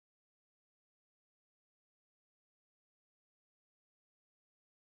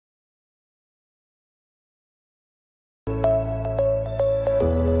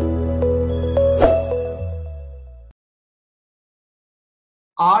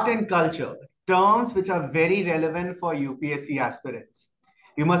art and culture, terms which are very relevant for UPSC aspirants.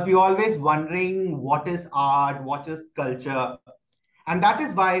 You must be always wondering what is art, what is culture, and that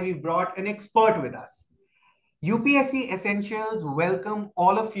is why we brought an expert with us. UPSC Essentials welcome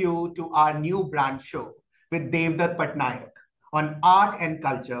all of you to our new brand show with Devdutt Pattanaik on art and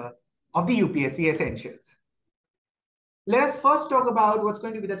culture of the UPSC Essentials. Let us first talk about what's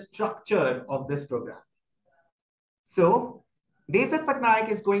going to be the structure of this program. So, Devdutt Pattanaik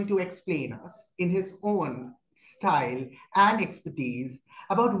is going to explain us in his own style and expertise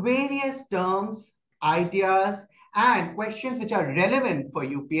about various terms, ideas, and questions which are relevant for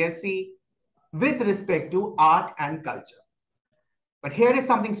UPSC with respect to art and culture. But here is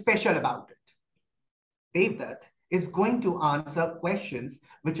something special about it. Devdutt is going to answer questions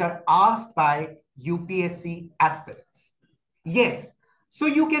which are asked by UPSC aspirants. Yes, so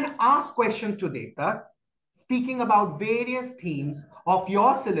you can ask questions to Devdutt speaking about various themes of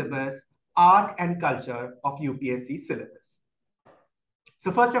your syllabus, art and culture of UPSC syllabus.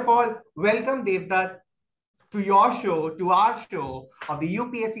 So first of all, welcome Devdutt to your show, to our show of the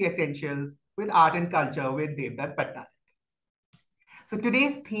UPSC Essentials with art and culture with Devdutt Pattanaik. So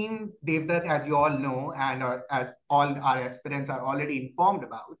today's theme, Devdutt, as you all know, and as all our aspirants are already informed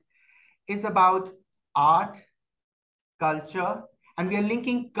about, is about art, culture, and we are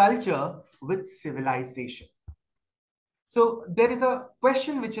linking culture with civilization. So there is a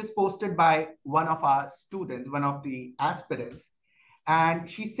question which is posted by one of our students, one of the aspirants, and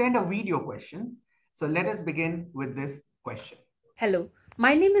she sent a video question. So let us begin with this question. Hello,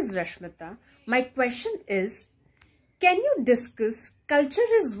 my name is Rashmita. My question is, can you discuss culture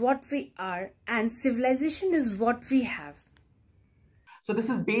is what we are and civilization is what we have? So this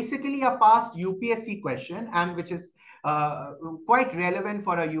is basically a past UPSC question, and which is quite relevant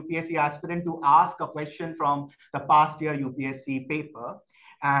for a UPSC aspirant to ask a question from the past year UPSC paper.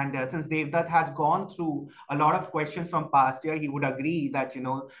 And since Devdutt has gone through a lot of questions from past year, he would agree that,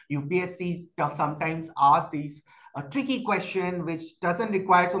 UPSC sometimes ask these a tricky question which doesn't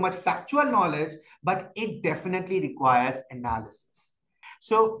require so much factual knowledge, but it definitely requires analysis.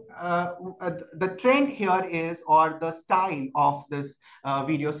 So the trend here is, or the style of this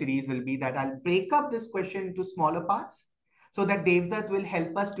video series will be that I'll break up this question into smaller parts so that Devdutt will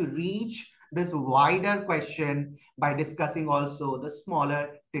help us to reach this wider question by discussing also the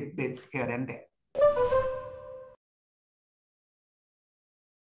smaller tidbits here and there.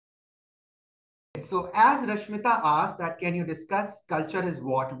 So as Rashmita asked that, can you discuss culture is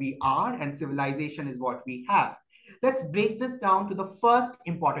what we are and civilization is what we have? Let's break this down to the first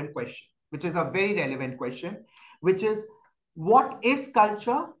important question, which is a very relevant question, which is what is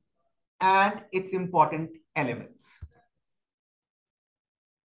culture and its important elements?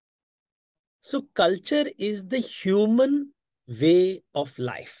 So culture is the human way of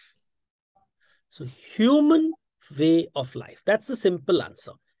life. So human way of life. That's the simple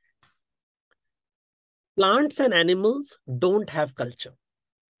answer. Plants and animals don't have culture.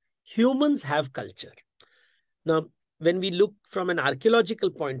 Humans have culture. Now, when we look from an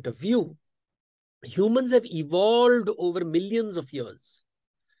archaeological point of view, humans have evolved over millions of years.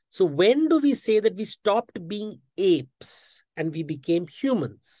 So when do we say that we stopped being apes and we became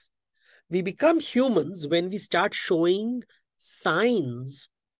humans? We become humans when we start showing signs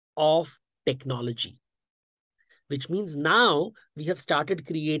of technology, which means now we have started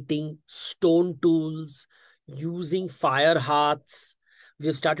creating stone tools, using fire hearths, we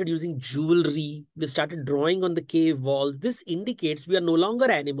have started using jewelry, we have started drawing on the cave walls. This indicates we are no longer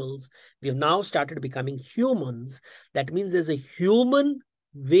animals. We have now started becoming humans. That means there's a human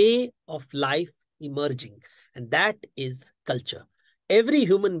way of life emerging, and that is culture. Every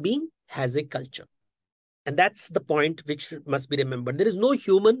human being has a culture. And that's the point which must be remembered. There is no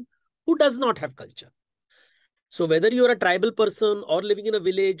human who does not have culture. So whether you're a tribal person or living in a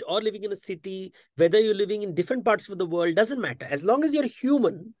village or living in a city, whether you're living in different parts of the world, doesn't matter. As long as you're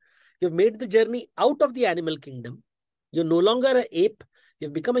human, you've made the journey out of the animal kingdom. You're no longer an ape.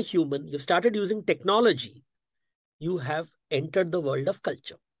 You've become a human. You've started using technology. You have entered the world of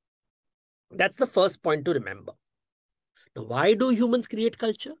culture. That's the first point to remember. Now, why do humans create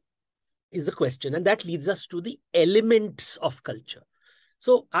culture? Is the question. And that leads us to the elements of culture.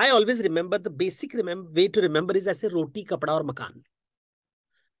 So I always remember the basic way to remember is ऐसे roti, kapda और मकान.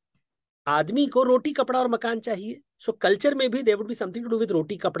 आदमी को roti, kapda और मकान चाहिए. So culture में भी there would be something to do with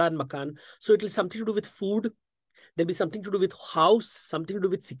roti, kapda and makan. So it will be something to do with food. There'll be something to do with house, something to do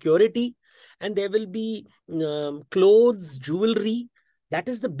with security. And there will be clothes, jewelry. That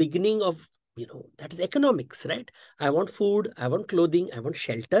is the beginning of, that is economics, right? I want food, I want clothing, I want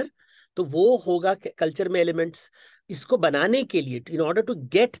shelter. तो वो होगा culture में elements. इसको बनाने के लिए, in order to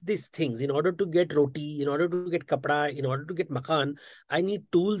get this things, in order to get roti, in order to get कपड़ा, in order to get मकान, I need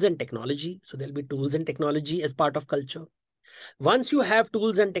tools and technology. So there will be tools and technology as part of culture. Once you have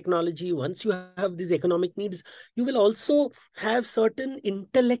tools and technology, once you have these economic needs, you will also have certain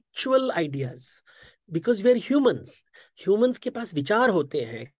intellectual ideas, because we are humans. Humans के पास विचार होते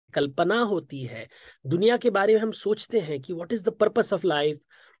हैं, कल्पना होती है, दुनिया के बारे में हम सोचते हैं कि what is the purpose of life.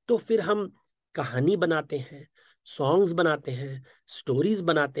 तो फिर हम कहानी बनाते हैं, songs बनाते हैं, stories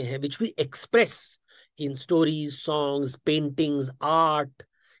बनाते हैं, which we express in stories, songs, paintings,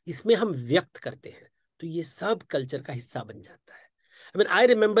 art. इसमें हम व्यक्त करते हैं. तो ये सब कल्चर का हिस्सा बन जाता है. I mean, I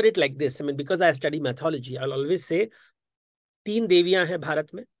remember it like this. I mean, because I study mythology, I'll always say 3 देवियां हैं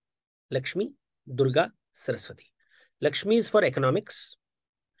भारत में: Lakshmi, Durga, Saraswati. Lakshmi is for economics,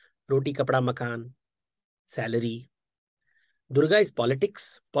 रोटी कपड़ा मकान, salary. Durga is politics.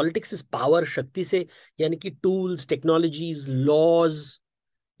 Politics is power, शक्ति से, यानी कि tools, technologies, laws,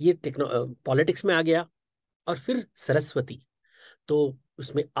 ये पॉलिटिक्स में आ गया. और फिर सरस्वती, तो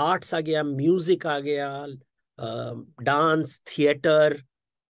उसमें आर्ट्स आ गया, म्यूजिक आ गया, डांस, थिएटर,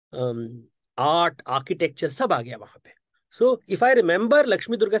 आर्ट, आर्किटेक्चर, सब आ गया वहां पे. So if I remember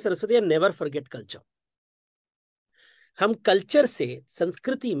Lakshmi, Durga, Saraswati, I never forget culture. हम कल्चर से,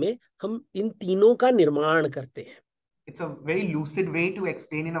 संस्कृति में हम इन तीनों का निर्माण करते हैं. It's a very lucid way to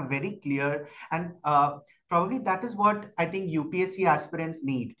explain in a very clear and probably that is what I think UPSC aspirants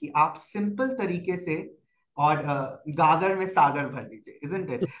need, कि आप simple तरीके से और गागर में सागर भर दीजिए, isn't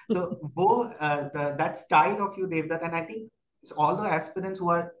it? So वो that style of you, Devdutt, and I think all the aspirants who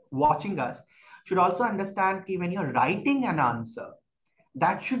are watching us should also understand कि when you're writing an answer,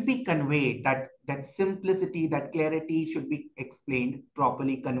 that should be conveyed, that simplicity, that clarity should be explained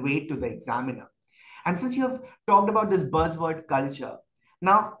properly, conveyed to the examiner. And since you have talked about this buzzword culture,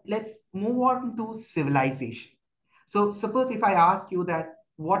 now let's move on to civilization. So suppose if I ask you that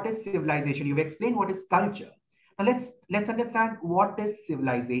what is civilization, you've explained what is culture. Now let's understand what is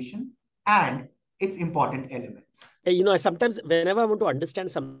civilization and its important elements. You know, sometimes whenever I want to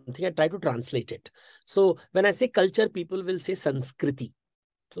understand something, I try to translate it. So when I say culture, people will say Sanskriti.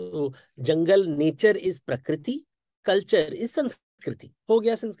 So jungle, nature is Prakriti, culture is संस्कृति. हो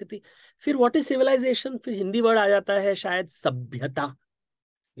गया संस्कृति. फिर what is civilisation? फिर Hindi word आ जाता है शायद सभ्यता,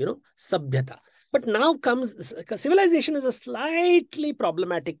 यू नो, सभ्यता. But now comes civilization is a slightly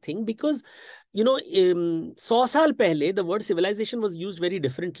problematic thing because, you know, 100 साल पहले the word civilization was used very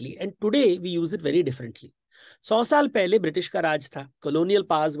differently and today we use it very differently. 100 साल पहले ब्रिटिश का राज था, colonial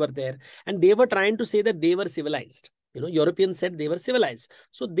powers were there and they were trying to say that they were civilized. You know, Europeans said they were civilized.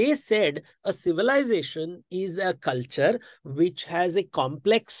 So they said a civilization is a culture which has a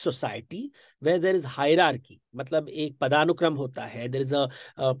complex society where there is hierarchy. मतलब एक पदानुक्रम होता है. There is a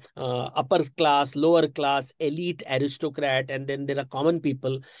upper class, lower class, elite, aristocrat, and then there are common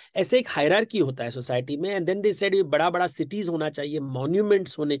people. ऐसे एक hierarchy होता है society में. And then they said ये बड़ा बड़ा cities होना चाहिए,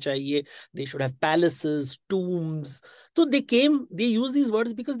 monuments होने चाहिए. They should have palaces, tombs. So they used these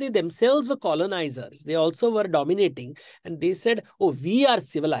words because they themselves were colonizers. They also were dominating. And they said, oh, we are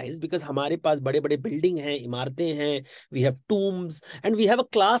civilized because हमारे पास बड़े बड़े building हैं, इमारतें हैं, we have tombs, and we have a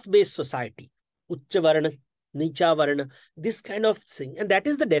class-based society. उच्च वर्ण, नीचा वर्ण, this kind of thing. And that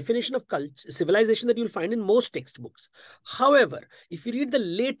is the definition of civilization that you'll find in most textbooks. However, if you read the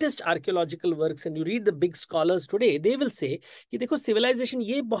latest archaeological works and you read the big scholars today, they will say कि देखो civilization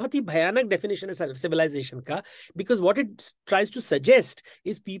ये बहुत ही भयानक definition है civilization का, because what it tries to suggest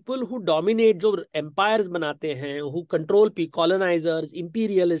is people who dominate, जो empires बनाते हैं, who control people, colonizers,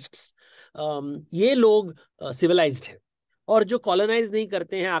 imperialists, ये लोग civilized हैं. और जो कॉलोनाइज नहीं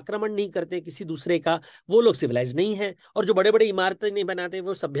करते हैं, आक्रमण नहीं करते हैं किसी दूसरे का, वो लोग सिविलाइज नहीं है. और जो बड़े बड़े इमारतें नहीं बनाते,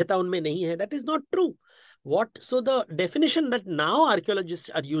 वो सभ्यता उनमें नहीं है. That is not true. So the definition that now archaeologists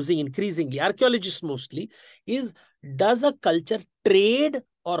are using increasingly, archaeologists mostly, is does a culture trade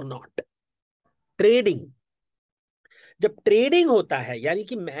or not? Trading. जब ट्रेडिंग होता है, यानी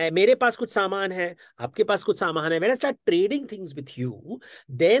कि मेरे पास कुछ सामान है, आपके पास कुछ सामान है, when I start trading things with you,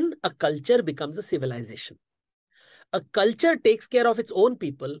 then a culture becomes a civilization. A culture takes care of its own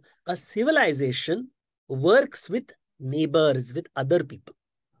people. A civilization works with neighbors, with other people.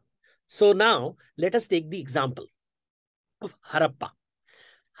 So now let us take the example of Harappa.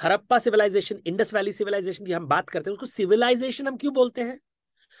 Harappa civilization, Indus Valley civilization की हम बात करते हैं, उसको civilization हम क्यों बोलते हैं?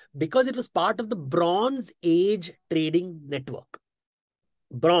 Because it was part of the Bronze Age trading network.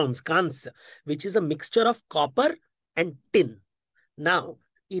 Bronze, Kansa, which is a mixture of copper and tin. Now,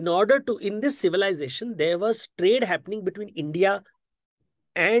 in this civilization, there was trade happening between India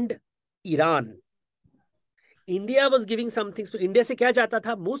and Iran. India was giving some things to India. से क्या जाता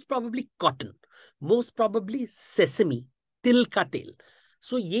था? Most probably cotton, most probably sesame, तिल का तेल.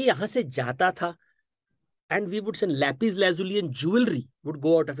 So ये यहाँ से जाता था, and we would send lapis lazuli and jewelry would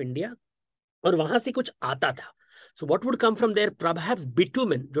go out of India, और वहां से कुछ आता था. So what would come from there? Perhaps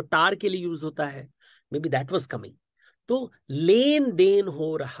bitumen, जो tar के लिए use होता है. Maybe that was coming. तो लेन देन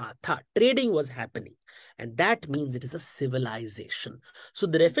हो रहा था. Trading was happening. And that means it is a civilization. So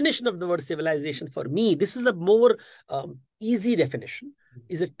the definition of the word civilization for me, this is a more easy definition,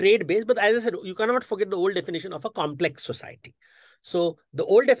 is a trade-based. But as I said, you cannot forget the old definition of a complex society. So the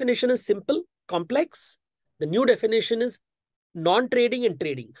old definition is simple, complex. The new definition is non-trading and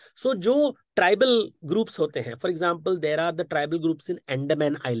trading. So जो tribal groups होते हैं, for example, there are the tribal groups in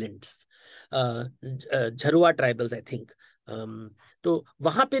Andaman Islands, Jharua tribals, I think. तो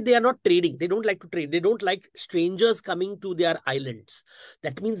वहां पे they are not trading. They don't like to trade. They don't like strangers coming to their islands.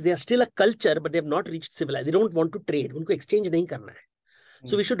 That means they are still a culture, but they have not reached civilized. They don't want to trade. उनको exchange नहीं करना है.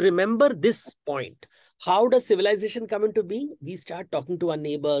 So we should remember this point. How does civilization come into being? We start talking to our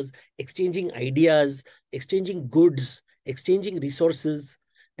neighbors, exchanging ideas, exchanging goods, exchanging resources.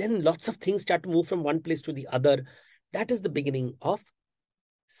 Then lots of things start to move from one place to the other. That is the beginning of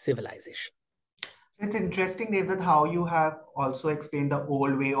civilization. It's interesting, Devdutt, how you have also explained the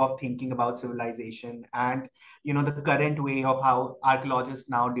old way of thinking about civilization and the current way of how archaeologists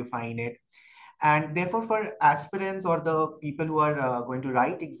now define it. And therefore, for aspirants or the people who are going to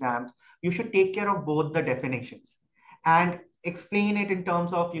write exams, you should take care of both the definitions and explain it in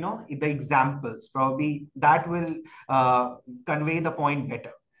terms of the examples. Probably that will convey the point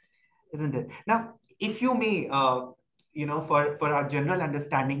better, isn't it? Now, if you may, for our general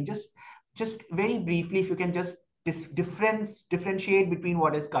understanding, just very briefly, if you can just differentiate between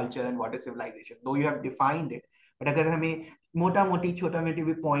what is culture and what is civilization, though you have defined it, but अगर हमें मोटा मोटी छोटा मोटी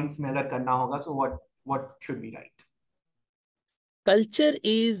भी points में अगर करना होगा, so what should we write? Culture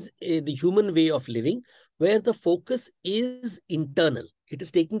is the human way of living where the focus is internal. It is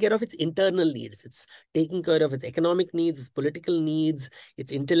taking care of its internal needs. It's taking care of its economic needs, its political needs,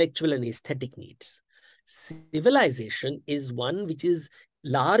 its intellectual and aesthetic needs. Civilization is one which is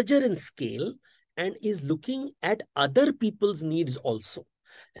larger in scale and is looking at other people's needs also.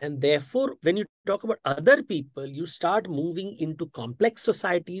 And therefore, when you talk about other people, you start moving into complex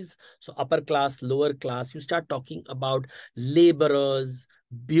societies. So upper class, lower class, you start talking about laborers,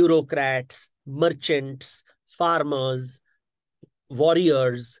 bureaucrats, merchants, farmers,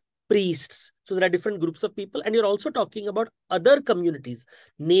 warriors, priests. So there are different groups of people. And you're also talking about other communities,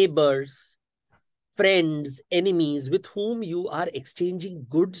 neighbors, friends, enemies with whom you are exchanging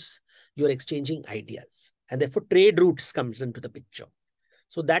goods, you're exchanging ideas. And therefore, trade routes comes into the picture.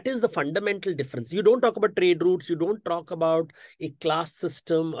 So that is the fundamental difference. You don't talk about trade routes. You don't talk about a class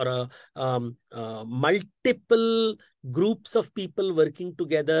system or a multiple groups of people working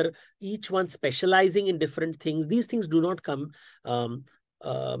together, each one specializing in different things. These things do not come when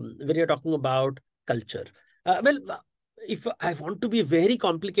you're talking about culture. Well, if I want to be very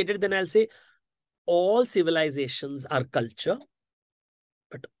complicated, then I'll say all civilizations are culture,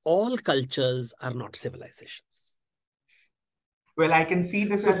 but all cultures are not civilizations. Well, I can see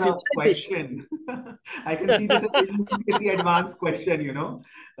this as a question. I can see this as a UPSC advanced question,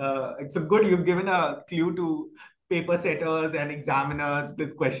 It's a good, you've given a clue to paper setters and examiners,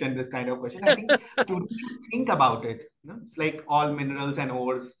 this kind of question. I think students should think about it. It's like all minerals and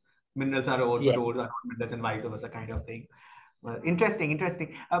ores. Minerals are ores, Yes. but ores are not minerals and vice versa kind of thing. Interesting.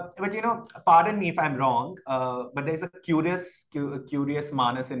 But pardon me if I'm wrong, but there's a curious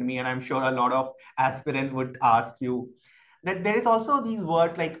Manas in me, and I'm sure a lot of aspirants would ask you that there is also these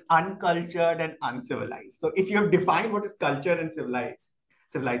words like uncultured and uncivilized. So if you have defined what is culture and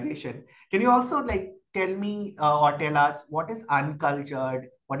civilization, can you also tell me or tell us what is uncultured,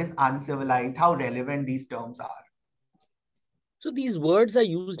 what is uncivilized, how relevant these terms are? So these words are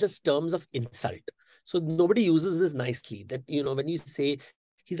used as terms of insult. So nobody uses this nicely, that, when you say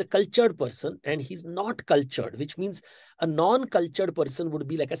he's a cultured person and he's not cultured, which means a non-cultured person would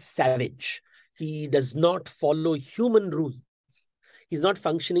be like a savage. He does not follow human rules. He's not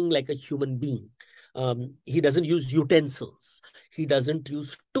functioning like a human being. He doesn't use utensils. He doesn't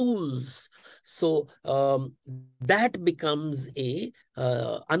use tools. So that becomes a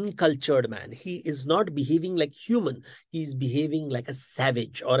uncultured man. He is not behaving like human. He's behaving like a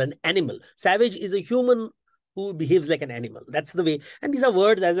savage or an animal. Savage is a human who behaves like an animal. That's the way. And these are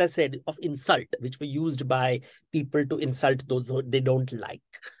words, as I said, of insult, which were used by people to insult those who they don't like.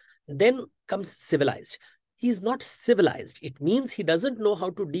 Then comes civilized. He's not civilized. It means he doesn't know how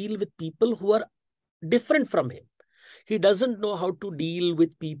to deal with people who are different from him. He doesn't know how to deal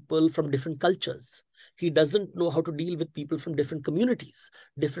with people from different cultures. He doesn't know how to deal with people from different communities,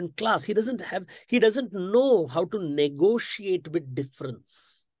 different class. He doesn't know how to negotiate with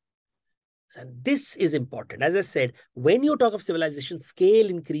difference. And this is important. As I said, when you talk of civilization, scale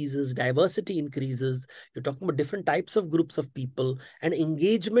increases, diversity increases. You're talking about different types of groups of people and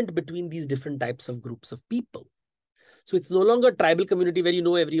engagement between these different types of groups of people. So it's no longer a tribal community where you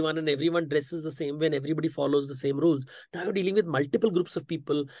know everyone and everyone dresses the same way and everybody follows the same rules. Now you're dealing with multiple groups of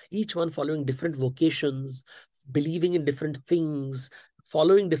people, each one following different vocations, believing in different things,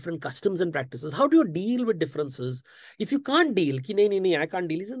 following different customs and practices. How do you deal with differences? If you can't deal, I can't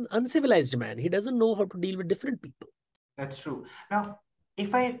deal, he's an uncivilized man. He doesn't know how to deal with different people. That's true. Now,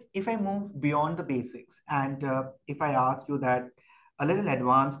 if I move beyond the basics and if I ask you that a little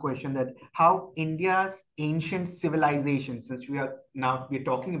advanced question, that how India's ancient civilization, since we're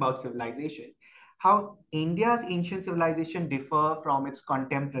talking about civilization, how India's ancient civilization differ from its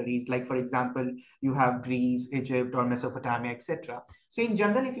contemporaries, like for example, you have Greece, Egypt, or Mesopotamia, etc. So in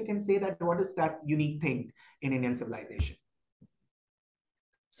general, if you can say that, what is that unique thing in Indian civilization?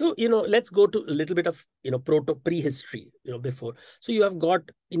 So, let's go to a little bit of, prehistory, before. So you have got,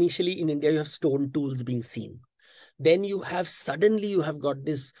 initially in India, you have stone tools being seen. Then suddenly you have got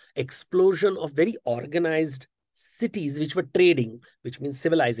this explosion of very organized cities which were trading, which means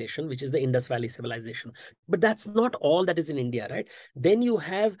civilization, which is the Indus Valley civilization. But that's not all that is in India, right? Then you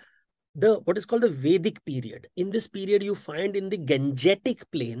have what is called the Vedic period. In this period, you find in the Gangetic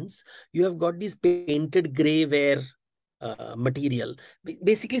plains, you have got these painted gray ware material,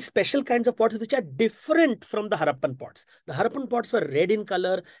 basically special kinds of pots which are different from the Harappan pots. The Harappan pots were red in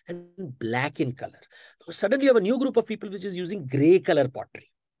color and black in color. So suddenly you have a new group of people which is using gray color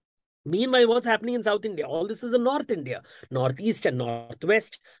pottery. Meanwhile, what's happening in South India? All this is in North India, Northeast and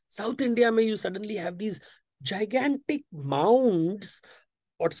Northwest. South India, you suddenly have these gigantic mounds,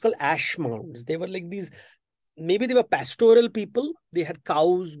 what's called ash mounds. They were like these, maybe they were pastoral people. They had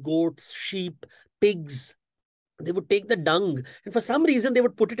cows, goats, sheep, pigs. They would take the dung and for some reason they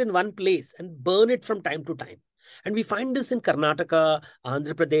would put it in one place and burn it from time to time. And we find this in Karnataka,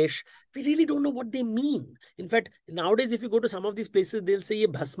 Andhra Pradesh. We really don't know what they mean. In fact, nowadays, if you go to some of these places, they'll say, ye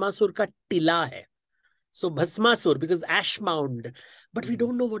Bhasmasur ka tila hai. So Bhasmasur, because ash mound, but we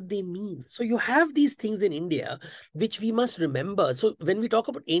don't know what they mean. So you have these things in India, which we must remember. So when we talk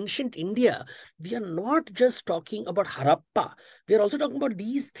about ancient India, we are not just talking about Harappa. We are also talking about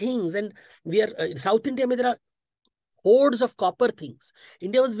these things. And we are in South India, there are hordes of copper things.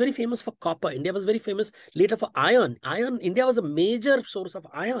 India was very famous for copper. India was very famous later for iron. India was a major source of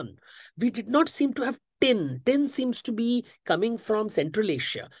iron. We did not seem to have tin. Tin seems to be coming from Central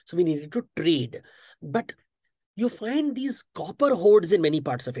Asia. So we needed to trade. But you find these copper hordes in many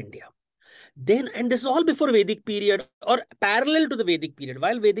parts of India. Then, and this is all before Vedic period or parallel to the Vedic period.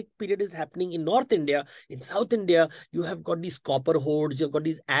 While Vedic period is happening in North India, in South India, you have got these copper hordes, you've got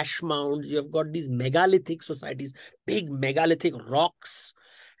these ash mounds, you've got these megalithic societies, big megalithic rocks.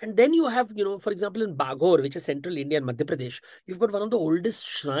 And then you have, for example, in Baghor, which is central India and Madhya Pradesh, you've got one of the oldest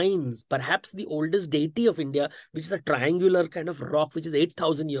shrines, perhaps the oldest deity of India, which is a triangular kind of rock, which is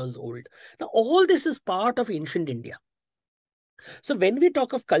 8,000 years old. Now, all this is part of ancient India. So when we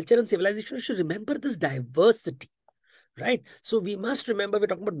talk of culture and civilization, we should remember this diversity, right? So we must remember we're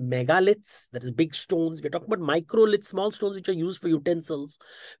talking about megaliths, that is big stones. We're talking about microliths, small stones which are used for utensils.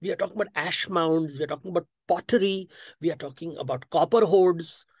 We are talking about ash mounds. We're talking about pottery. We are talking about copper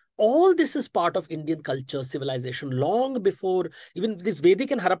hordes. All this is part of Indian culture, civilization, long before even this Vedic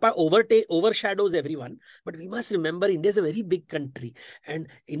and Harappa overshadows everyone. But we must remember India is a very big country. And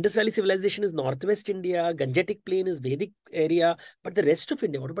Indus Valley civilization is Northwest India, Gangetic Plain is Vedic area. But the rest of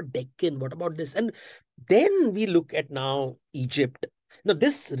India, what about Deccan? What about this? And then we look at now Egypt. Now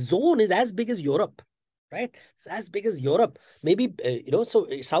this zone is as big as Europe. Right? It's as big as Europe. Maybe, so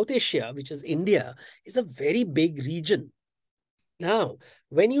South Asia, which is India, is a very big region. Now,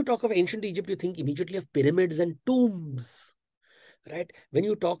 when you talk of ancient Egypt, you think immediately of pyramids and tombs, right? When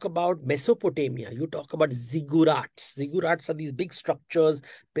you talk about Mesopotamia, you talk about ziggurats. Ziggurats are these big structures,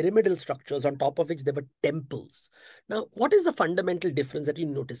 pyramidal structures on top of which there were temples. Now, what is the fundamental difference that you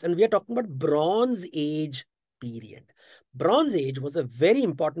notice? And we are talking about Bronze Age period. Bronze Age was a very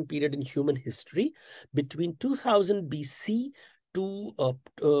important period in human history between 2000 BC to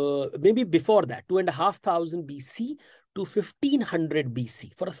maybe before that, 2,500 BC to 1500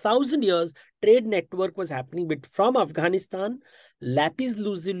 BC. For 1,000 years, trade network was happening from Afghanistan. Lapis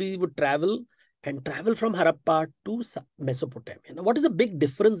lazuli would travel from Harappa to Mesopotamia. Now, what is the big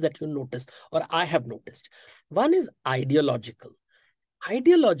difference that you noticed or I have noticed? One is ideological.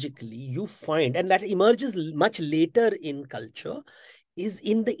 ideologically, you find, and that emerges much later in culture, is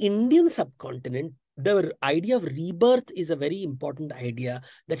in the Indian subcontinent, the idea of rebirth is a very important idea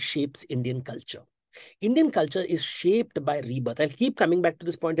that shapes Indian culture. Indian culture is shaped by rebirth. I'll keep coming back to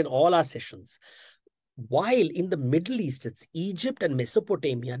this point in all our sessions. While in the Middle East, it's Egypt and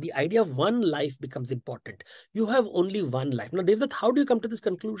Mesopotamia, the idea of one life becomes important. You have only one life. Now, Devdutt, how do you come to this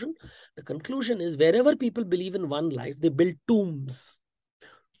conclusion? The conclusion is wherever people believe in one life, they build tombs.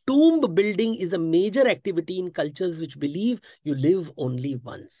 Tomb building is a major activity in cultures which believe you live only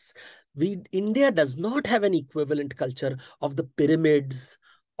once. India does not have an equivalent culture of the pyramids,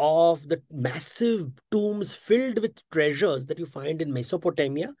 of the massive tombs filled with treasures that you find in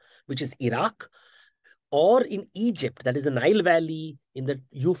Mesopotamia, which is Iraq, or in Egypt, that is the Nile Valley, in the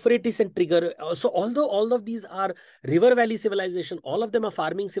Euphrates and Tigris. So although all of these are river valley civilization, all of them are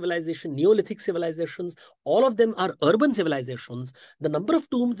farming civilization, Neolithic civilizations, all of them are urban civilizations, the number of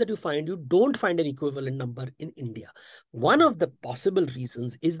tombs that you don't find an equivalent number in India. One of the possible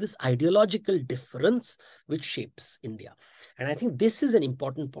reasons is this ideological difference which shapes India. And I think this is an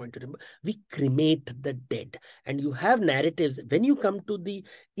important point to remember. We cremate the dead. And you have narratives. When you come to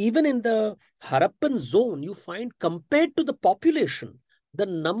even in the Harappan zone, you find compared to the population, the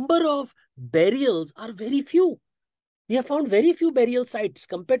number of burials are very few. We have found very few burial sites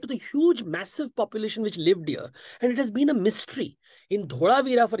compared to the huge, massive population which lived here. And it has been a mystery. In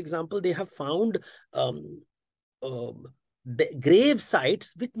Dholavira, for example, they have found grave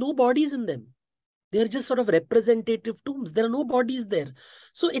sites with no bodies in them. They're just sort of representative tombs. There are no bodies there.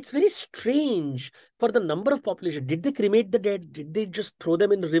 So it's very strange for the number of population. Did they cremate the dead? Did they just throw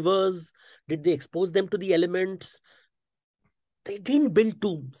them in rivers? Did they expose them to the elements? They didn't build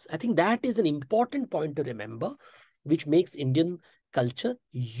tombs. I think that is an important point to remember, which makes Indian culture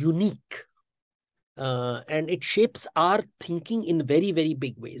unique. And it shapes our thinking in very, very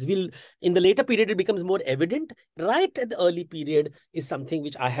big ways. In the later period, it becomes more evident. Right at the early period is something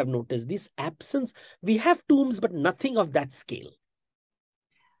which I have noticed. This absence, we have tombs, but nothing of that scale.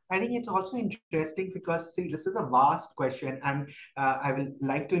 I think it's also interesting because, see, this is a vast question, and I will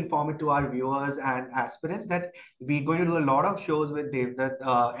like to inform it to our viewers and aspirants that we're going to do a lot of shows with Devdutt,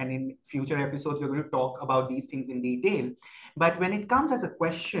 and in future episodes, we're going to talk about these things in detail. But when it comes as a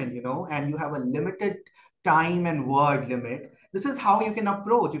question, and you have a limited time and word limit, this is how you can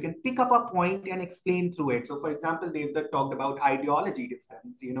approach. You can pick up a point and explain through it. So, for example, Devdutt talked about ideology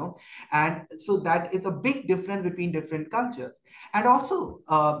difference, and so that is a big difference between different cultures. And also,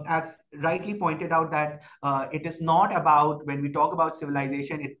 as rightly pointed out, that it is not about, when we talk about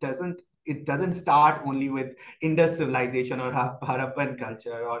civilization, it doesn't start only with Indus civilization or Harappan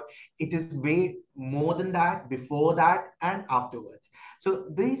culture, or it is way more than that, before that and afterwards. So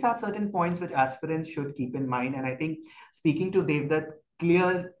these are certain points which aspirants should keep in mind. And I think speaking to Devdutt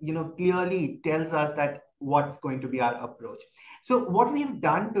clearly tells us that what's going to be our approach. So what we've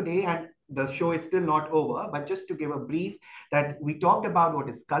done today, and the show is still not over, but just to give a brief, that we talked about what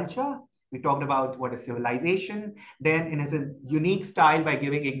is culture, we talked about what is civilization, then in a unique style by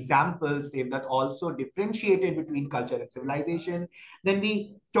giving examples, Devdutt also differentiated between culture and civilization. Then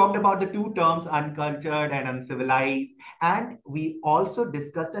we talked about the two terms, uncultured and uncivilized, and we also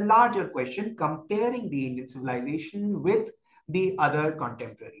discussed a larger question comparing the Indian civilization with the other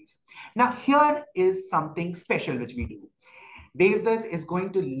contemporaries. Now, here is something special which we do. Devdutt is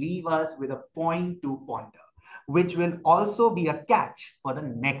going to leave us with a point to ponder, which will also be a catch for the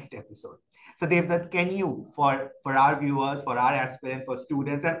next episode. So Devdutt, can you, for our viewers, for our aspirants, for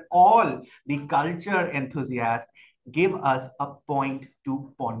students, and all the culture enthusiasts, give us a point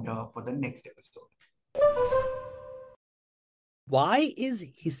to ponder for the next episode? Why is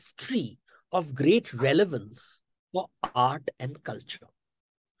history of great relevance for art and culture?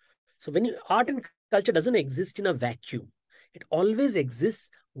 So when art and culture doesn't exist in a vacuum, it always exists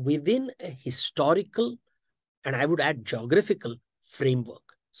within a historical, and I would add geographical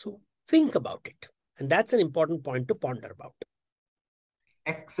framework. So think about it. And that's an important point to ponder about.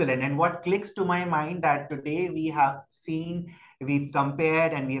 Excellent. And what clicks to my mind that today we've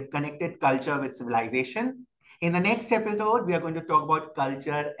compared and we have connected culture with civilization. In the next episode, we are going to talk about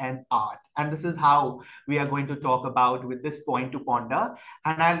culture and art. And this is how we are going to talk about with this point to ponder.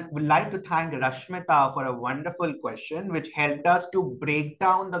 And I would like to thank Rashmita for a wonderful question, which helped us to break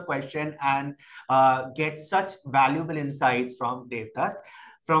down the question and get such valuable insights from Devdutt.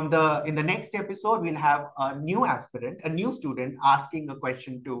 In the next episode, we'll have a new aspirant, a new student asking a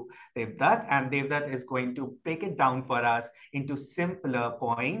question to Devdutt, and Devdutt is going to break it down for us into simpler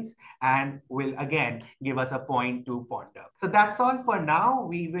points and will again give us a point to ponder. So that's all for now.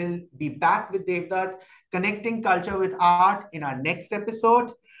 We will be back with Devdutt, connecting culture with art in our next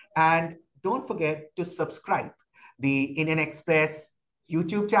episode. And don't forget to subscribe the Indian Express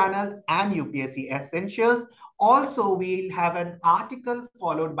YouTube channel and UPSC Essentials. Also, we'll have an article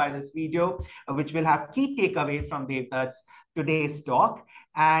followed by this video, which will have key takeaways from Devdutt's today's talk.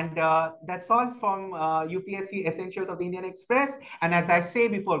 And that's all from UPSC Essentials of the Indian Express. And as I say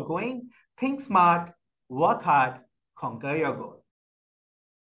before going, think smart, work hard, conquer your goal.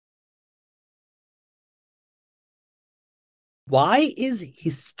 Why is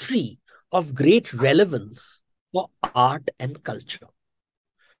history of great relevance for art and culture?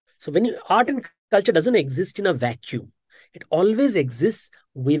 So when art and culture doesn't exist in a vacuum, it always exists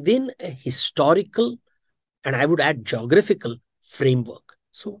within a historical, and I would add geographical framework.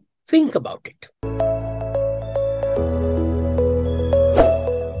 So think about it.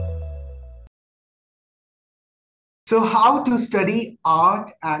 So how to study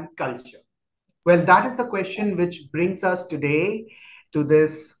art and culture? Well, that is the question which brings us today to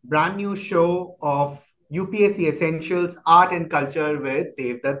this brand new show of UPSC Essentials Art and Culture with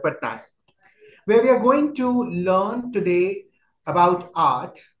Devdutt Pattanaik, where we are going to learn today about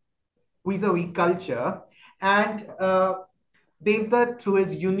art vis-a-vis culture. And Devdutt, through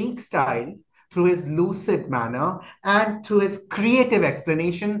his unique style, through his lucid manner, and through his creative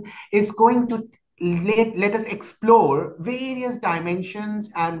explanation, is going to let us explore various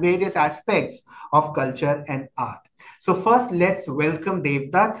dimensions and various aspects of culture and art. So first, let's welcome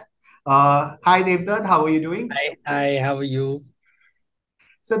Devdutt. Hi, Devdutt. How are you doing? Hi, how are you?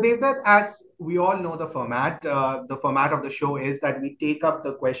 So Devdutt, as we all know the format of the show is that we take up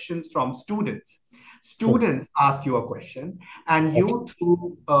the questions from students. Students ask you a question, and you,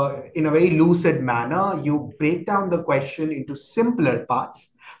 through in a very lucid manner, you break down the question into simpler parts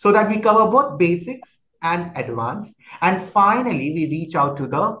so that we cover both basics and advanced. And finally, we reach out to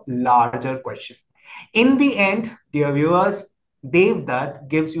the larger question. In the end, dear viewers, Devdutt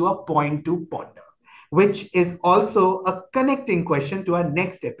gives you a point to ponder, which is also a connecting question to our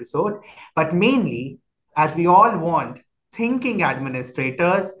next episode. But mainly, as we all want thinking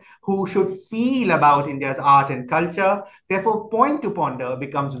administrators who should feel about India's art and culture, therefore, point to ponder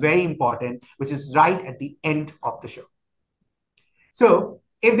becomes very important, which is right at the end of the show. So,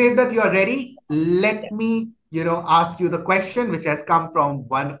 if Devdutt, you are ready, let me ask you the question which has come from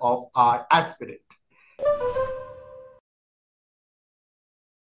one of our aspirants.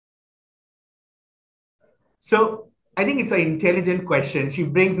 So I think it's an intelligent question. She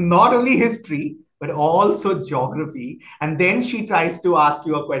brings not only history, but also geography. And then she tries to ask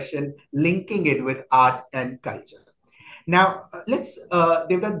you a question, linking it with art and culture. Now, let's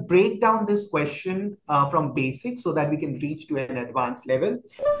Devdutt, break down this question from basics so that we can reach to an advanced level.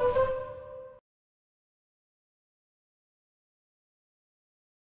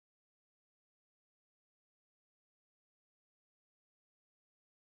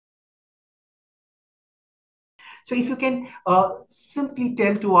 So if you can simply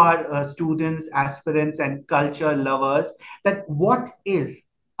tell to our students, aspirants, and culture lovers that what is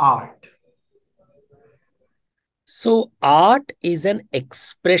art? So art is an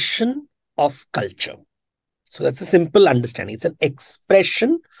expression of culture. So that's a simple understanding. It's an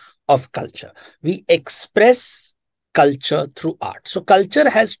expression of culture. We express culture through art. So culture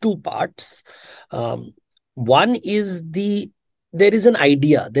has two parts. One is there is an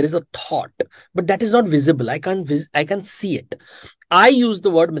idea, there is a thought, but that is not visible. I can't see it. I use the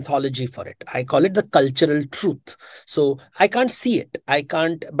word mythology for it. I call it the cultural truth. So I can't see it.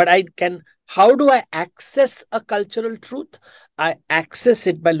 But I can. How do I access a cultural truth? I access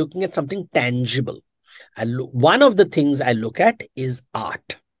it by looking at something tangible. One of the things I look at is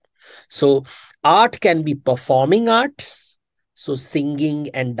art. So art can be performing arts, so singing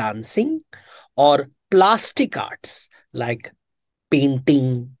and dancing, or plastic arts like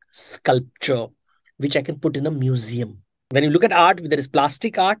painting, sculpture, which I can put in a museum. When you look at art, there is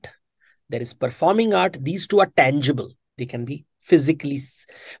plastic art, there is performing art. These two are tangible. They can be physically.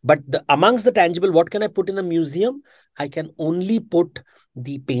 But amongst the tangible, what can I put in a museum? I can only put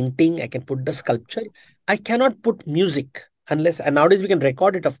the painting. I can put the sculpture. I cannot put music unless, and nowadays we can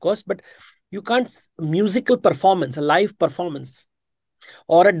record it, of course, but you can't, musical performance, a live performance.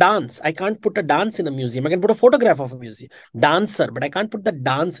 Or a dance. I can't put a dance in a museum. I can put a photograph of a museum dancer, but I can't put the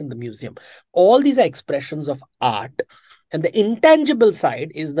dance in the museum. All these are expressions of art. And the intangible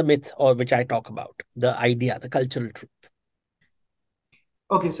side is the myth, or which I talk about, the idea, the cultural truth.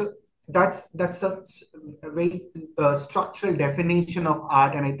 Okay, so that's a very structural definition of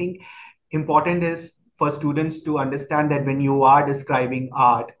art, and I think important is for students to understand that when you are describing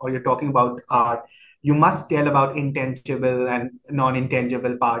art or you're talking about art, you must tell about intangible and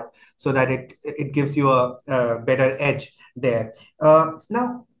non-intangible part so that it gives you a better edge there.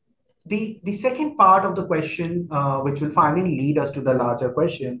 Now, the second part of the question, which will finally lead us to the larger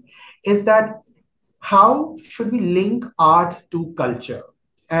question, is that how should we link art to culture?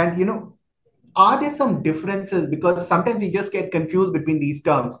 And are there some differences? Because sometimes we just get confused between these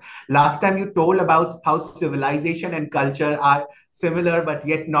terms. Last time you told about how civilization and culture are similar but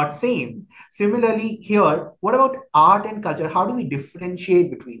yet not same. Similarly, here, what about art and culture? How do we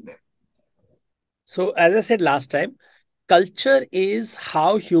differentiate between them? So, as I said last time, culture is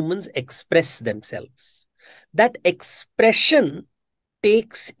how humans express themselves. That expression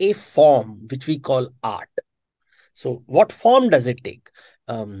takes a form which we call art. So what form does it take?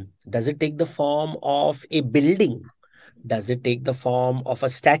 Does it take the form of a building? Does it take the form of a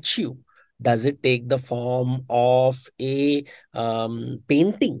statue? Does it take the form of a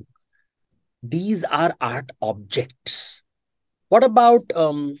painting? These are art objects. What about,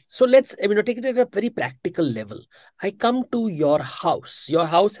 so let's take it at a very practical level. I come to your house. Your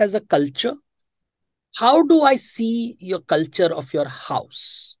house has a culture. How do I see your culture of your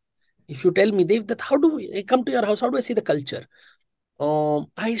house? If you tell me, Dev, that how do I come to your house? How do I see the culture?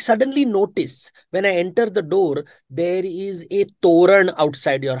 I suddenly notice when I enter the door, there is a toran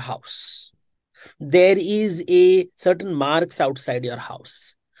outside your house. There is a certain marks outside your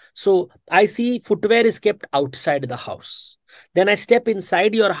house. So I see footwear is kept outside the house. Then I step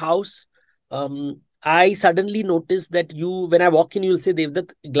inside your house. I suddenly notice that when I walk in, you'll say,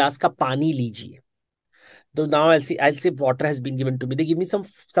 Devdutt, glass ka pani lijiye. So now I'll say water has been given to me. They give me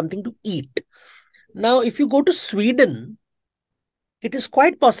something to eat. Now, if you go to Sweden, it is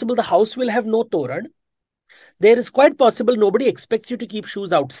quite possible the house will have no toran. There is quite possible nobody expects you to keep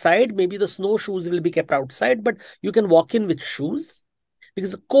shoes outside. Maybe the snow shoes will be kept outside, but you can walk in with shoes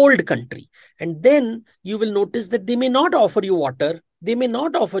because it's a cold country. And then you will notice that they may not offer you water. They may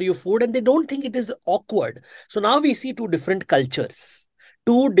not offer you food, and they don't think it is awkward. So now we see two different cultures,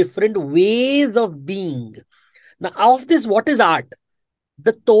 two different ways of being. Now, of this, what is art?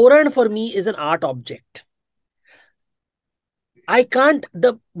 The toran for me is an art object. I can't,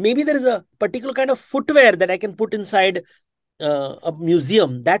 maybe there is a particular kind of footwear that I can put inside a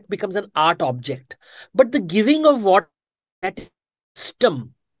museum that becomes an art object. But the giving of what that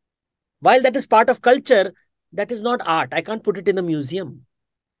system, while that is part of culture, that is not art. I can't put it in a museum.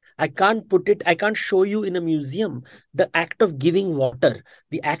 I can't show you in a museum. The act of giving water,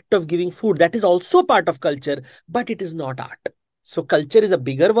 the act of giving food, that is also part of culture, but it is not art. So culture is a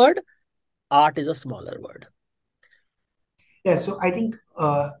bigger word, art is a smaller word. Yeah, so I think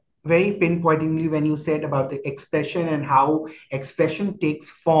very pinpointingly when you said about the expression and how expression takes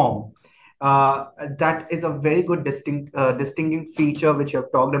form, that is a very good distinguishing feature which you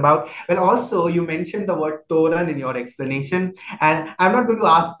have talked about. Well, also you mentioned the word Toran in your explanation, and I'm not going to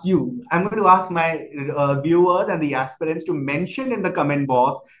ask you. I'm going to ask my viewers and the aspirants to mention in the comment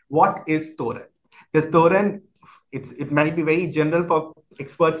box what is Toran. Because Toran, it might be very general for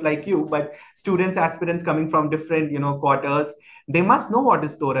experts like you, but students, aspirants coming from different quarters, they must know what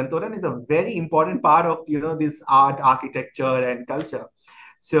is Toran. Toran is a very important part of this art, architecture, and culture.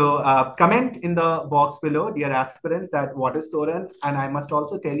 So comment in the box below, dear aspirants, that what is Toran. And I must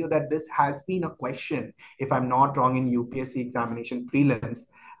also tell you that this has been a question, if I'm not wrong, in UPSC examination prelims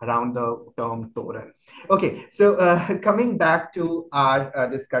around the term Toran. Okay, so coming back to our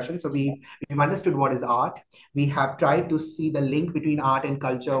discussion, so we've understood what is art. We have tried to see the link between art and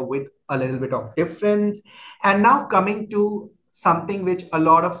culture with a little bit of difference. And now coming to something which a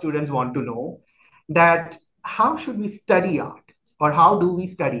lot of students want to know, that how should we study art, or how do we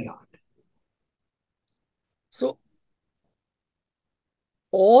study art? So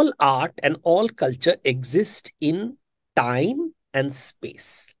all art and all culture exist in time and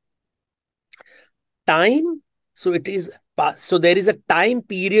space. Time, so there is a time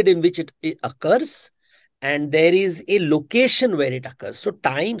period in which it occurs, and there is a location where it occurs. So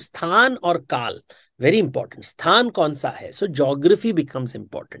time, sthan or kal, very important. Sthan kaun sa hai? So geography becomes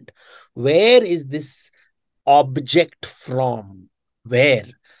important. Where is this object from? Where?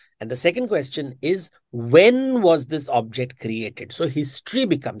 And the second question is, when was this object created? So history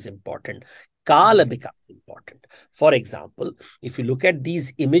becomes important. Kala becomes important. For example, if you look at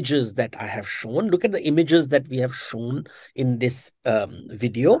these images that I have shown, look at the images that we have shown in this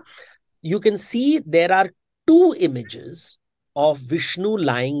video. You can see there are two images of Vishnu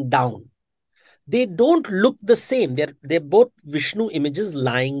lying down. they don't look the same. They're both Vishnu images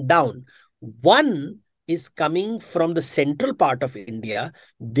lying down. One is coming from the central part of India,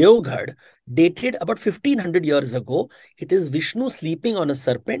 Devdutt, dated about 1500 years ago. It is Vishnu sleeping on a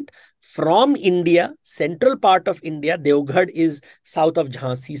serpent from India, central part of India. Devdutt is south of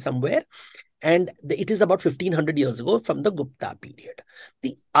Jhansi somewhere. And it is about 1500 years ago from the Gupta period.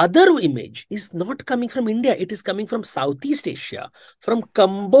 The other image is not coming from India. It is coming from Southeast Asia, from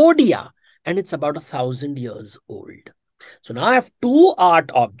Cambodia, and it's about 1000 years old. So now I have two art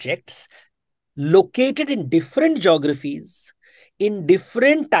objects located in different geographies, in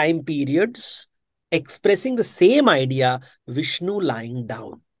different time periods, expressing the same idea, Vishnu lying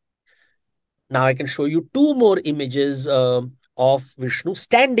down. Now I can show you two more images of Vishnu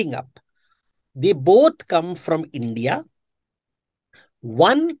standing up. They both come from India.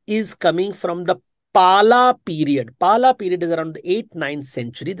 One is coming from the Pala period. Pala period is around the 8th, 9th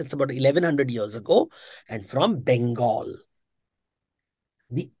century. That's about 1100 years ago. And from Bengal.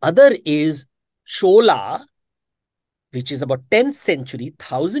 The other is Chola, which is about 10th century,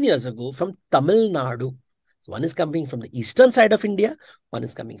 1000 years ago, from Tamil Nadu. So one is coming from the eastern side of India, one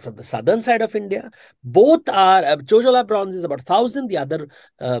is coming from the southern side of India. Both are, Chola bronze is about 1000, the other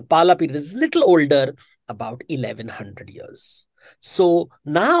Pala period is a little older, about 1100 years. So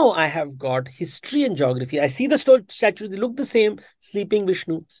now I have got history and geography. I see the statues, they look the same, sleeping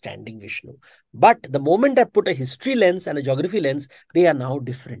Vishnu, standing Vishnu. But the moment I put a history lens and a geography lens, they are now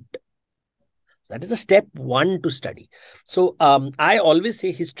different. That is a step one to study. So I always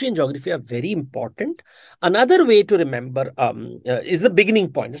say history and geography are very important. Another way to remember is the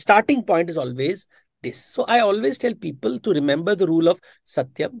beginning point. The starting point is always this. So I always tell people to remember the rule of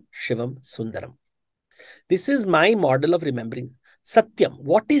Satyam, Shivam, Sundaram. This is my model of remembering. Satyam,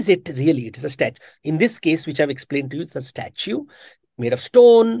 what is it really? It is a statue. In this case, which I've explained to you, it's a statue made of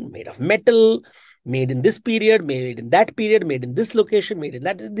stone, made of metal, made in this period, made in that period, made in this location, made in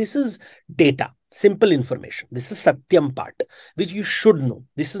that. This is data, simple information. This is Satyam part, which you should know.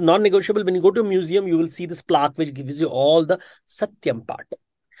 This is non-negotiable. When you go to a museum, you will see this plaque, which gives you all the Satyam part.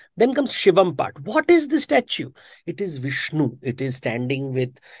 Then comes Shivam part. What is the statue? It is Vishnu. It is standing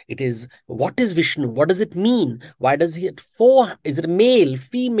with, what is Vishnu? What does it mean? Why does he have four? Is it male,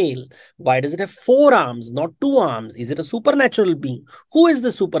 female? Why does it have 4 arms, not 2 arms? Is it a supernatural being? Who is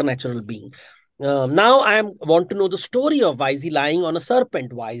the supernatural being? Now I want to know the story of why is he lying on a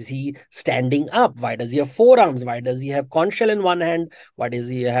serpent? Why is he standing up? Why does he have 4 arms? Why does he have conch shell in one hand? Why does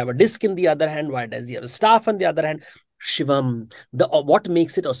he have a disc in the other hand? Why does he have a staff in the other hand? Shivam, what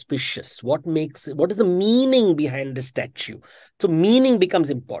makes it auspicious? What is the meaning behind the statue? So meaning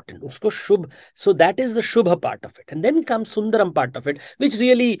becomes important. Usko shubh. So that is the shubha part of it. And then comes Sundaram part of it, which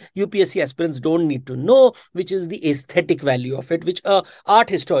really UPSC aspirants don't need to know, which is the aesthetic value of it, which a art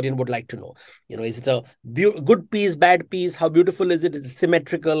historian would like to know. You know, is it a good piece, bad piece? How beautiful is it? Is it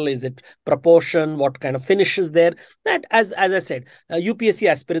symmetrical? Is it proportion? What kind of finish is there? That, as I said, UPSC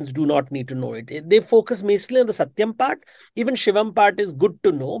aspirants do not need to know it. They focus mostly on the Satyam part. Even Shivam part is good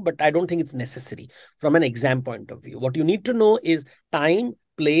to know, but I don't think it's necessary from an exam point of view. What you need to know is time,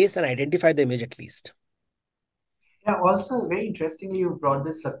 place, and identify the image at least. Yeah, also very interestingly, you brought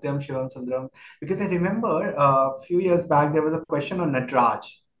this Satyam, Shivam, Sundaram, because I remember a few years back, there was a question on Nataraj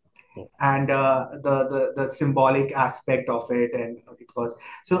and the symbolic aspect of it. And it was,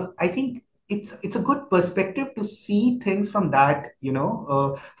 so I think it's a good perspective to see things from that,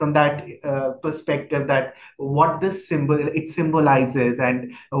 from that perspective, that what this symbol it symbolizes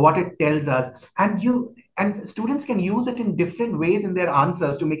and what it tells us. And students can use it in different ways in their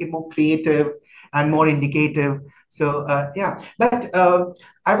answers to make it more creative and more indicative. So yeah, but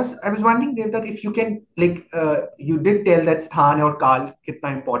I was wondering, Dev, that if you can, like, you did tell that sthan or kal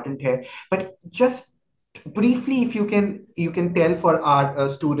kitna important hai, but just briefly, if you can tell for our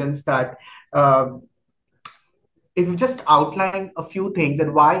students that if you just outline a few things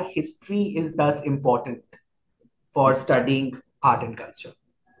and why history is thus important for studying art and culture.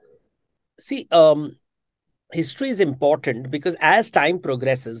 See, history is important because as time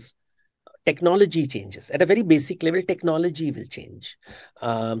progresses, technology changes. At a very basic level, technology will change.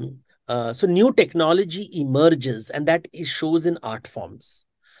 So new technology emerges, and that shows in art forms.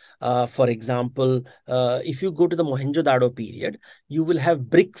 For example, if you go to the Mohenjo-daro period, you will have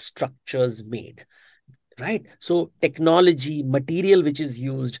brick structures made. Right. So technology, material which is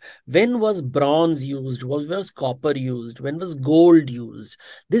used, when was bronze used, when was copper used, when was gold used,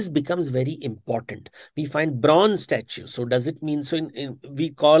 this becomes very important. We find bronze statues. So does it mean, so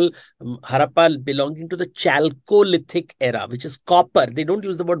we call Harappa belonging to the Chalcolithic era, which is copper. They don't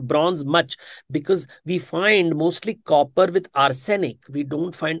use the word bronze much because we find mostly copper with arsenic. We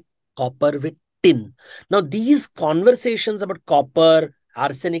don't find copper with tin. Now, these conversations about copper,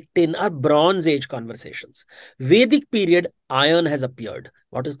 arsenic, tin are Bronze Age conversations. Vedic period, iron has appeared,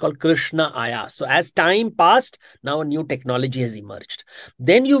 what is called Krishna Ayas. So as time passed, now a new technology has emerged.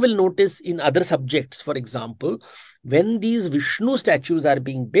 Then you will notice in other subjects, for example, when these Vishnu statues are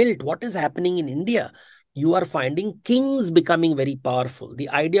being built, what is happening in India? You are finding kings becoming very powerful. The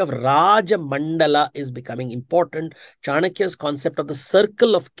idea of Raja Mandala is becoming important. Chanakya's concept of the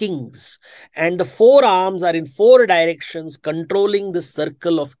circle of kings, and the four arms are in four directions controlling the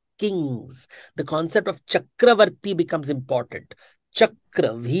circle of kings. The concept of Chakravarti becomes important.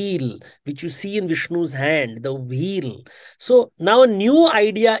 Chakra, wheel, which you see in Vishnu's hand, the wheel. So now a new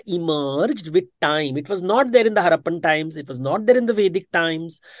idea emerged with time. It was not there in the Harappan times. It was not there in the Vedic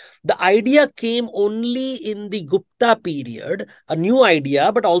times. The idea came only in the Gupta period, a new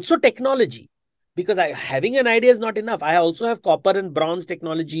idea, but also technology. Because having an idea is not enough. I also have copper and bronze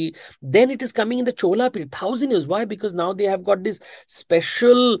technology. Then it is coming in the Chola period, 1,000 years. Why? Because now they have got this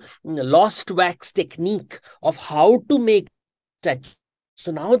special lost wax technique of how to make statue.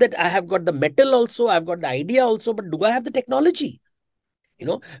 So now that I have got the metal also, I've got the idea also, but do I have the technology? You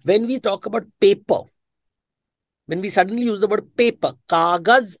know, when we talk about paper, when we suddenly use the word paper,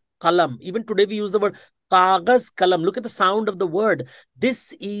 kagaz kalam, even today we use the word kagaz kalam. Look at the sound of the word.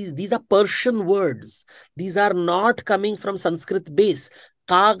 These are Persian words. These are not coming from Sanskrit base.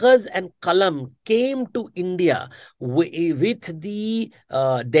 Kagaz and kalam came to India with the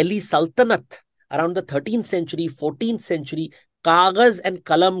Delhi Sultanate around the 13th century, 14th century. Kagaz and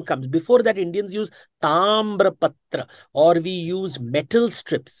kalam comes. Before that, Indians use tambra patra, or we use metal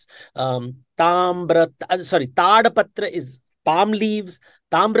strips. Tada patra is palm leaves.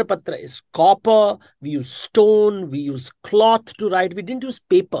 Tambra patra is copper. We use stone. We use cloth to write. We didn't use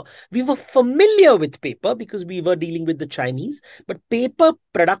paper. We were familiar with paper because we were dealing with the Chinese. But paper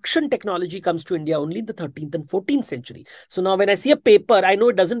production technology comes to India only in the 13th and 14th century. So now when I see a paper, I know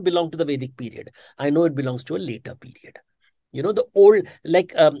it doesn't belong to the Vedic period. I know it belongs to a later period. You know, the old,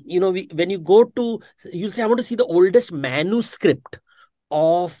 like, when you go to, you'll say, I want to see the oldest manuscript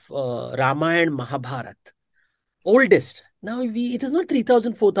of Ramayana, Mahabharata. Oldest. Now, it is not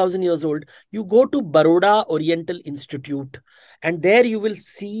 3,000, 4,000 years old. You go to Baroda Oriental Institute, and there you will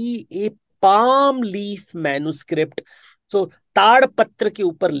see a palm leaf manuscript. So, Tad Patra ke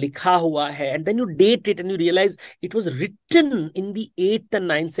upar likha hua hai, and then you date it and you realize it was written in the 8th and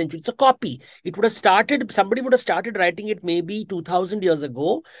 9th century. It's a copy. It would have started, somebody would have started writing it maybe 2,000 years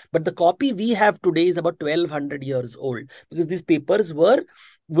ago, but the copy we have today is about 1,200 years old because these papers would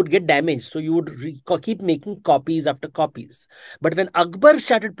get damaged. So you would keep making copies after copies. But when Akbar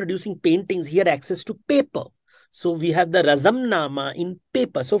started producing paintings, he had access to paper. So we have the Razamnama in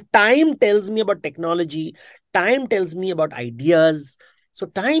paper. So time tells me about technology. Time tells me about ideas. So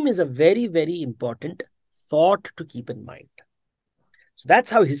time is a very, very important thought to keep in mind. So that's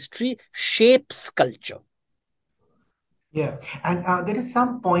how history shapes culture. Yeah, and there is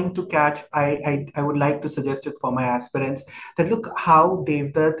some point to catch. I would like to suggest it for my aspirants that look how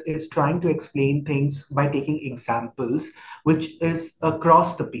Devdutt is trying to explain things by taking examples, which is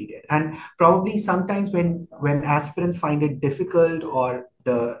across the period. And probably sometimes when aspirants find it difficult or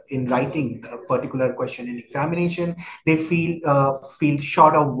in writing a particular question in examination, they feel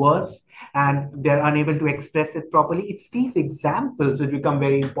short of words and they're unable to express it properly. It's these examples which become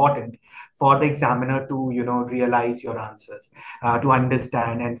very important for the examiner to realize your answers, to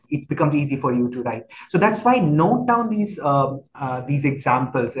understand, and it becomes easy for you to write. So that's why note down these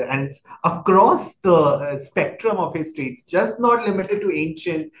examples, and it's across the spectrum of history. It's just not limited to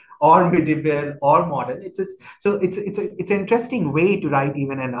ancient or medieval or modern. It's an interesting way to write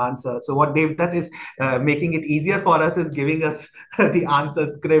even an answer. So what they've done is making it easier for us is giving us the answer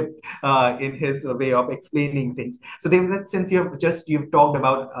script in his way of explaining things. So since you've talked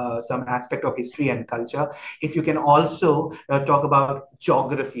about some aspect of history and culture, if you can also talk about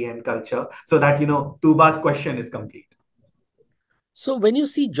geography and culture, so that Tuba's question is complete. So when you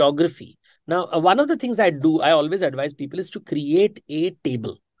see geography, now one of the things I always advise people is to create a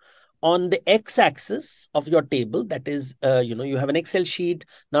table. On the x-axis of your table, that is, you have an Excel sheet.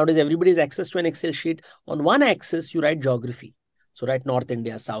 Nowadays, everybody has access to an Excel sheet. On one axis, you write geography. So write North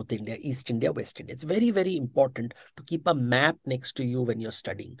India, South India, East India, West India. It's very, very important to keep a map next to you when you're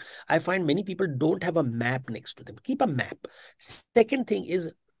studying. I find many people don't have a map next to them. Keep a map. Second thing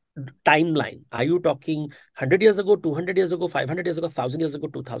is timeline. Are you talking 100 years ago, 200 years ago, 500 years ago, 1,000 years ago,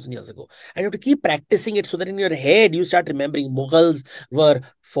 2,000 years ago? And you have to keep practicing it so that in your head, you start remembering Mughals were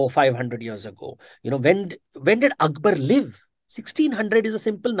 400-500 years ago. When did Akbar live? 1600 is a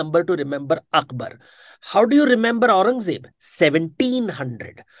simple number to remember Akbar. How do you remember Aurangzeb?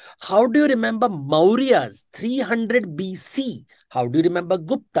 1700. How do you remember Mauryas? 300 BC. How do you remember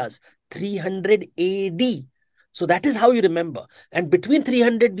Guptas? 300 AD. So that is how you remember. And between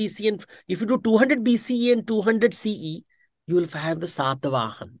 300 BC and if you do 200 BCE and 200 CE, you will have the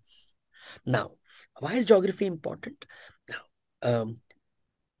Satavahans. Now, why is geography important? Now,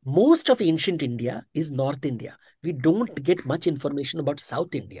 most of ancient India is North India. We don't get much information about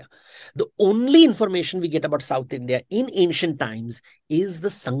South India. The only information we get about South India in ancient times is the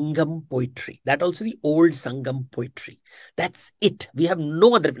Sangam poetry. That also the old Sangam poetry. That's it. We have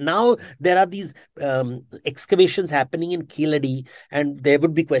no other. Now there are these excavations happening in Keladi, and there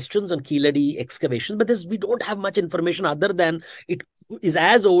would be questions on Keladi excavations, but we don't have much information other than it is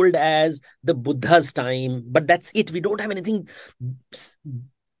as old as the Buddha's time, but that's it. We don't have anything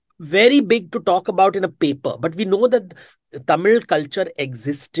very big to talk about in a paper, but we know that Tamil culture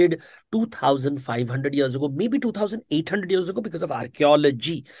existed 2,500 years ago, maybe 2,800 years ago because of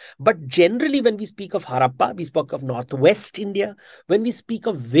archaeology. But generally, when we speak of Harappa, we speak of Northwest India. When we speak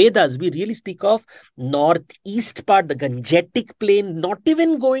of Vedas, we really speak of Northeast part, the Gangetic Plain, not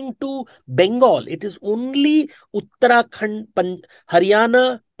even going to Bengal. It is only Uttarakhand,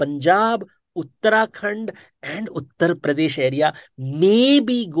 Haryana, Punjab, Uttarakhand and Uttar Pradesh area, may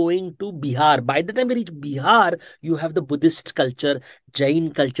be going to Bihar. By the time we reach Bihar, you have the Buddhist culture,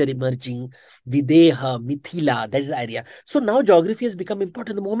 Jain culture emerging, Videha, Mithila, that is the area. So now geography has become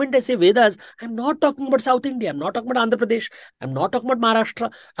important. The moment I say Vedas, I'm not talking about South India, I'm not talking about Andhra Pradesh, I'm not talking about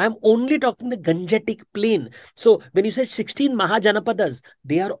Maharashtra, I'm only talking the Gangetic Plain. So when you say 16 Mahajanapadas,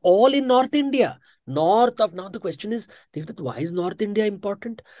 they are all in North India. North of, now the question is, Devdutt, why is North India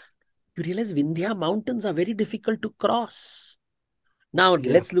important? You realize Vindhya mountains are very difficult to cross. Now,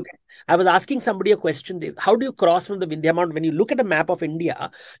 let's look at, I was asking somebody a question, how do you cross from the Vindhya mountain? When you look at a map of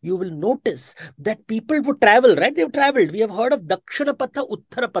India, you will notice that people would travel, right? They've traveled. We have heard of Dakshinapatha,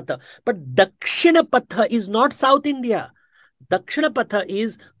 Uttarapatha, but Dakshinapatha is not South India. Dakshinapatha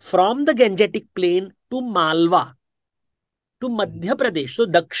is from the Gangetic Plain to Malwa, to Madhya Pradesh. So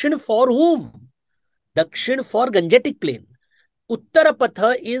Dakshin for whom? Dakshin for Gangetic Plain.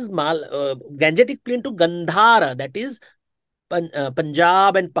 Uttarapatha is Gangetic Plain to Gandhara, that is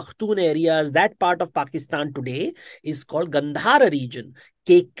Punjab and Pakhtun areas. That part of Pakistan today is called Gandhara region.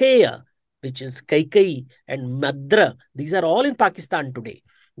 Kekeya, which is Kaikai, and Madra, these are all in Pakistan today.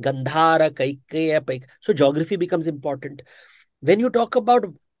 Gandhara, Kaikeya. So geography becomes important. When you talk about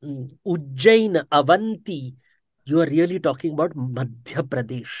Ujjain, Avanti, you are really talking about Madhya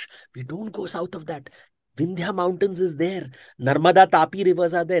Pradesh. We don't go south of that. Vindhya mountains is there. Narmada, Tapi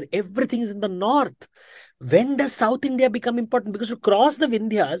rivers are there. Everything is in the north. When does South India become important? Because to cross the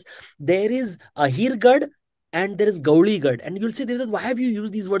Vindhyas, there is Ahirgarh and there is Gauligarh. And you'll say, why have you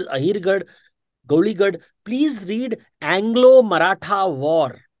used these words, Ahirgarh, Gauligarh? Please read Anglo-Maratha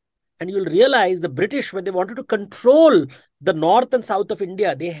War. And you'll realize the British, when they wanted to control the north and south of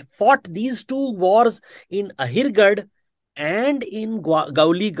India, they fought these two wars in Ahirgarh and in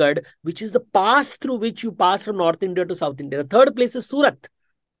Gauligarh, which is the pass through which you pass from North India to South India. The third place is Surat.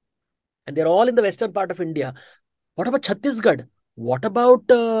 And they're all in the western part of India. What about Chhattisgarh? What about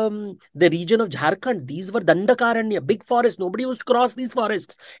the region of Jharkhand? These were Dandakaranya, big forests. Nobody used to cross these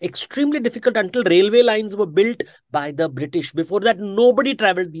forests. Extremely difficult until railway lines were built by the British. Before that, nobody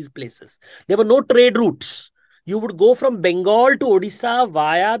traveled these places. There were no trade routes. You would go from Bengal to Odisha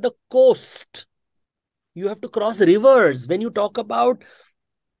via the coast. You have to cross rivers. When you talk about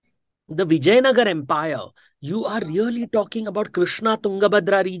the Vijayanagar Empire, you are really talking about Krishna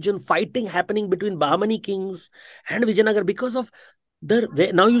Tungabhadra region, fighting happening between Bahmani kings and Vijayanagar because of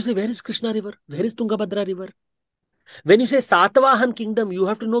the, now you say, where is Krishna river? Where is Tungabhadra river? When you say Satavahan kingdom, you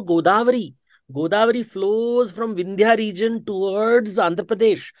have to know Godavari. Godavari flows from Vindhya region towards Andhra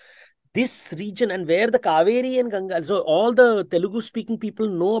Pradesh. This region, and where the Kaveri and Ganga, so all the Telugu speaking people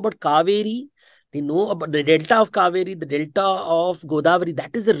know about Kaveri. They know about the delta of Kaveri, the delta of Godavari.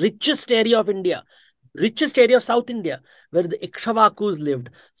 That is the richest area of India, richest area of South India, where the Ikshvakus lived,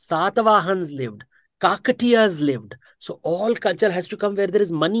 Satavahans lived, Kakatiyas lived. So all culture has to come where there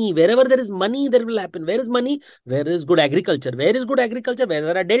is money. Wherever there is money, there will happen. Where is money? Where is good agriculture? Where is good agriculture? Where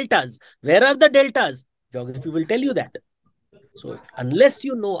there are deltas. Where are the deltas? Geography will tell you that. So unless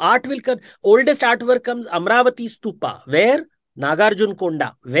you know, art will come. Oldest artwork comes Amravati Stupa. Where? Nagarjun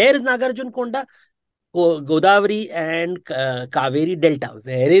Konda. Where is Nagarjun Konda? Godavari and Kaveri Delta.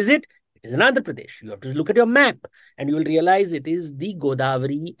 Where is it? It is in Andhra Pradesh. You have to look at your map and you will realize it is the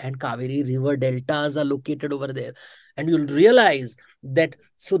Godavari and Kaveri river deltas are located over there. And you'll realize that,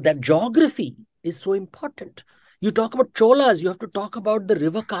 so that geography is so important. You talk about Cholas, you have to talk about the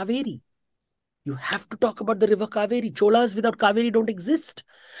river Kaveri. You have to talk about the river Kaveri. Cholas without Kaveri don't exist.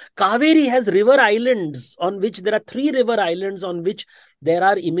 Kaveri has river islands on which there are 3 river islands on which there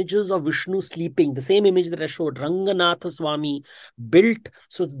are images of Vishnu sleeping. The same image that I showed, Ranganatha Swami built.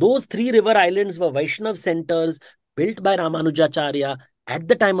 So those 3 river islands were Vaishnav centers built by Ramanujacharya at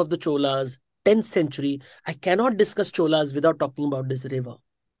the time of the Cholas, 10th century. I cannot discuss Cholas without talking about this river.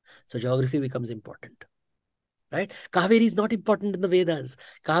 So geography becomes important. Right? Kaveri is not important in the Vedas.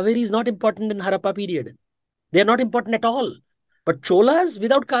 Kaveri is not important in Harappa period. They are not important at all. But Cholas,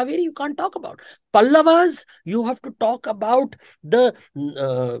 without Kaveri, you can't talk about. Pallavas, you have to talk about the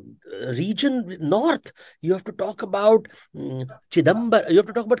region north. You have to talk about Chidambar. You have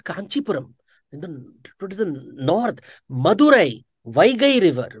to talk about Kanchipuram. What is the north? Madurai. Vaigai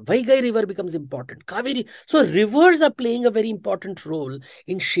river becomes important. Kaveri. So rivers are playing a very important role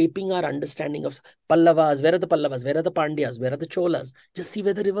in shaping our understanding of Pallavas. Where are the Pallavas? Where are the Pandyas? Where are the Cholas? Just see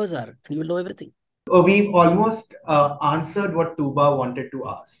where the rivers are and you will know everything. We've almost answered what Tuba wanted to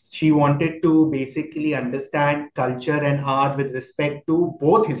ask. She wanted to basically understand culture and art with respect to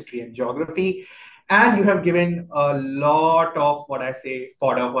both history and geography. And you have given a lot of what I say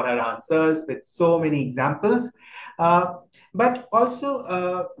fodder for her answers with so many examples. But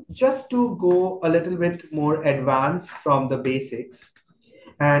also, just to go a little bit more advanced from the basics,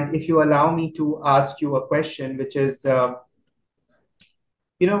 and if you allow me to ask you a question, which is,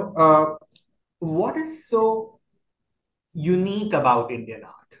 you know, what is so unique about Indian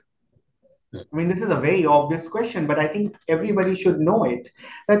art? I mean, this is a very obvious question, but I think everybody should know it.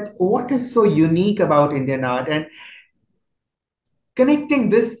 That what is so unique about Indian art, and connecting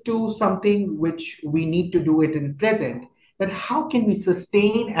this to something which we need to do it in present, that how can we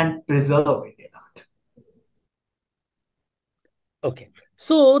sustain and preserve Indian art? Okay.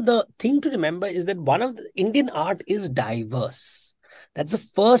 So the thing to remember is that one of the Indian art is diverse. That's the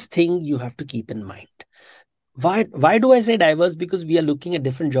first thing you have to keep in mind. Why do I say diverse? Because we are looking at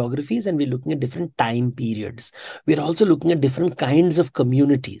different geographies and we're looking at different time periods. We're also looking at different kinds of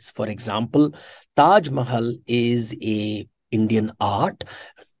communities. For example, Taj Mahal is a Indian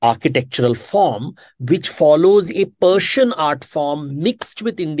architectural form which follows a Persian art form mixed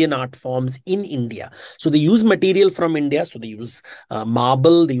with Indian art forms in India. So they use material from India. So they use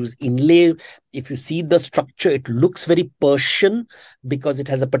marble, they use inlay. If you see the structure, it looks very Persian because it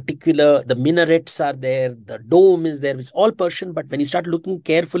has a particular, the minarets are there, the dome is there, it's all Persian. But when you start looking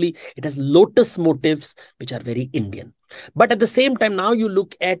carefully, it has lotus motifs, which are very Indian. But at the same time, now you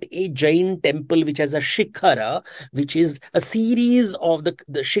look at a Jain temple, which has a shikhara, which is a series of the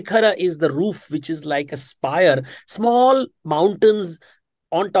shikhara is the roof, which is like a spire, small mountains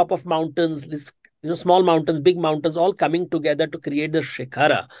on top of mountains, this small mountains, big mountains, all coming together to create the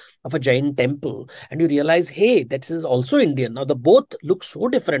shikhara of a Jain temple. And you realize, hey, that is also Indian. Now, the both look so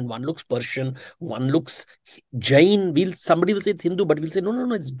different. One looks Persian, one looks Jain. Somebody will say it's Hindu, but we'll say,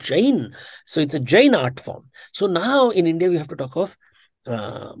 no, it's Jain. So it's a Jain art form. So now in India, we have to talk of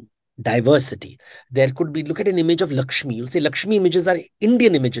diversity. There could be, look at an image of Lakshmi. You'll say Lakshmi images are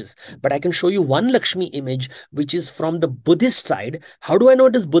Indian images, but I can show you one Lakshmi image, which is from the Buddhist side. How do I know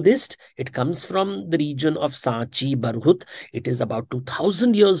it is Buddhist? It comes from the region of Sanchi, Barhut. It is about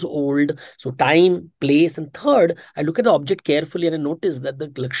 2000 years old. So time, place, and third, I look at the object carefully and I notice that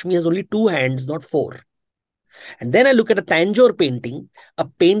the Lakshmi has only 2 hands, not 4. And then I look at a Tanjore painting, a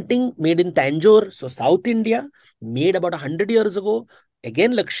painting made in Tanjore, so South India, made about 100 years ago.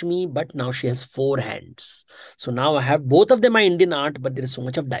 Again, Lakshmi, but now she has 4 hands. So now I have both of them are Indian art, but there is so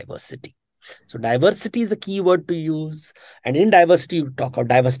much of diversity. So diversity is a key word to use. And in diversity, you talk about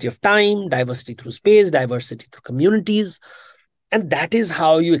diversity of time, diversity through space, diversity through communities. And that is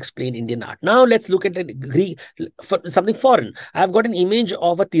how you explain Indian art. Now let's look at Greek, something foreign. I've got an image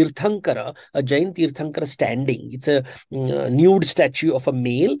of a Tirthankara, a Jain Tirthankara standing. It's a nude statue of a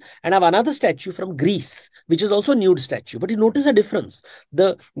male. And I have another statue from Greece, which is also a nude statue. But you notice a difference.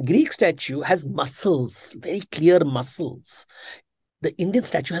 The Greek statue has muscles, very clear muscles. The Indian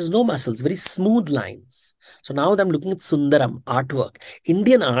statue has no muscles, very smooth lines. So now that I'm looking at Sundaram artwork,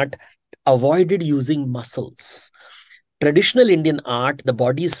 Indian art avoided using muscles. Traditional Indian art, the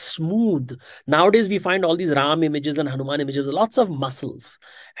body is smooth. Nowadays, we find all these Ram images and Hanuman images, lots of muscles.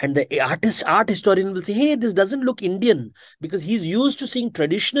 And the art historian will say, hey, this doesn't look Indian, because he's used to seeing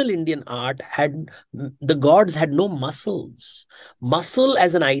traditional Indian art the gods had no muscles. Muscle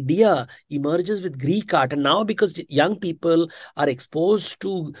as an idea emerges with Greek art. And now because young people are exposed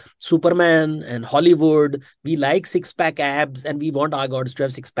to Superman and Hollywood, we like six-pack abs and we want our gods to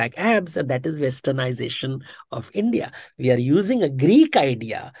have six-pack abs. And that is westernization of India. We are using a Greek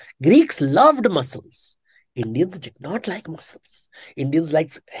idea. Greeks loved muscles. Indians did not like muscles. Indians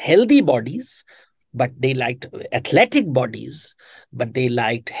liked healthy bodies, but they liked athletic bodies, but they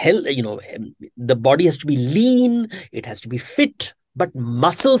liked health. The body has to be lean, it has to be fit, but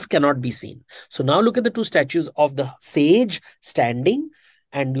muscles cannot be seen. So now look at the two statues of the sage standing,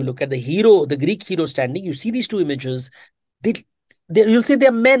 and you look at the hero, the Greek hero standing. You see these two images. You'll say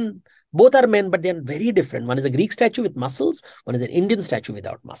they're men. Both are men, but they're very different. One is a Greek statue with muscles. One is an Indian statue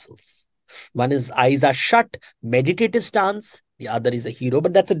without muscles. One is eyes are shut, meditative stance. The other is a hero,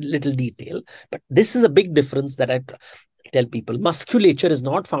 but that's a little detail. But this is a big difference that I tell people. Musculature is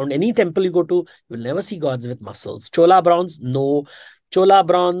not found. Any temple you go to, you will never see gods with muscles. Chola bronze, no. Chola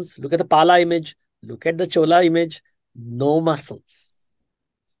bronze, look at the Pala image. Look at the Chola image, no muscles.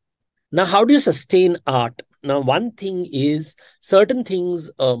 Now, how do you sustain art? Now, one thing is certain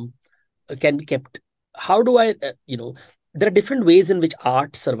things can be kept. How do I, there are different ways in which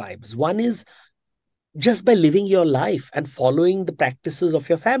art survives. One is just by living your life and following the practices of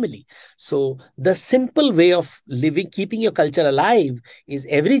your family. So the simple way of living, keeping your culture alive, is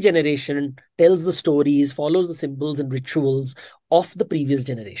every generation tells the stories, follows the symbols and rituals of the previous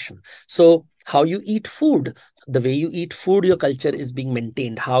generation. So how you eat food, the way you eat food, your culture is being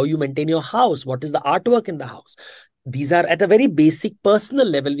maintained. How you maintain your house, what is the artwork in the house. These are at a very basic personal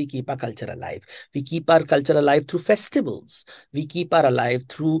level. We keep our culture alive. We keep our culture alive through festivals. We keep our alive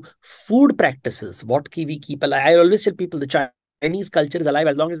through food practices. What we keep alive? I always tell people the Chinese culture is alive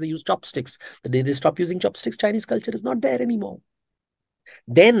as long as they use chopsticks. The day they stop using chopsticks, Chinese culture is not there anymore.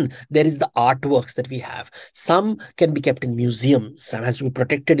 Then there is the artworks that we have. Some can be kept in museums. Some has to be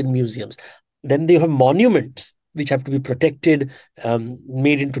protected in museums. Then they have monuments which have to be protected,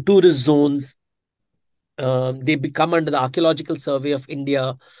 made into tourist zones. They become under the Archaeological Survey of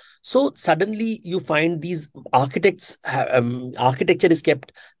India. So suddenly you find these architecture is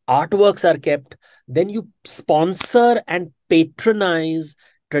kept, artworks are kept. Then you sponsor and patronize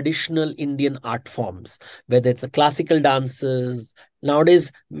traditional Indian art forms, whether it's the classical dances.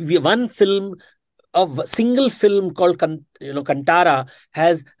 Nowadays, one film, a single film called Kantara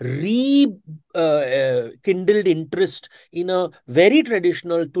has rekindled interest in a very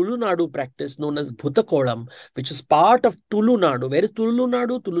traditional Tulunadu practice known as Bhutakolam, which is part of Tulunadu. Where is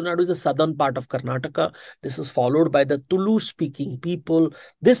Tulunadu? Tulunadu is the southern part of Karnataka. This is followed by the Tulu-speaking people.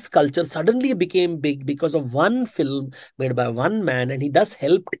 This culture suddenly became big because of one film made by one man, and he thus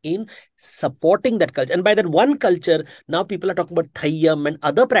helped in supporting that culture. And by that one culture, now people are talking about Thayyam and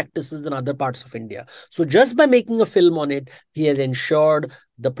other practices in other parts of India. So just by making a film on it, he has ensured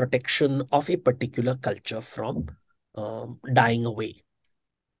the protection of a particular culture from dying away.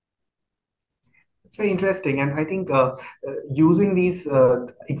 It's very interesting. And I think using these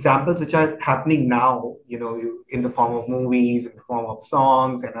examples which are happening now, in the form of movies, in the form of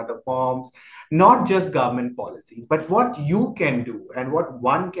songs and other forms, not just government policies, but what you can do and what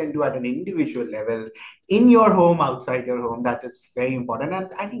one can do at an individual level in your home, outside your home, that is very important. And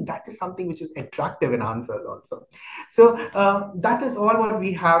I think that is something which is attractive in answers also. So that is all what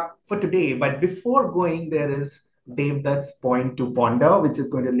we have for today. But before going, there is Devdutt's point to ponder, which is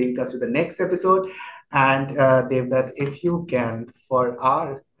going to link us to the next episode. And Devdutt, if you can, for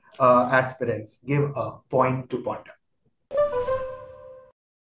our aspirants, give a point to ponder.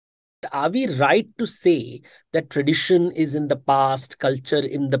 Are we right to say that tradition is in the past, culture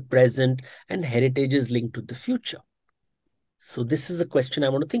in the present, and heritage is linked to the future? So this is a question I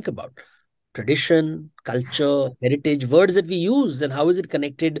want to think about. Tradition, culture, heritage, words that we use, and how is it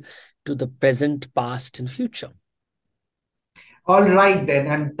connected to the present, past, and future? All right, then.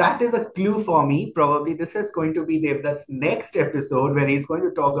 And that is a clue for me. Probably this is going to be Devdutt's next episode where he's going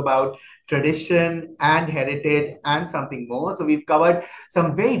to talk about tradition and heritage and something more. So we've covered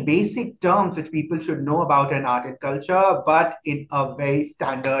some very basic terms which people should know about in art and culture, but in a very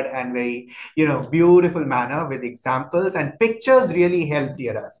standard and very, beautiful manner with examples and pictures really help,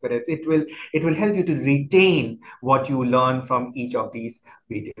 dear aspirants. It will help you to retain what you learn from each of these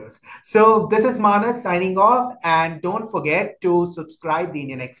videos. So this is Manas signing off, and don't forget to subscribe the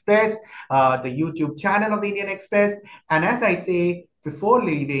Indian Express, the YouTube channel of the Indian Express. And as I say before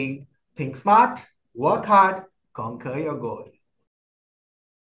leaving, think smart, work hard, conquer your goal.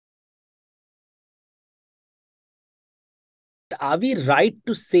 Are we right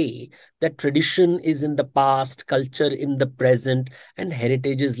to say that tradition is in the past, culture in the present, and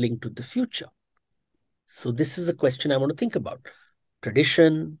heritage is linked to the future? So this is a question I want to think about.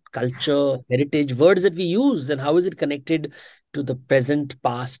 Tradition, culture, heritage, words that we use, and how is it connected to the present,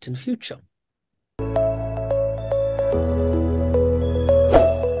 past, and future?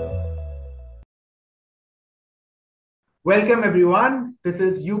 Welcome everyone. This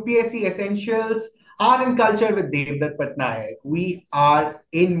is UPSC Essentials Art and Culture with Devdutt Pattanaik. We are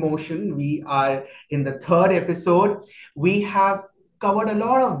in motion. We are in the third episode. We have covered a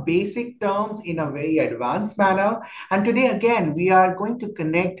lot of basic terms in a very advanced manner. And today, again, we are going to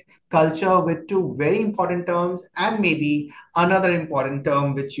connect culture with two very important terms and maybe another important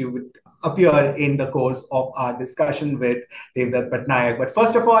term which you would appear in the course of our discussion with Devdutt Pattanaik. But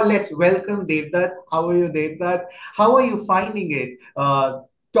first of all, let's welcome Devdutt. How are you, Devdutt? How are you finding it?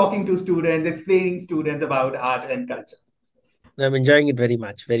 Talking to students, explaining students about art and culture. I'm enjoying it very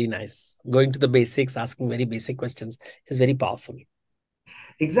much. Very nice. Going to the basics, asking very basic questions is very powerful.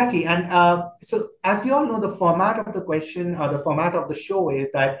 Exactly. And so, as we all know, the format of the question or the format of the show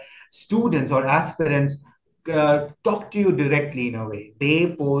is that students or aspirants talk to you directly in a way.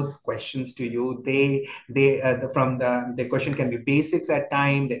 They pose questions to you. The question can be basics at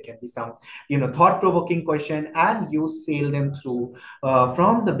time. There can be some thought-provoking question, and you sail them through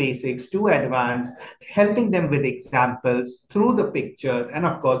from the basics to advanced, helping them with examples through the pictures and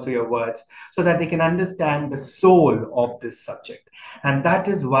of course through your words, so that they can understand the soul of this subject. And that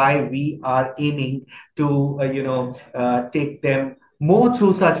is why we are aiming to take them more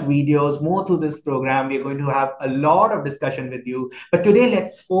through such videos, more through this program. We're going to have a lot of discussion with you. But today,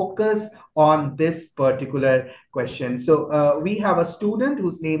 let's focus on this particular question. So we have a student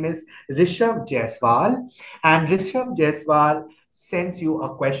whose name is Rishabh Jaiswal. And Rishabh Jaiswal sends you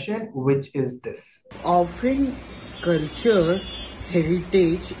a question, which is this. Often culture,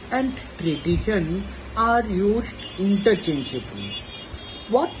 heritage and tradition are used interchangeably.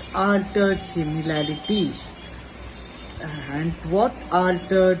 What are the similarities and what are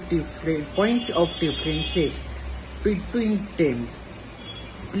the different points of differences between them?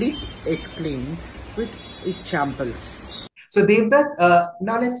 Please explain with examples. So Devdutt,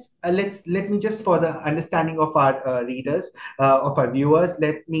 now let me just, for the understanding of our readers, of our viewers,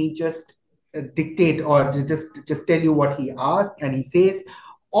 let me just dictate or just tell you what he asked. And he says,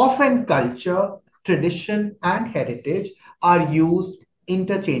 often culture, tradition, and heritage are used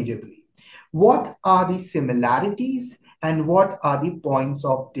interchangeably. What are the similarities and what are the points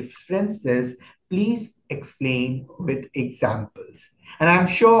of differences? Please explain with examples. And I'm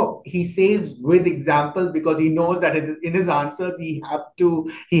sure he says with examples because he knows that in his answers he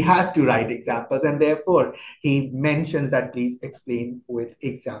has to write examples, and therefore he mentions that please explain with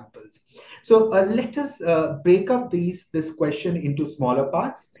examples. So let us break up this question into smaller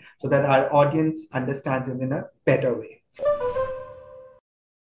parts so that our audience understands it in a better way.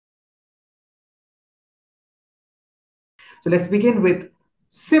 So let's begin with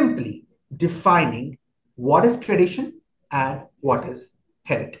simply defining what is tradition and what is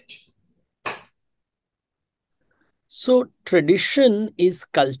heritage. So tradition is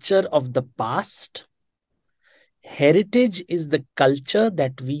culture of the past. Heritage is the culture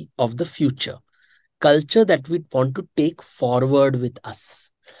of the future, culture that we want to take forward with us.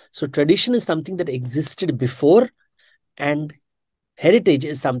 So tradition is something that existed before, and heritage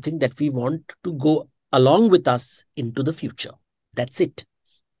is something that we want to go along with us into the future. That's it.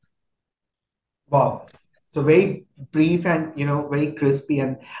 Wow. So very brief and very crispy,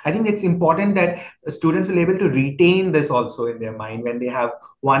 and I think it's important that students will be able to retain this also in their mind when they have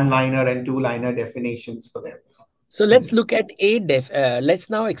one-liner and two-liner definitions for them. So let's look at let's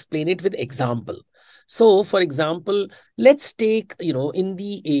now explain it with example. So, for example, let's take,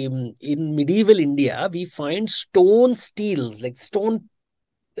 in medieval India, we find stone steels, like stone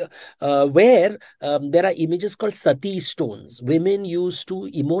where there are images called sati stones. Women used to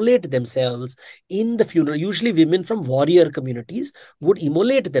immolate themselves in the funeral. Usually women from warrior communities would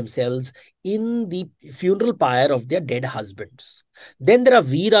immolate themselves in the funeral pyre of their dead husbands. Then there are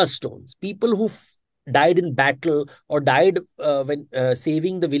Veera stones, people who died in battle or died when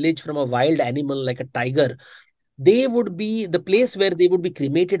saving the village from a wild animal like a tiger. They would be the place where they would be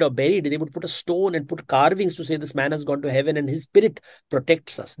cremated or buried. They would put a stone and put carvings to say this man has gone to heaven and his spirit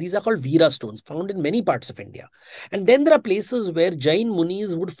protects us. These are called Veera stones, found in many parts of India. And then there are places where Jain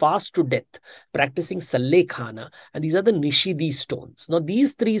Munis would fast to death, practicing Sallekhana. And these are the Nishidi stones. Now,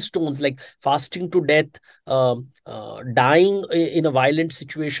 these three stones, like fasting to death, dying in a violent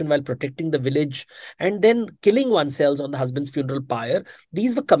situation while protecting the village, and then killing oneself on the husband's funeral pyre,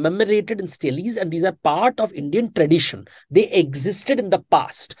 these were commemorated in steles, and these are part of Indian tradition. They existed in the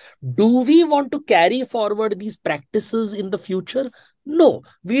past. Do we want to carry forward these practices in the future? No,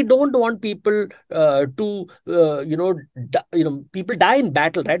 we don't want people people die in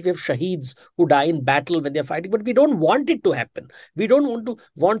battle, right? We have shaheeds who die in battle when they're fighting, but we don't want it to happen. We don't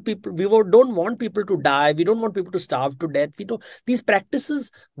want people, don't want people to die. We don't want people to starve to death. These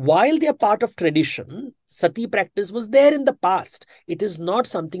practices, while they are part of tradition, sati practice was there in the past. It is not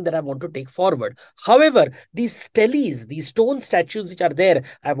something that I want to take forward. However, these steles, these stone statues which are there,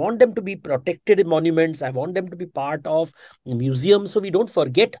 I want them to be protected in monuments. I want them to be part of museums, so we don't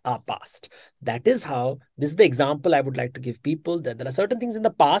forget our past. This is the example I would like to give people, that there are certain things in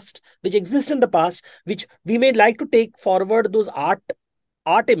the past which exist in the past, which we may like to take forward, those art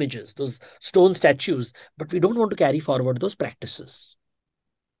images, those stone statues, but we don't want to carry forward those practices.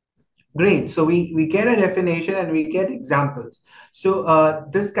 Great. So we get a definition and we get examples. So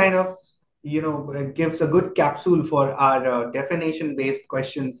this kind of gives a good capsule for our definition-based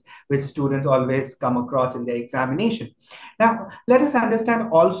questions, which students always come across in their examination. Now, let us understand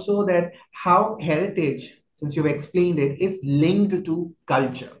also that how heritage, since you've explained it, is linked to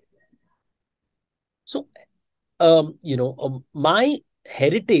culture. So, my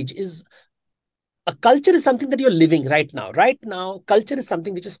heritage is, a culture is something that you're living right now. Right now, culture is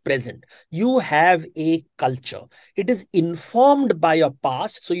something which is present. You have a culture. It is informed by your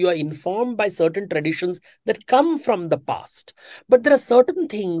past. So you are informed by certain traditions that come from the past. But there are certain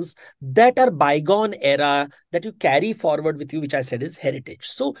things that are bygone era that you carry forward with you, which I said is heritage.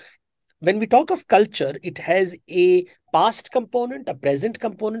 So when we talk of culture, it has a past component, a present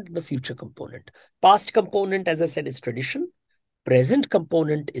component, and a future component. Past component, as I said, is tradition. Present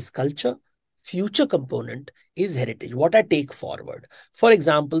component is culture. Future component is heritage, what I take forward. For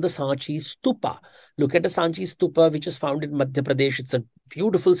example, the Sanchi Stupa. Look at the Sanchi Stupa, which is found in Madhya Pradesh. It's a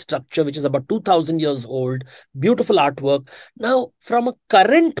beautiful structure, which is about 2000 years old, beautiful artwork. Now, from a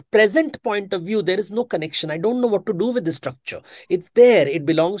present point of view, there is no connection. I don't know what to do with this structure. It's there. It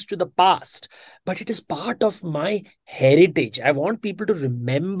belongs to the past, but it is part of my heritage. I want people to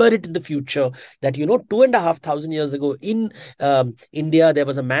remember it in the future, that, 2,500 years ago in India, there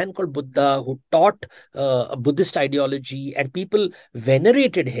was a man called Buddha who taught a Buddhist ideology, and people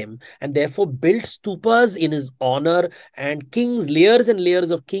venerated him and therefore built stupas in his honor. And layers and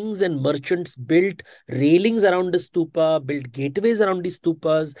layers of kings and merchants built railings around the stupa, built gateways around these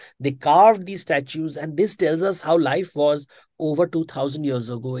stupas. They carved these statues, and this tells us how life was over 2000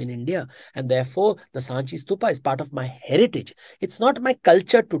 years ago in India. And therefore, the Sanchi Stupa is part of my heritage. It's not my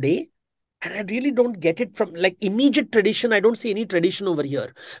culture today. And I really don't get it from like immediate tradition. I don't see any tradition over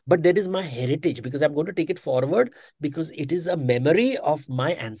here, but there is my heritage, because I'm going to take it forward because it is a memory of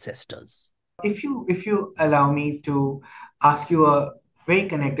my ancestors. If you allow me to ask you a very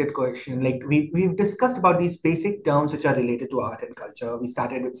connected question, like we've discussed about these basic terms which are related to art and culture. We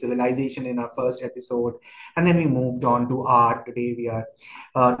started with civilization in our first episode, and then we moved on to art. Today we are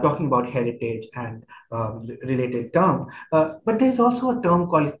talking about heritage and related term. But there's also a term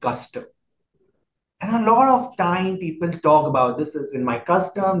called custom. And a lot of time people talk about this is in my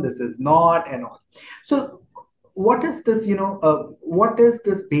custom, this is not, and all. So what is this, what is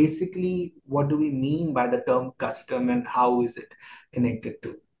this basically? What do we mean by the term custom, and how is it connected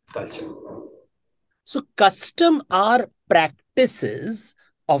to culture? So custom are practices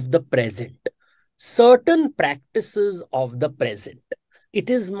of the present, certain practices of the present. It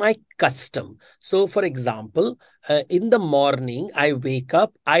is my custom. So, for example, in the morning, I wake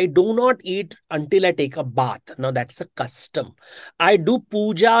up, I do not eat until I take a bath. Now, that's a custom. I do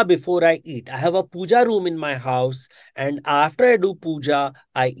puja before I eat. I have a puja room in my house, and after I do puja,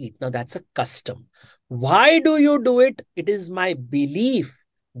 I eat. Now, that's a custom. Why do you do it? It is my belief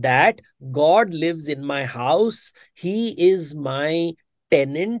that God lives in my house. He is my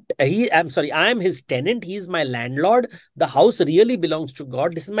tenant. I am his tenant. He is my landlord. The house really belongs to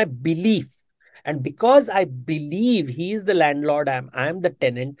God. This is my belief. And because I believe he is the landlord, I am the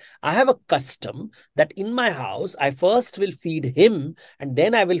tenant, I have a custom that in my house, I first will feed him and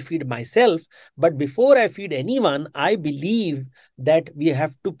then I will feed myself. But before I feed anyone, I believe that we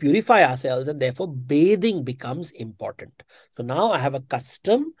have to purify ourselves, and therefore bathing becomes important. So now I have a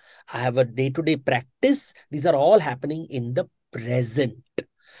custom, I have a day-to-day practice. These are all happening in the present.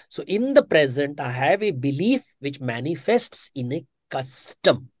 So in the present, I have a belief which manifests in a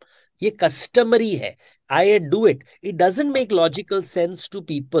custom. ये customary है. I do it. It doesn't make logical sense to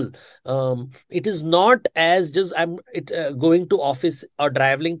people. It is not as just I'm going to office or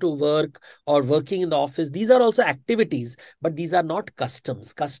traveling to work or working in the office. These are also activities, but these are not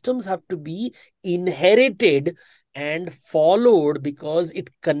customs. Customs have to be inherited and followed because it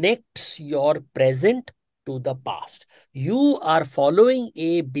connects your present to the past. You are following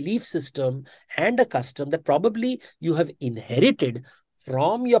a belief system and a custom that probably you have inherited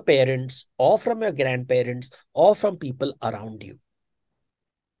from your parents or from your grandparents or from people around you.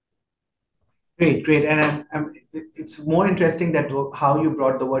 Great, great. And it's more interesting that how you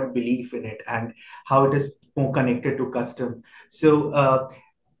brought the word belief in it and how it is more connected to custom. So,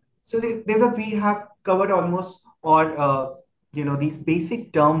 Devdutt, we have covered almost or these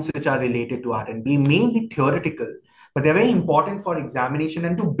basic terms which are related to art, and we may be theoretical, but they're very important for examination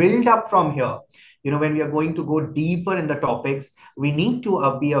and to build up from here. When we are going to go deeper in the topics, we need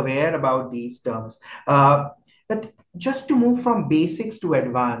to be aware about these terms. But just to move from basics to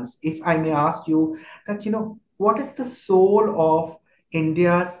advance, if I may ask you that, what is the soul of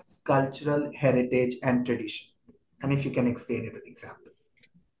India's cultural heritage and tradition? And if you can explain it with example.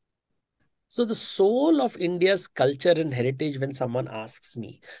 So the soul of India's culture and heritage, when someone asks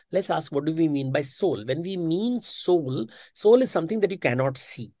me, let's ask, what do we mean by soul? When we mean soul, soul is something that you cannot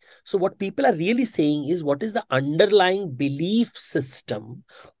see. So what people are really saying is, what is the underlying belief system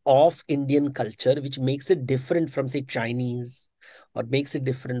of Indian culture, which makes it different from, say, Chinese, or makes it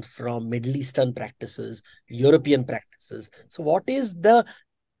different from Middle Eastern practices, European practices. So what is the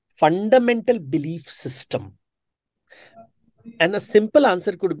fundamental belief system? And a simple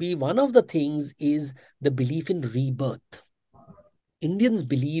answer could be, one of the things is the belief in rebirth. Indians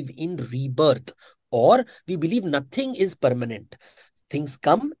believe in rebirth, or we believe nothing is permanent. Things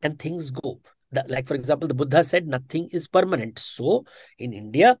come and things go. Like, for example, the Buddha said nothing is permanent. So in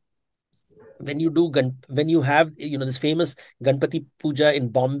India, when you have this famous Ganpati Puja in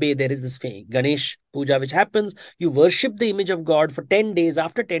Bombay, there is this Ganesh Puja which happens. You worship the image of God for 10 days.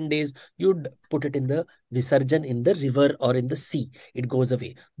 After 10 days, you'd put it in the Visarjan in the river or in the sea. It goes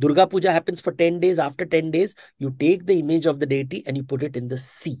away. Durga Puja happens for 10 days. After 10 days, you take the image of the deity and you put it in the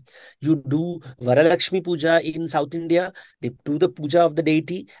sea. You do Varalakshmi Puja in South India. They do the puja of the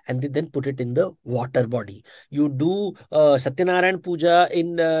deity and they then put it in the water body. You do Satyanarayan Puja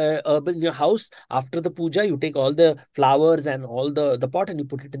in your house. After the puja, you take all the flowers and all the pot and you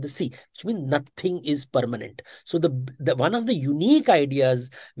put it in the sea, which means nothing is permanent. So the one of the unique ideas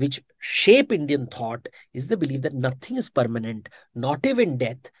which shape Indian thought is the belief that nothing is permanent, not even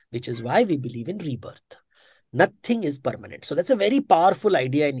death, which is why we believe in rebirth. Nothing is permanent. So that's a very powerful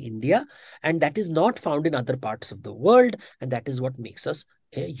idea in India, and that is not found in other parts of the world, and that is what makes us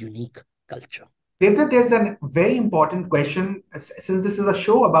a unique culture. There's a very important question, since this is a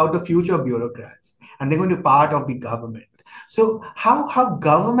show about the future bureaucrats and they're going to be part of the government. So how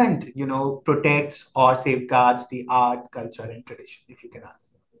government, protects or safeguards the art, culture, and tradition, if you can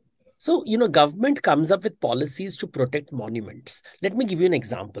answer. So, government comes up with policies to protect monuments. Let me give you an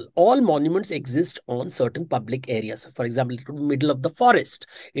example. All monuments exist on certain public areas. For example, it could be middle of the forest.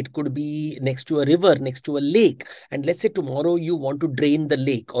 It could be next to a river, next to a lake. And let's say tomorrow you want to drain the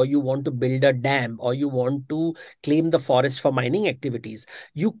lake, or you want to build a dam, or you want to claim the forest for mining activities.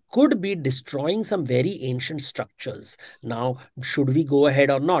 You could be destroying some very ancient structures. Now, should we go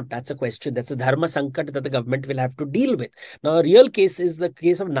ahead or not? That's a question. That's a dharma sankat that the government will have to deal with. Now, a real case is the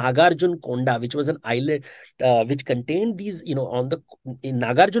case of Nagarjuna, which was an island which contained these, in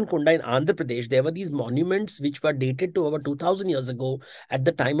Nagarjuna in Andhra Pradesh, there were these monuments which were dated to over 2000 years ago at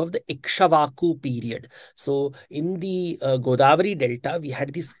the time of the Ikshvaku period. So in the Godavari Delta, we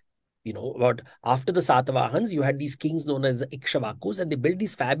had these about after the Satavahans, you had these kings known as the Ikshvakus, and they built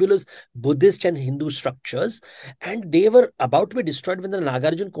these fabulous Buddhist and Hindu structures, and they were about to be destroyed when the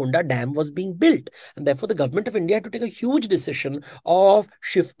Nagarjuna Dam was being built. And therefore, the government of India had to take a huge decision of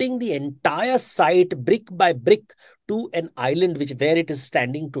shifting the entire site brick by brick to an island where it is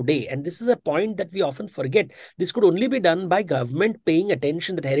standing today. And this is a point that we often forget. This could only be done by government paying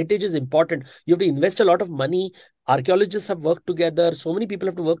attention that heritage is important. You have to invest a lot of money. Archaeologists have worked together. So many people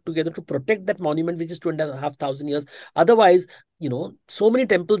have to work together to protect that monument, which is 2,500 years. Otherwise, so many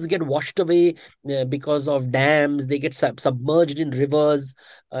temples get washed away because of dams. They get submerged in rivers.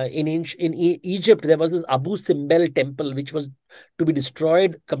 In Egypt, there was this Abu Simbel temple, which was to be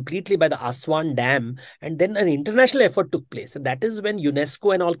destroyed completely by the Aswan Dam. And then an international effort took place. And that is when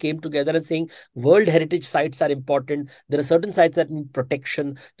UNESCO and all came together and saying World Heritage sites are important. There are certain sites that need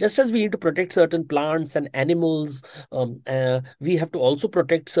protection. Just as we need to protect certain plants and animals, we have to also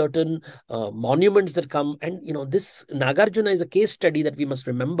protect certain monuments that come. And, this Nagarjuna is a case study that we must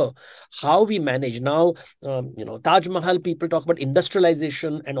remember how we manage. Now, Taj Mahal, people talk about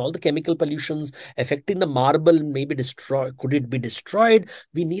industrialization and all the chemical pollutions affecting the marble may be destroyed. Could it be destroyed?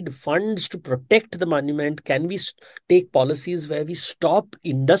 We need funds to protect the monument. Can we take policies where we stop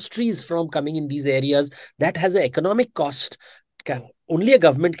industries from coming in these areas? That has an economic cost. only a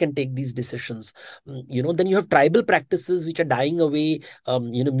government can take these decisions. Then you have tribal practices which are dying away,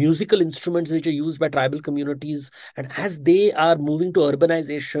 musical instruments which are used by tribal communities. And as they are moving to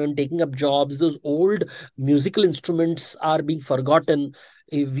urbanization, taking up jobs, those old musical instruments are being forgotten.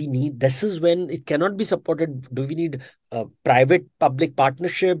 This is when it cannot be supported. Do we need private public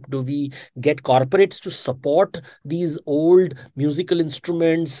partnership? Do we get corporates to support these old musical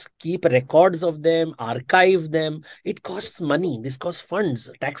instruments, keep records of them, archive them? It costs money. This costs funds,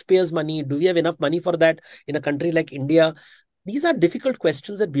 taxpayers' money. Do we have enough money for that in a country like India? These are difficult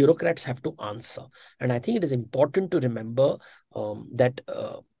questions that bureaucrats have to answer. And I think it is important to remember that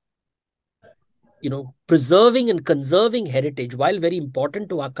preserving and conserving heritage, while very important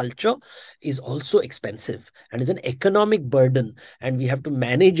to our culture, is also expensive and is an economic burden. And we have to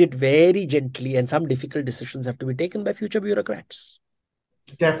manage it very gently, and some difficult decisions have to be taken by future bureaucrats.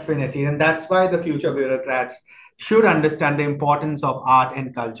 Definitely. And that's why the future bureaucrats should understand the importance of art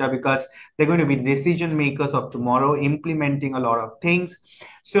and culture, because they're going to be decision makers of tomorrow, implementing a lot of things.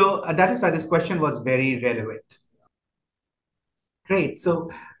 So that is why this question was very relevant. Great. So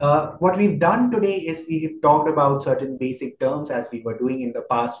what we've done today is we've talked about certain basic terms as we were doing in the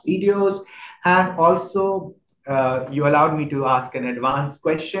past videos. And also you allowed me to ask an advanced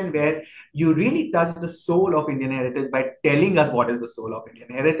question where you really touched the soul of Indian heritage by telling us what is the soul of Indian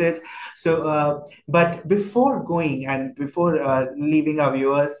heritage. So, but before going and before leaving our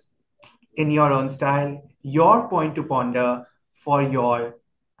viewers in your own style, your point to ponder for your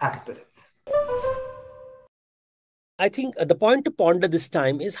aspirants. I think the point to ponder this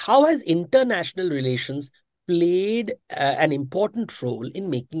time is, how has international relations played an important role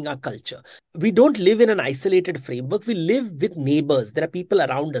in making our culture? We don't live in an isolated framework. We live with neighbors. There are people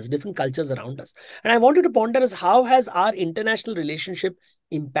around us, different cultures around us. And I wanted to ponder is, how has our international relationship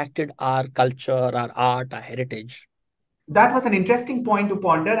impacted our culture, our art, our heritage? That was an interesting point to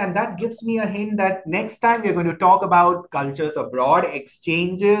ponder, and that gives me a hint that next time we're going to talk about cultures abroad,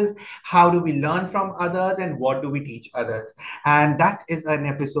 exchanges, how do we learn from others, and what do we teach others. And that is an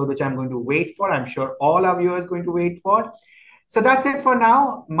episode which I'm going to wait for. I'm sure all our viewers are going to wait for. So that's it for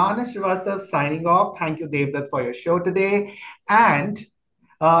now. Manas Srivastava signing off. Thank you, Devdutt, for your show today. And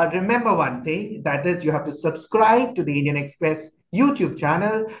remember one thing, that is, you have to subscribe to the Indian Express YouTube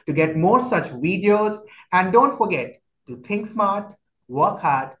channel to get more such videos. And don't forget to think smart, work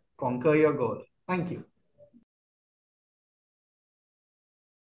hard, conquer your goal. Thank you.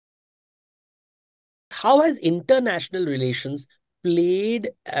 How has international relations played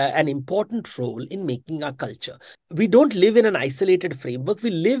an important role in making our culture? We don't live in an isolated framework.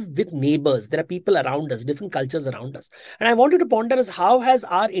 We live with neighbors. There are people around us, different cultures around us. And I wanted to ponder is, how has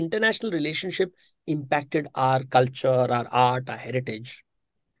our international relationship impacted our culture, our art, our heritage?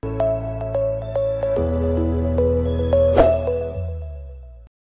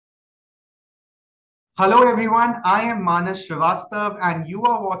 Hello everyone, I am Manas Srivastava and you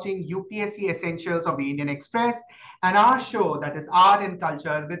are watching UPSC Essentials of the Indian Express and our show, that is Art and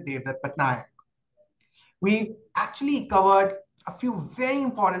Culture with Devdutt Pattanaik. We've actually covered a few very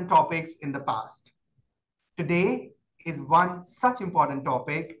important topics in the past. Today is one such important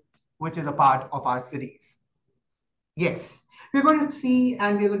topic which is a part of our series. Yes, we're going to see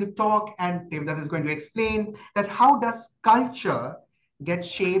and we're going to talk, and Devdutt is going to explain that how does culture get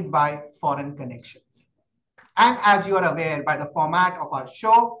shaped by foreign connections. And as you are aware by the format of our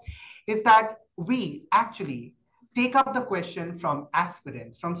show, is that we actually take up the question from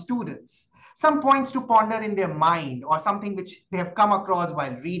aspirants, from students, some points to ponder in their mind or something which they have come across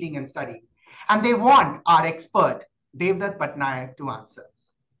while reading and studying. And they want our expert, Devdutt Pattanaik, to answer.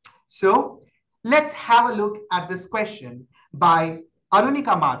 So let's have a look at this question by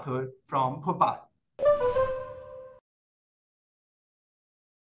Arunika Mathur from Bhopal.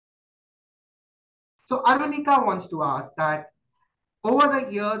 So Arunika wants to ask that over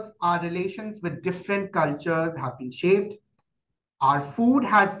the years, our relations with different cultures have been shaped, our food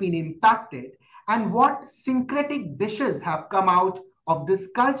has been impacted, and what syncretic dishes have come out of this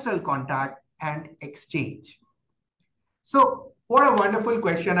cultural contact and exchange. So what a wonderful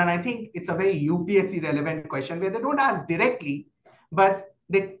question. And I think it's a very UPSC relevant question where they don't ask directly, but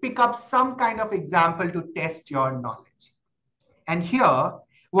they pick up some kind of example to test your knowledge. And here,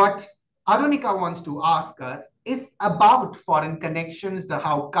 what Arunika wants to ask us is about foreign connections,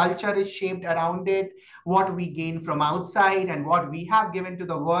 how culture is shaped around it, what we gain from outside and what we have given to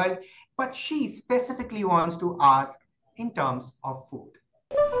the world. But she specifically wants to ask in terms of food.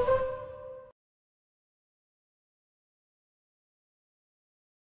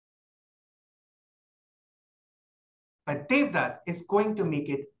 But Devdutt is going to make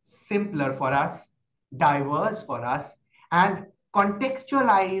it simpler for us, diverse for us, and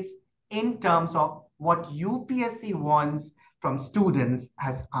contextualize in terms of what UPSC wants from students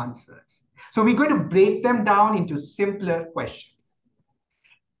as answers. So we're going to break them down into simpler questions.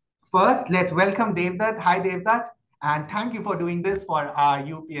 First, let's welcome Devdutt. Hi, Devdutt, and thank you for doing this for our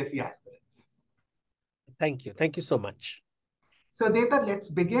UPSC aspirants. Thank you. Thank you so much. So, Devdutt, let's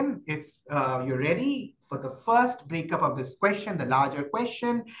begin. If you're ready for the first breakup of this question, the larger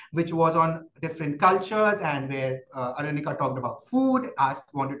question, which was on different cultures and where Aranika talked about food,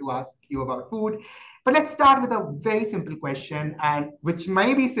 wanted to ask you about food. But let's start with a very simple question, and which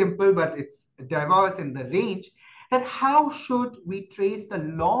may be simple, but it's diverse in the range, that how should we trace the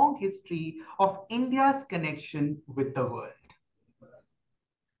long history of India's connection with the world?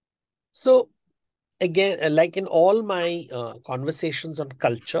 So, again, like in all my conversations on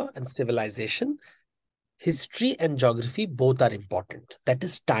culture and civilization, history and geography both are important. That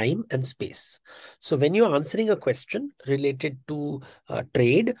is time and space. So when you're answering a question related to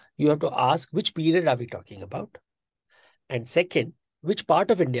trade, you have to ask which period are we talking about? And second, which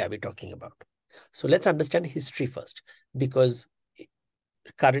part of India are we talking about? So let's understand history first, because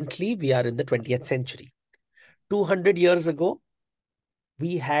currently we are in the 20th century. 200 years ago,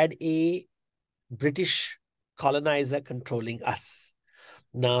 we had a British colonizer controlling us.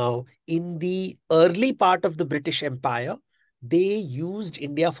 Now, in the early part of the British Empire, they used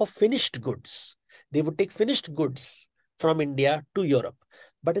India for finished goods. They would take finished goods from India to Europe.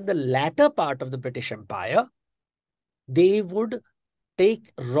 But in the latter part of the British Empire, they would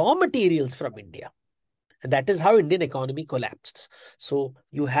take raw materials from India. And that is how Indian economy collapsed. So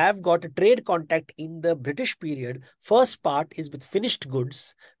you have got a trade contact in the British period. First part is with finished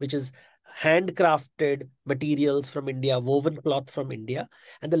goods, which is handcrafted materials from India, woven cloth from India.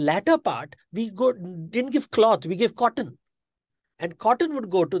 And the latter part, didn't give cloth, we gave cotton. And cotton would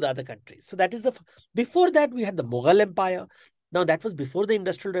go to the other countries. So that is before that we had the Mughal Empire. Now that was before the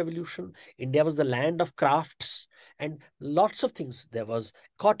Industrial Revolution. India was the land of crafts and lots of things. There was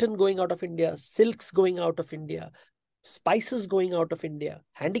cotton going out of India, silks going out of India, spices going out of India,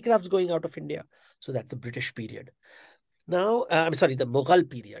 handicrafts going out of India. So that's the British period. Now, I'm sorry, the Mughal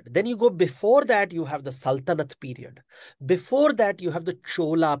period. Then you go before that, you have the Sultanate period. Before that, you have the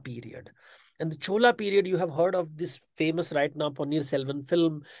Chola period. And the Chola period, you have heard of this famous right now Ponnir Selvan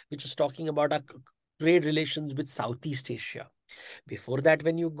film, which is talking about our trade relations with Southeast Asia. Before that,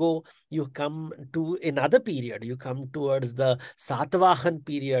 when you go, you come to another period. You come towards the Satavahan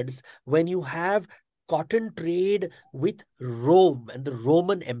periods when you have cotton trade with Rome and the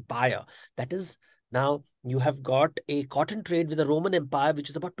Roman Empire. That is, now you have got a cotton trade with the Roman Empire, which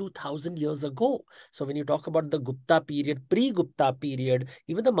is about 2000 years ago. So when you talk about the Gupta period, pre-Gupta period,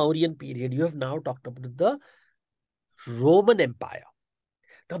 even the Mauryan period, you have now talked about the Roman Empire.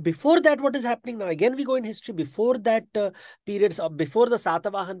 Now, before that, what is happening now? Again, we go in history before that periods, before the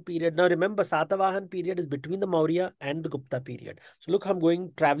Satavahan period. Now, remember, Satavahan period is between the Maurya and the Gupta period. So, look, I'm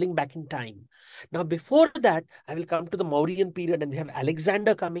traveling back in time. Now, before that, I will come to the Mauryan period and we have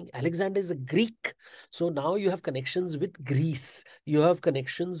Alexander coming. Alexander is a Greek. So, now you have connections with Greece. You have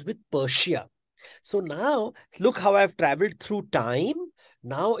connections with Persia. So, now look how I've traveled through time.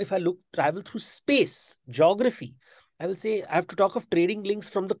 Now, if I travel through space, geography, I will say I have to talk of trading links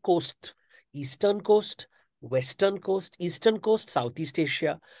from the coast, eastern coast, western coast, eastern coast, Southeast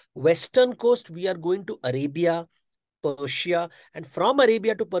Asia, western coast, we are going to Arabia, Persia, and from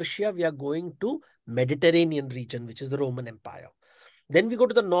Arabia to Persia, we are going to Mediterranean region, which is the Roman Empire. Then we go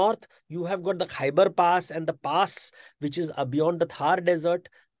to the north, you have got the Khyber Pass and the pass, which is beyond the Thar Desert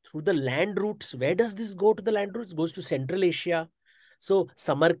through the land routes. Where does this go to the land routes? It goes to Central Asia. So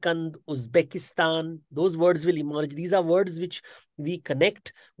Samarkand, Uzbekistan, those words will emerge. These are words which we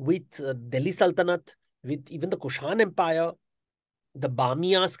connect with Delhi Sultanate, with even the Kushan Empire, the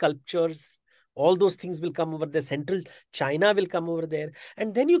Bamia sculptures. All those things will come over there. Central China will come over there.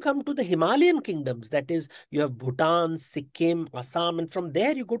 And then you come to the Himalayan kingdoms. That is, you have Bhutan, Sikkim, Assam, and from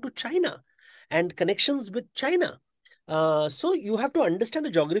there you go to China and connections with China. So you have to understand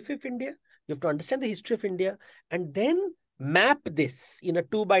the geography of India. You have to understand the history of India and then map this in a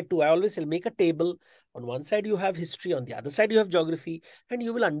 2x2. I always say make a table. On one side, you have history. On the other side, you have geography. And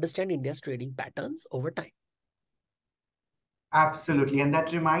you will understand India's trading patterns over time. Absolutely. And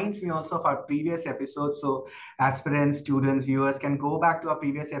that reminds me also of our previous episodes. So aspirants, students, viewers can go back to our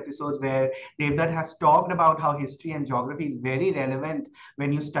previous episodes where Devdutt has talked about how history and geography is very relevant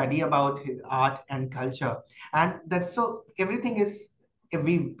when you study about art and culture. And that's so everything is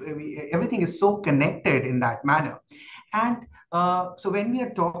everything is so connected in that manner. And so when we are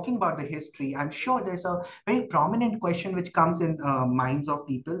talking about the history, I'm sure there's a very prominent question which comes in minds of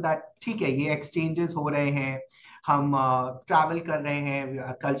people that, ठीक है, ये exchanges हो रहे हैं, हम travel कर रहे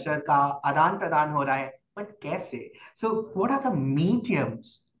हैं, कल्चर का आदान प्रदान हो रहा है, बट कैसे? So what are the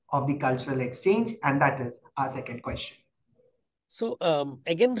mediums of the cultural exchange? And that is our second question. So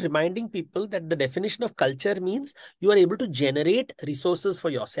again, reminding people that the definition of culture means you are able to generate resources for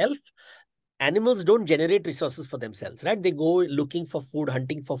yourself. Animals don't generate resources for themselves, right? They go looking for food,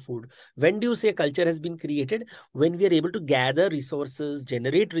 hunting for food. When do you say culture has been created? When we are able to gather resources,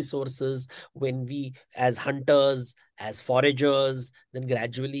 generate resources, when we, as hunters, as foragers, then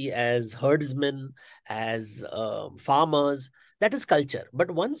gradually as herdsmen, as farmers, that is culture. But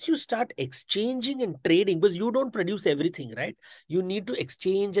once you start exchanging and trading, because you don't produce everything, right? You need to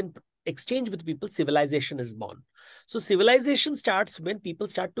exchange and exchange with people, civilization is born. So civilization starts when people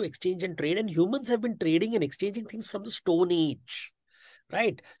start to exchange and trade, and humans have been trading and exchanging things from the Stone Age,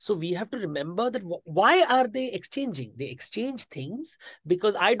 right? So we have to remember that why are they exchanging? They exchange things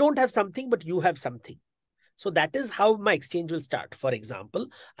because I don't have something, but you have something. So that is how my exchange will start. For example,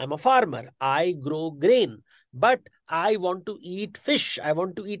 I'm a farmer. I grow grain, but I want to eat fish. I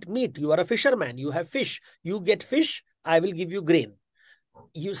want to eat meat. You are a fisherman. You have fish. You get fish. I will give you grain.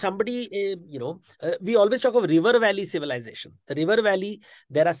 We always talk of river valley civilization. The river valley,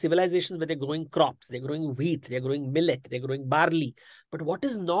 there are civilizations where they're growing crops, they're growing wheat, they're growing millet, they're growing barley. But what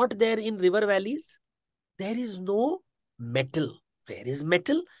is not there in river valleys? There is no metal. Where is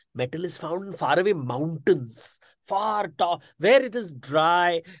metal? Metal is found in faraway mountains, far top, where it is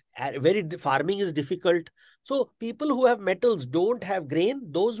dry, where farming is difficult. So people who have metals don't have grain.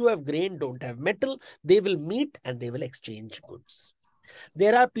 Those who have grain don't have metal. They will meet and they will exchange goods.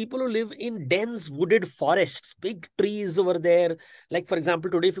 There are people who live in dense wooded forests, big trees over there. Like, for example,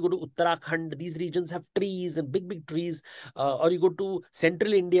 today, if you go to Uttarakhand, these regions have trees and big, big trees. Or you go to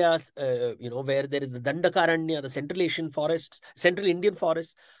central India, where there is the Dandakaranya, the Central Asian forests, Central Indian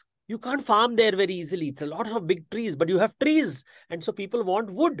forests. You can't farm there very easily. It's a lot of big trees, but you have trees. And so people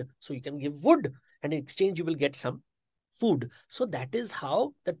want wood. So you can give wood, and in exchange, you will get some food. So that is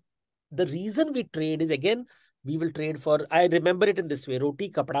how the reason we trade is, again, we will trade for, I remember it in this way,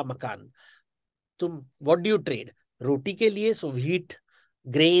 roti, kapda, makan. What do you trade? Roti ke liye, so wheat,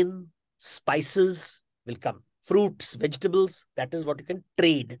 grain, spices will come. Fruits, vegetables, that is what you can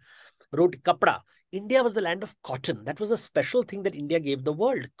trade. Roti, kapda. India was the land of cotton. That was a special thing that India gave the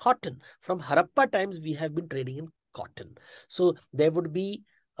world, cotton. From Harappa times, we have been trading in cotton. So there would be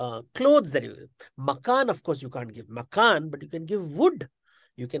clothes that you, makan, of course, you can't give makan, but you can give wood.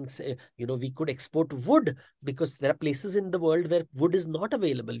 You can say, we could export wood because there are places in the world where wood is not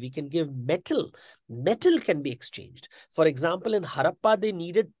available. We can give metal. Metal can be exchanged. For example, in Harappa, they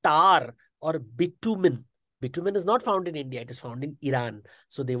needed tar or bitumen. Bitumen is not found in India. It is found in Iran.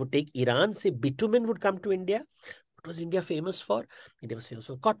 So they would take Iran, say bitumen would come to India. What was India famous for? India was famous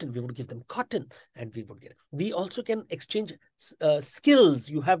for cotton. We would give them cotton and we would get it. We also can exchange skills.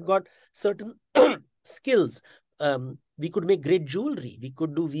 You have got certain skills. We could make great jewelry. We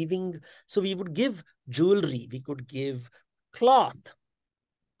could do weaving. So we would give jewelry. We could give cloth.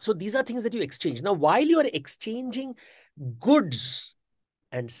 So these are things that you exchange. Now, while you are exchanging goods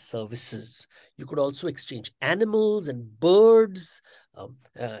and services, you could also exchange animals and birds.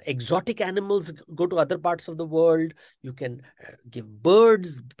 Exotic animals go to other parts of the world. You can give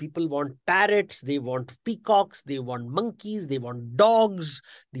birds. People want parrots. They want peacocks. They want monkeys. They want dogs.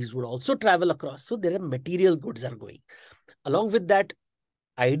 These would also travel across. So there are material goods are going. Along with that,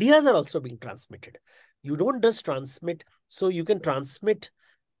 ideas are also being transmitted. You don't just transmit. So you can transmit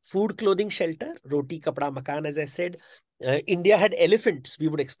food, clothing, shelter, roti, kapda, makan, as I said. India had elephants. We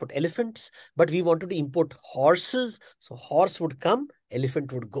would export elephants, but we wanted to import horses. So horse would come,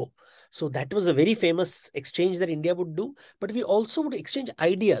 elephant would go. So that was a very famous exchange that India would do. But we also would exchange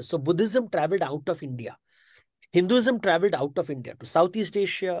ideas. So Buddhism traveled out of India. Hinduism traveled out of India to Southeast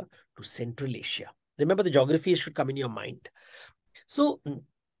Asia, to Central Asia. Remember, the geography should come in your mind. So,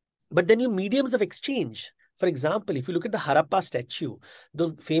 but then your mediums of exchange. For example, if you look at the Harappa statue,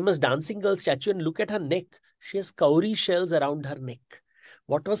 the famous dancing girl statue, and look at her neck, she has cowrie shells around her neck.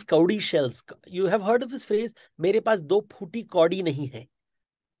 What was cowrie shells? You have heard of this phrase, mere paas do phuti kaudi nahi hai.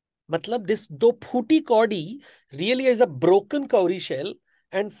 Matlab, this do phuti kaudi really is a broken cowrie shell,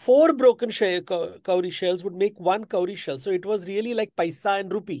 and 4 broken cowrie shells would make 1 cowrie shell. So it was really like paisa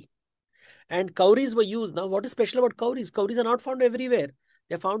and rupee. And cowries were used. Now, what is special about cowries? Cowries are not found everywhere.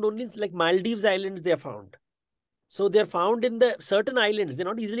 They're found only in like Maldives Islands, they are found. So they're found in the certain islands. They're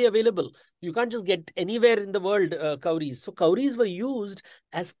not easily available. You can't just get anywhere in the world cowries. So cowries were used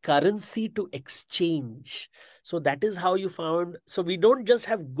as currency to exchange. So that is how you found. So we don't just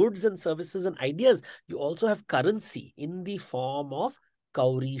have goods and services and ideas. You also have currency in the form of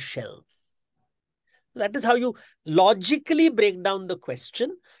cowrie shells. That is how you logically break down the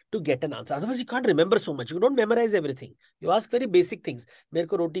question to get an answer. Otherwise, you can't remember so much. You don't memorize everything. You ask very basic things. मेरे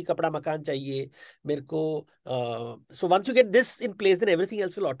को रोटी कपड़ा मकान चाहिए. मेरे को so once you get this in place, then everything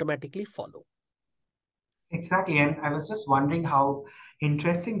else will automatically follow. Exactly. And I was just wondering how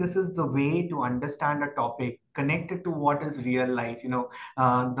interesting this is, the way to understand a topic connected to what is real life,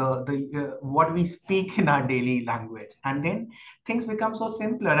 what we speak in our daily language. And then things become so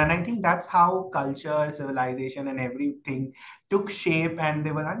simpler. And I think that's how culture, civilization, and everything took shape and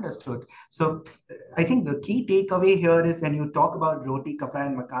they were understood. So I think the key takeaway here is when you talk about roti, kapra,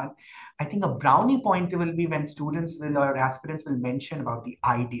 and makan, I think a brownie point will be when students will or aspirants will mention about the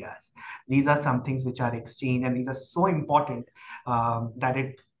ideas. These are some things which are exchanged, and these are so important that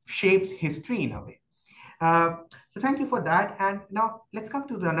it shapes history in a way. So thank you for that. And now let's come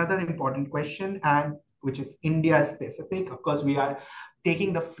to another important question, and which is India specific. Of course, we are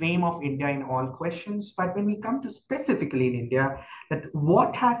taking the frame of India in all questions, but when we come to specifically in India, that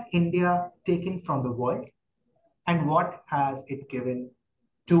what has India taken from the world, and what has it given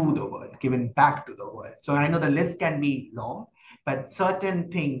to the world, given back to the world? So I know the list can be long, but certain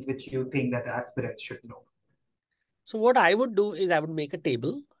things which you think that the aspirants should know. So what I would do is I would make a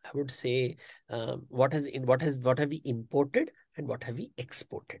table. I would say what have we imported and what have we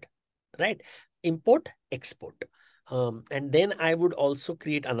exported, right? Import, export. And then I would also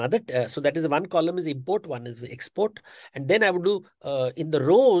create another. So that is one column is import, one is export. And then I would do in the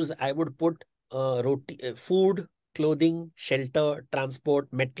rows, I would put food, clothing, shelter, transport,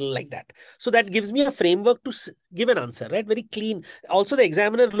 metal, like that. So that gives me a framework to give an answer, right? Very clean. Also, the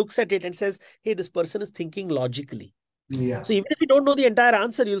examiner looks at it and says, hey, this person is thinking logically. Yeah. So even if you don't know the entire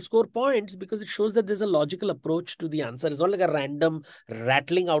answer, you'll score points because it shows that there's a logical approach to the answer. It's not like a random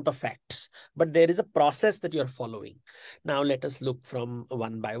rattling out of facts, but there is a process that you're following. Now let us look from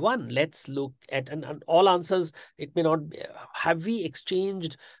one by one. Let's look at and all answers. It may not be, have we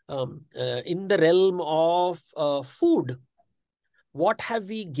exchanged in the realm of food? What have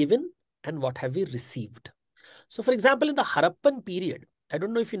we given and what have we received? So for example, in the Harappan period, I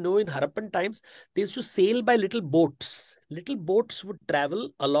don't know if you know, in Harappan times, they used to sail by little boats. Little boats would travel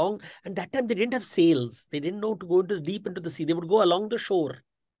along, and that time they didn't have sails. They didn't know to go deep into the sea. They would go along the shore.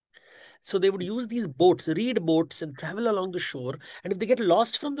 So they would use these boats, reed boats, and travel along the shore. And if they get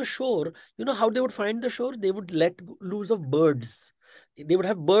lost from the shore, you know how they would find the shore? They would let loose of birds. They would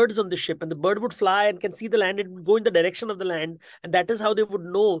have birds on the ship, and the bird would fly and can see the land. It would go in the direction of the land. And that is how they would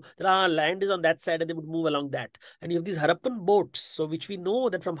know that land is on that side, and they would move along that. And you have these Harappan boats, so which we know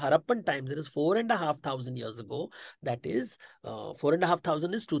that from Harappan times, that is 4,500 years ago. That is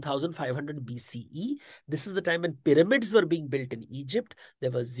 4,500 is 2,500 BCE. This is the time when pyramids were being built in Egypt.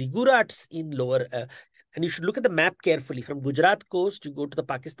 There were ziggurats in lower and you should look at the map carefully. From Gujarat coast, you go to the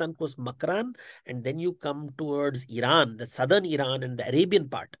Pakistan coast, Makran, and then you come towards Iran, the southern Iran and the Arabian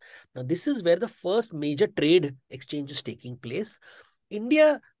part. Now, this is where the first major trade exchange is taking place.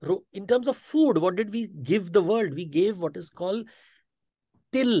 India, in terms of food, what did we give the world? We gave what is called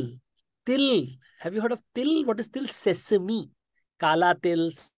til. Til. Have you heard of til? What is til? Sesame. Kala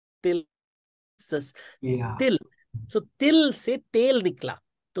til, til, Yeah. til. So til se tel nikla.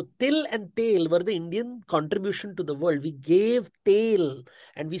 So till and tail were the Indian contribution to the world. We gave tail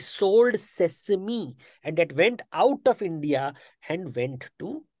and we sold sesame, and that went out of India and went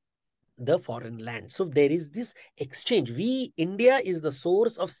to the foreign land. So there is this exchange. India is the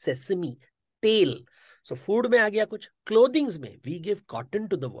source of sesame, tail. So food mein aa gaya kuch. Clothings mein, we give cotton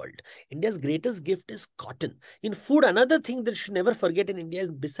to the world. India's greatest gift is cotton. In food, another thing that you should never forget in India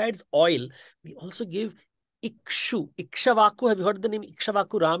is, besides oil, we also give Ikshu. Ikshavaku. Have you heard the name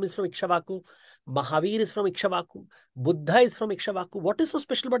Ikshavaku? Ram is from Ikshavaku. Mahavir is from Ikshavaku. Buddha is from Ikshavaku. What is so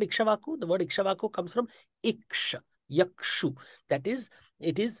special about Ikshavaku? The word Ikshavaku comes from Iksha, Yakshu. That is,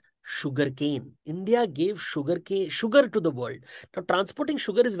 it is sugarcane. India gave sugar to the world. Now, transporting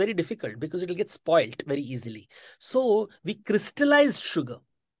sugar is very difficult because it will get spoilt very easily. So, we crystallized sugar.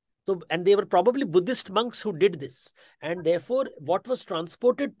 So, and they were probably Buddhist monks who did this. And therefore, what was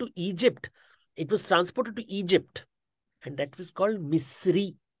transported to Egypt, it was transported to Egypt, and that was called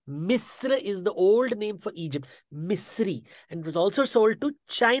Misri. Misra is the old name for Egypt, Misri. And it was also sold to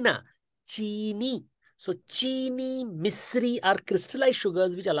China, Chini. So Chini, Misri are crystallized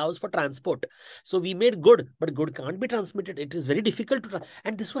sugars which allows for transport. So we made good, but good can't be transmitted. It is very difficult to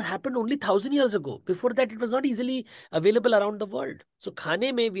and this happened only 1,000 years ago. Before that, it was not easily available around the world. So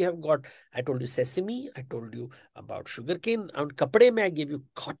khane mein we have got, I told you sesame, I told you about sugarcane. On kapde mein I gave you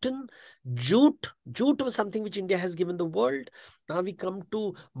cotton, jute. Jute was something which India has given the world. Now we come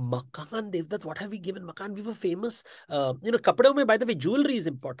to Makan, Devdutt. What have we given Makan? We were famous. Kapdeo mein, by the way, jewelry is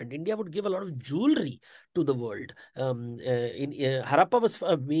important. India would give a lot of jewelry to the world. Harappa was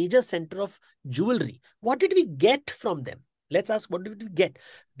a major center of jewelry. What did we get from them? Let's ask, what did we get?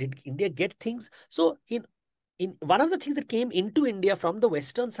 Did India get things? So in one of the things that came into India from the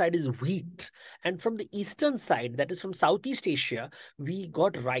western side is wheat, and from the eastern side, that is from Southeast Asia, we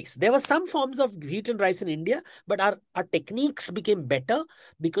got rice. There were some forms of wheat and rice in India, but our techniques became better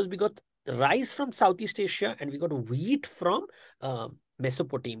because we got rice from Southeast Asia and we got wheat from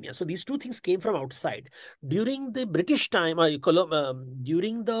Mesopotamia. So these two things came from outside. During the British time,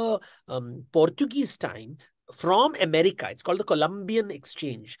 during the Portuguese time, from America, it's called the Columbian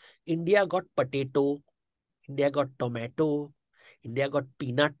Exchange, India got potato, India got tomato, India got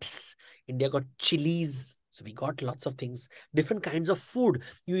peanuts, India got chilies. So we got lots of things, different kinds of food.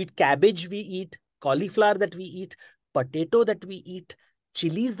 You eat cabbage, we eat cauliflower that we eat, potato that we eat,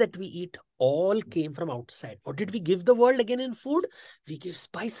 chilies that we eat, all came from outside. What did we give the world again in food? We gave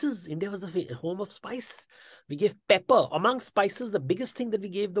spices. India was the home of spice. We gave pepper. Among spices, the biggest thing that we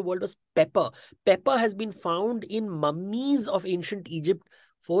gave the world was pepper. Pepper has been found in mummies of ancient Egypt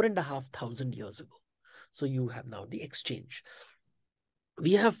 4,500 years ago. So you have now the exchange.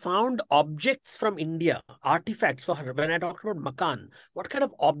 We have found objects from India, artifacts. For when I talked about Makan, what kind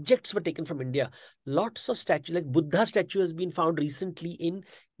of objects were taken from India? Lots of statues, like Buddha statue has been found recently in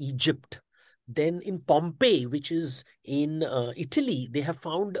Egypt. Then in Pompeii, which is in Italy, they have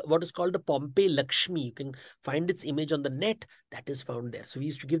found what is called the Pompeii Lakshmi. You can find its image on the net. That is found there. So we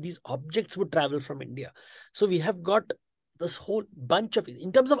used to give these objects would travel from India. So we have got this whole bunch of,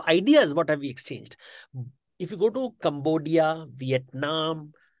 in terms of ideas, what have we exchanged? If you go to Cambodia,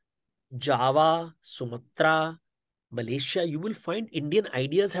 Vietnam, Java, Sumatra, Malaysia, you will find Indian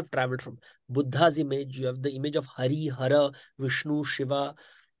ideas have traveled from Buddha's image. You have the image of Hari, Hara, Vishnu, Shiva.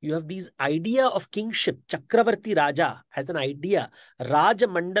 You have these idea of kingship, Chakravarti Raja as an idea, Raja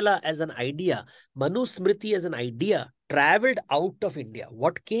Mandala as an idea, Manu Smriti as an idea, traveled out of India.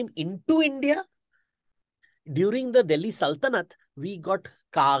 What came into India? During the Delhi Sultanate, we got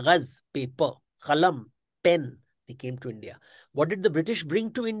kagaz, paper, qalam, pen. They came to India. What did the British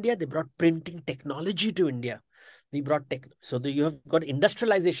bring to India? They brought printing technology to India. We brought you have got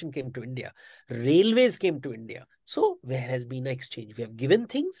industrialization came to India. Railways came to India. So where has been an exchange? We have given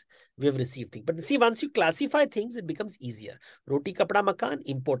things, we have received things. But see, once you classify things, it becomes easier. Roti, kapda, makan,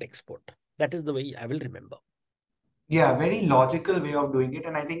 import, export. That is the way I will remember. Yeah, very logical way of doing it.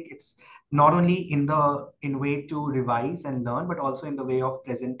 And I think it's not only in way to revise and learn, but also in the way of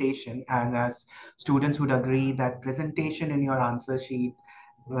presentation. And as students would agree that presentation in your answer sheet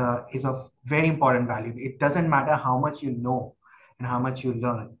is of very important value. It doesn't matter how much you know and how much you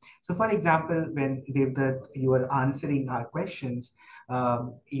learn. So for example, when you are answering our questions,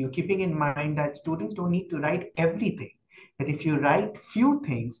 you're keeping in mind that students don't need to write everything. That if you write few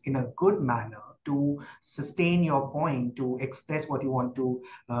things in a good manner, to sustain your point, to express what you want to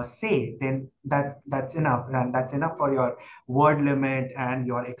say, then that's enough, and that's enough for your word limit and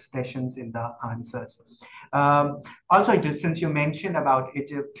your expressions in the answers. Also, since you mentioned about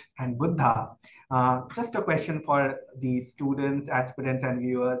Egypt and Buddha, just a question for the students, aspirants, and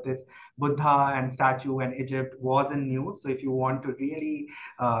viewers. This Buddha and statue and Egypt was in news. So if you want to really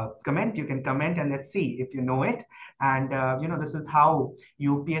comment, you can comment and let's see if you know it. And, this is how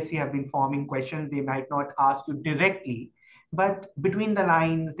UPSC have been forming questions. They might not ask you directly, but between the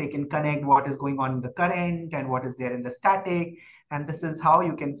lines, they can connect what is going on in the current and what is there in the static. And this is how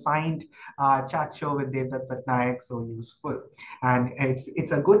you can find chat show with Devdutt Pattanaik so useful. And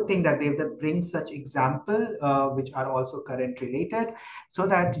it's a good thing that Devdutt brings such example which are also current related, so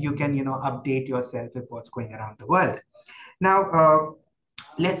that you can update yourself with what's going around the world. Now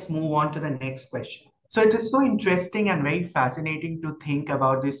let's move on to the next question. So it is so interesting and very fascinating to think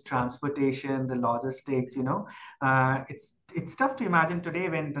about this transportation, the logistics. It's tough to imagine today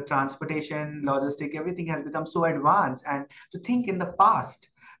when the transportation, logistic, everything has become so advanced, and to think in the past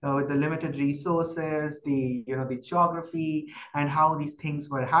with the limited resources, the geography, and how these things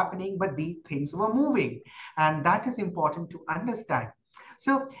were happening, but these things were moving, and that is important to understand.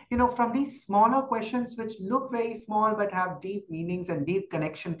 So, from these smaller questions, which look very small but have deep meanings and deep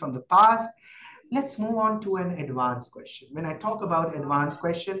connection from the past, let's move on to an advanced question. When I talk about advanced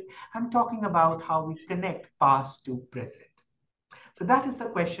question, I'm talking about how we connect past to present. So that is the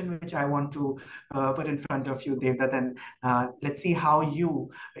question which I want to put in front of you, Devdutt, and let's see how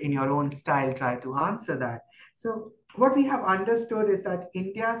you, in your own style, try to answer that. So what we have understood is that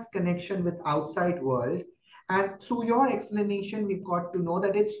India's connection with outside world, and through your explanation, we've got to know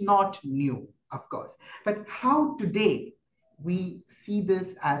that it's not new, of course. But how today we see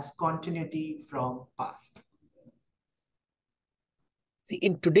this as continuity from past? See,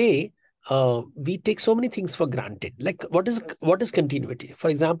 in today, we take so many things for granted. Like what is continuity? For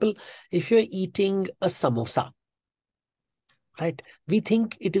example, if you're eating a samosa, right? We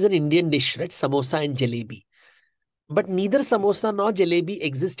think it is an Indian dish, right? Samosa and jalebi. But neither samosa nor jalebi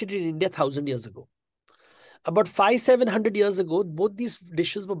existed in India 1,000 years ago. About 500-700 years ago, both these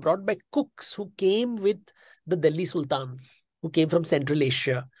dishes were brought by cooks who came with the Delhi Sultans, who came from Central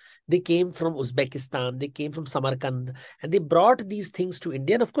Asia. They came from Uzbekistan, they came from Samarkand, and they brought these things to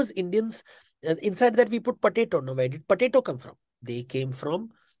India. And of course, Indians, inside that we put potato. Now, where did potato come from? They came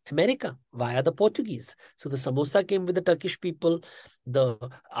from America via the Portuguese. So the samosa came with the Turkish people. The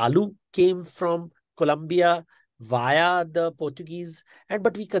aloo came from Colombia via the Portuguese,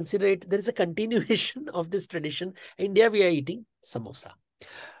 but we consider it, there is a continuation of this tradition. In India, we are eating samosa.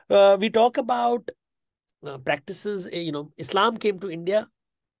 We talk about practices, Islam came to India,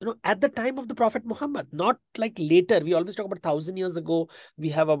 at the time of the Prophet Muhammad, not like later. We always talk about 1,000 years ago. We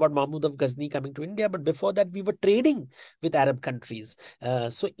have about Mahmud of Ghazni coming to India, but before that, we were trading with Arab countries.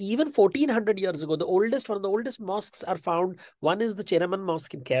 So even 1,400 years ago, one of the oldest mosques are found. One is the Cheraman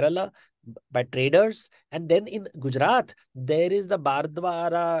Mosque in Kerala by traders. And then in Gujarat, there is the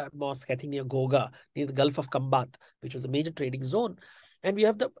Bardwara Mosque, I think near Goga, near the Gulf of Kambat, which was a major trading zone. And we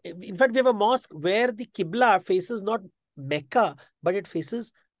have in fact, we have a mosque where the Qibla faces not Mecca, but it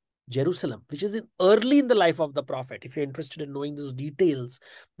faces Jerusalem, which is early in the life of the Prophet. If you're interested in knowing those details,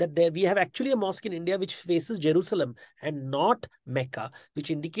 that there we have actually a mosque in India which faces Jerusalem and not Mecca, which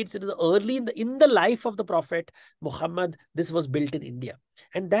indicates it is early in the life of the Prophet Muhammad. This was built in India,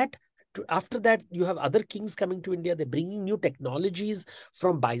 and that. After that, you have other kings coming to India. They're bringing new technologies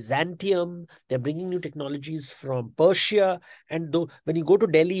from Byzantium. They're bringing new technologies from Persia. And when you go to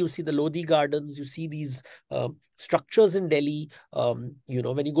Delhi, you see the Lodi Gardens. You see these structures in Delhi. When you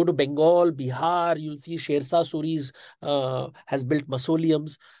go to Bengal, Bihar, you'll see Sher Shah Suri's has built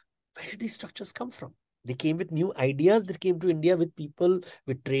mausoleums. Where did these structures come from? They came with new ideas that came to India with people,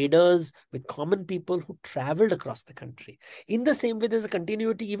 with traders, with common people who traveled across the country. In the same way, there's a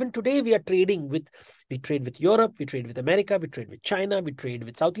continuity. Even today, we trade with Europe, we trade with America, we trade with China, we trade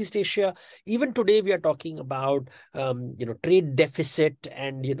with Southeast Asia. Even today, we are talking about, trade deficit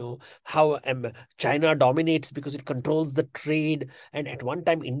and, how China dominates because it controls the trade. And at one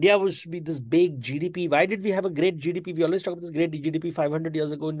time, India was to be this big GDP. Why did we have a great GDP? We always talk about this great GDP 500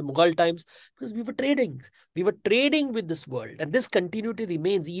 years ago in the Mughal times, because we were trading. We were trading with this world, and this continuity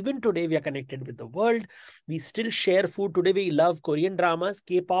remains. Even today, we are connected with the world. We still share food. Today, we love Korean dramas,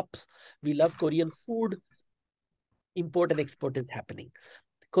 K-pops. We love Korean food. Import and export is happening.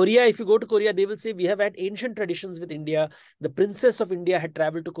 Korea, if you go to Korea, they will say we have had ancient traditions with India. The princess of India had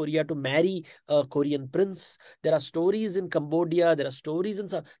traveled to Korea to marry a Korean prince. There are stories in Cambodia. There are stories in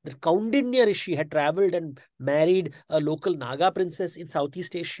the Kaundinya Rishi had traveled and married a local Naga princess in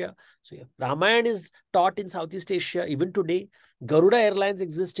Southeast Asia. So yeah, Ramayana is taught in Southeast Asia even today. Garuda Airlines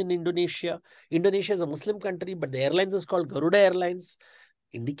exist in Indonesia. Indonesia is a Muslim country, but the airlines is called Garuda Airlines.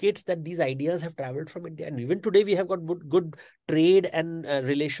 Indicates that these ideas have traveled from India. And even today, we have got good trade and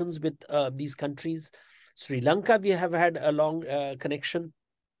relations with these countries. Sri Lanka, we have had a long connection.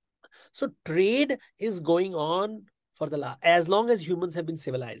 So trade is going on for as long as humans have been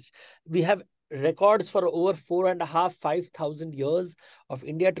civilized. We have records for over 4,500-5,000 years of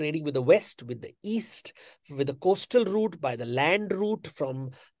India trading with the West, with the East, with the coastal route, by the land route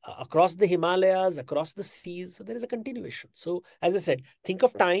from across the Himalayas, across the seas. So there is a continuation. So as I said, think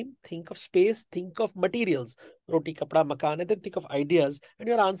of time, think of space, think of materials, roti, kapda, makan, and then think of ideas, and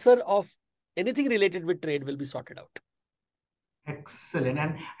your answer of anything related with trade will be sorted out. Excellent.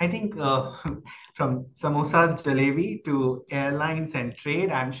 And I think from samosas, jalebi to airlines and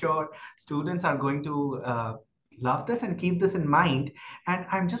trade, I'm sure students are going to love this and keep this in mind. And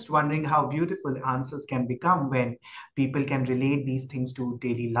I'm just wondering how beautiful answers can become when people can relate these things to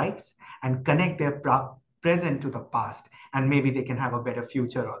daily lives and connect their present to the past. And maybe they can have a better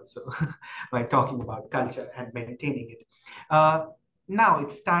future also by talking about culture and maintaining it. Now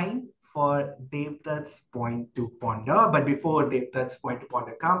it's time for Devdutt's point to ponder. But before Devdutt's point to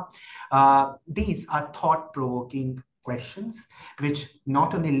ponder come, these are thought-provoking questions which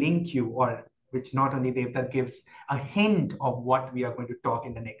not only link you, or which not only Devdutt gives a hint of what we are going to talk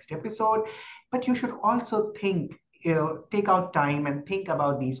in the next episode, but you should also think, take out time and think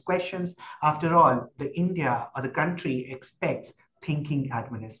about these questions. After all, the India or the country expects thinking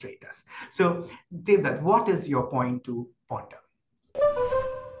administrators. So Devdutt, what is your point to ponder?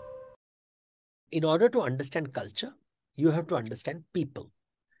 In order to understand culture, you have to understand people.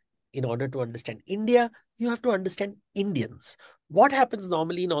 In order to understand India, you have to understand Indians. What happens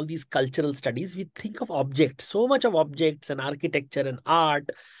normally in all these cultural studies, we think of objects, so much of objects and architecture and art,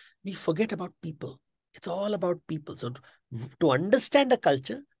 we forget about people. It's all about people. So to understand a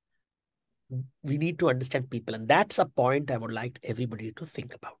culture, we need to understand people. And that's a point I would like everybody to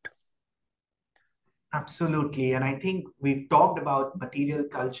think about. Absolutely. And I think we've talked about material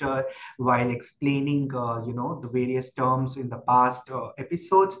culture while explaining, the various terms in the past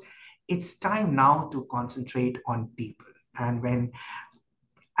episodes. It's time now to concentrate on people. And when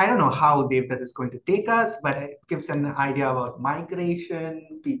I don't know how Devdutt is going to take us, but it gives an idea about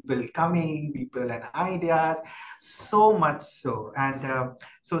migration, people coming, people and ideas, so much so. And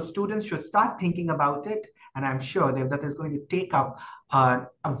so students should start thinking about it. And I'm sure Devdutt is going to take up a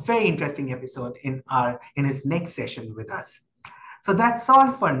very interesting episode in his next session with us. So that's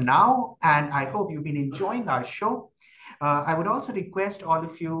all for now. And I hope you've been enjoying our show. I would also request all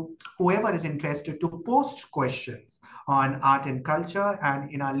of you, whoever is interested, to post questions on art and culture. And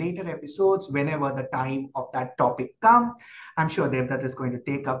in our later episodes, whenever the time of that topic comes, I'm sure Devdutt is going to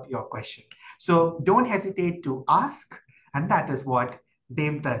take up your question. So don't hesitate to ask. And that is what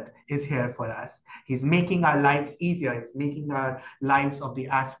Devdutt is here for us. He's making our lives easier. He's making our lives of the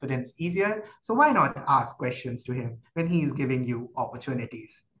aspirants easier. So why not ask questions to him when he's giving you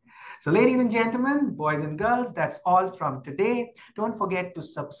opportunities? So ladies and gentlemen, boys and girls, that's all from today. Don't forget to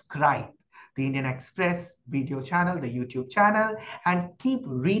subscribe the Indian Express video channel, the YouTube channel, and keep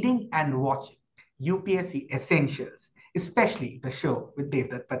reading and watching UPSC Essentials, especially the show with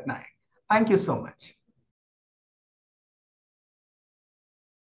Devdutt Pattanaik. Thank you so much.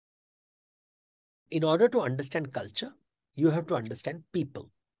 In order to understand culture, you have to understand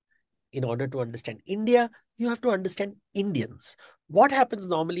people. In order to understand India, you have to understand Indians. What happens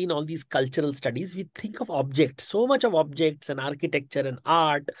normally in all these cultural studies, we think of objects, so much of objects and architecture and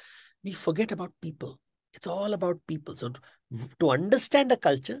art, we forget about people. It's all about people. So to understand a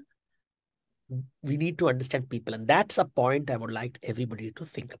culture, we need to understand people. And that's a point I would like everybody to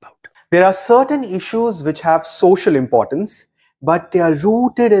think about. There are certain issues which have social importance, but they are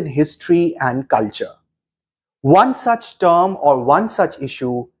rooted in history and culture. One such term or one such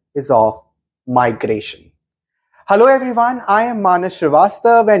issue is of migration. Hello everyone, I am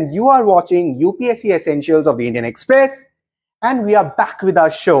Srivastava and you are watching UPSC Essentials of the Indian Express, and we are back with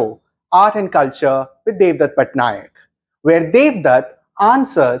our show Art and Culture with Devdutt Pattanaik, where Devdutt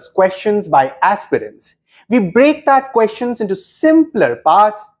answers questions by aspirants. We break that questions into simpler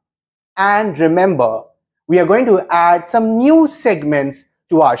parts, and remember, we are going to add some new segments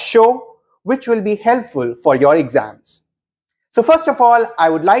to our show which will be helpful for your exams. So first of all, I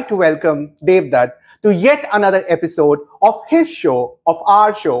would like to welcome Devdutt to yet another episode of his show, of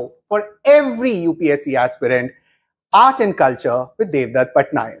our show, for every UPSC aspirant, Art and Culture with Devdutt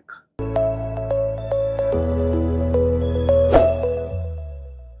Pattanaik.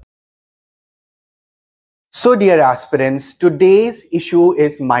 So dear aspirants, today's issue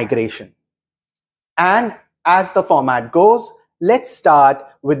is migration. And as the format goes, let's start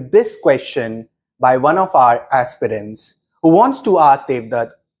with this question by one of our aspirants who wants to ask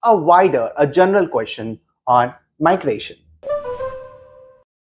Devdutt a general question on migration.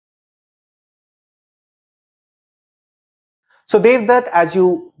 So Devdutt, as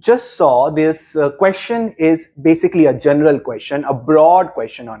you just saw, this question is basically a general question, a broad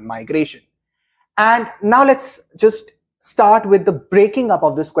question on migration. And now let's just start with the breaking up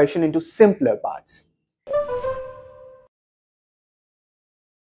of this question into simpler parts.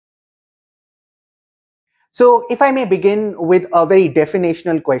 So if I may begin with a very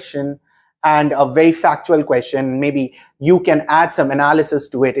definitional question and a very factual question, maybe you can add some analysis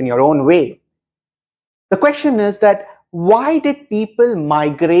to it in your own way. The question is that why did people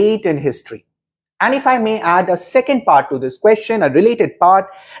migrate in history? And if I may add a second part to this question, a related part,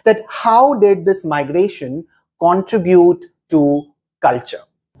 that how did this migration contribute to culture?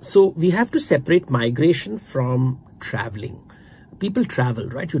 So we have to separate migration from traveling. People travel,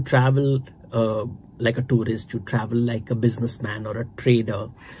 right? You travel like a tourist, you travel like a businessman or a trader,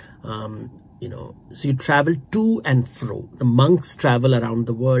 so you travel to and fro. The monks travel around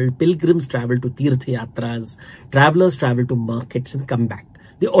the world, pilgrims travel to Tirth Yatras, travelers travel to markets and come back.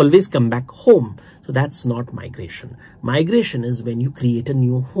 They always come back home. So that's not migration. Migration is when you create a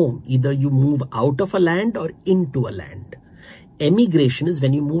new home. Either you move out of a land or into a land. Emigration is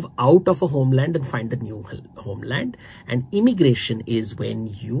when you move out of a homeland and find a new homeland. And immigration is when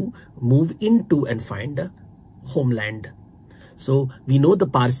you move into and find a homeland. So we know the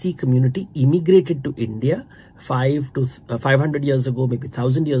Parsi community immigrated to India 500 years ago, maybe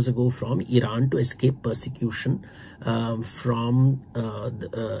 1,000 years ago, from Iran to escape persecution from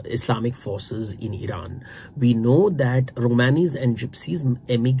the Islamic forces in Iran. We know that Romanis and Gypsies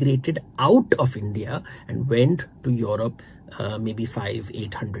emigrated out of India and went to Europe maybe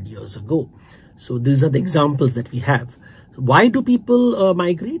 500-800 years ago. So these are the examples that we have. Why do people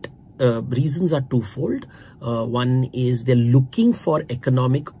migrate? Reasons are twofold. One is they're looking for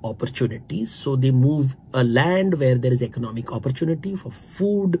economic opportunities. So they move a land where there is economic opportunity for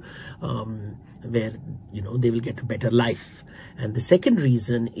food, where, you know, they will get a better life. And the second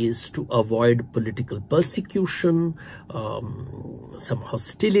reason is to avoid political persecution, some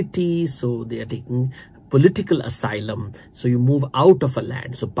hostility. So they are taking political asylum. So you move out of a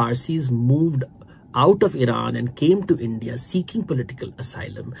land. So Parsis moved out of Iran and came to India seeking political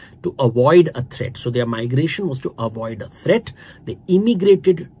asylum to avoid a threat. So their migration was to avoid a threat. They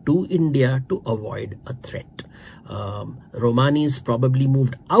immigrated to India to avoid a threat. Romanis probably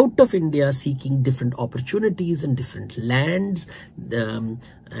moved out of India seeking different opportunities in different lands. And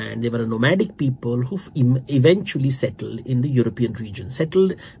they were a nomadic people who eventually settled in the European region.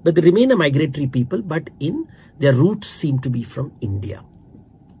 But they remain a migratory people, but their roots seem to be from India.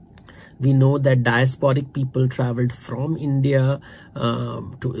 We know that diasporic people traveled from India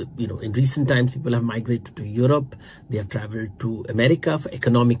to, in recent times, people have migrated to Europe. They have traveled to America for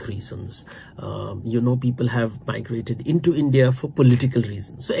economic reasons. People have migrated into India for political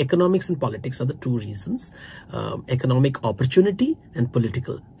reasons. So economics and politics are the two reasons, economic opportunity and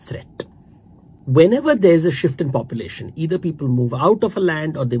political threat. Whenever there's a shift in population, either people move out of a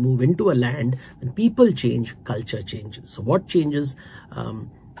land or they move into a land. When people change, culture changes. So what changes?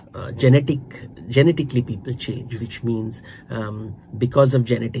 Genetically people change, which means because of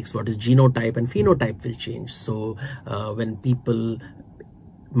genetics, what is genotype and phenotype will change. So when people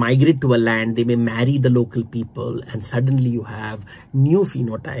migrate to a land, they may marry the local people, and suddenly you have new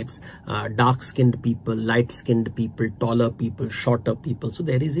phenotypes, dark-skinned people, light-skinned people, taller people, shorter people. So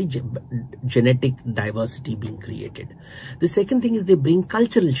there is a genetic diversity being created. The second thing is they bring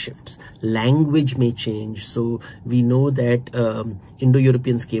cultural shifts. Language may change. So we know that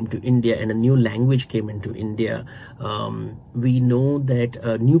Indo-Europeans came to India and a new language came into India. We know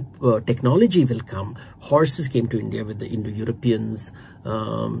that new technology will come. Horses came to India with the Indo-Europeans.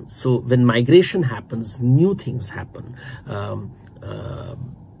 So when migration happens, new things happen.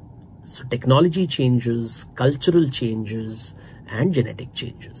 So technology changes, cultural changes, and genetic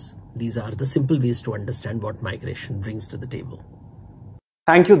changes. These are the simple ways to understand what migration brings to the table.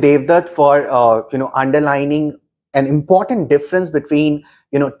 Thank you, Devdutt, for underlining an important difference between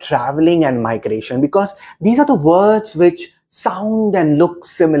traveling and migration, because these are the words which sound and look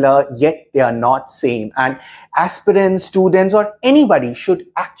similar, yet they are not same. And aspirants, students, or anybody should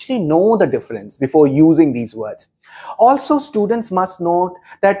actually know the difference before using these words. Also, students must note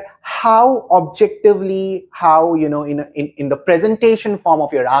that how objectively, in the presentation form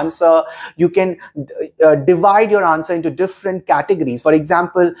of your answer, you can divide your answer into different categories. For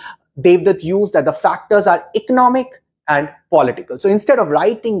example, Devdutt used that the factors are economic and political. So instead of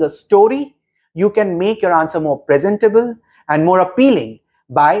writing a story, you can make your answer more presentable and more appealing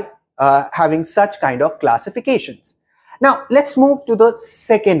by having such kind of classifications. Now, let's move to the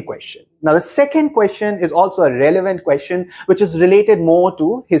second question. Now, the second question is also a relevant question, which is related more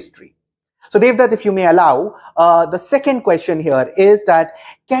to history. So, Devdutt, if you may allow, the second question here is that,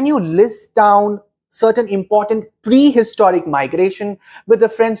 can you list down certain important prehistoric migration with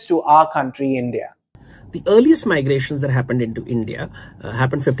reference to our country, India? The earliest migrations that happened into India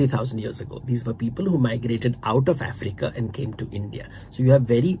happened 50,000 years ago. These were people who migrated out of Africa and came to India. So you have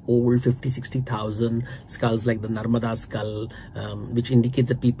very old 50,000-60,000 skulls like the Narmada skull, which indicates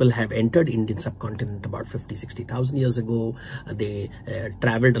that people have entered Indian subcontinent about 50,000-60,000 years ago. They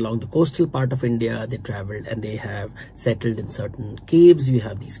traveled along the coastal part of India. They traveled and they have settled in certain caves. You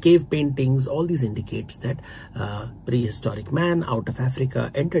have these cave paintings. All these indicates that prehistoric man out of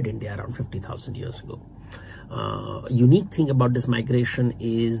Africa entered India around 50,000 years ago. Unique thing about this migration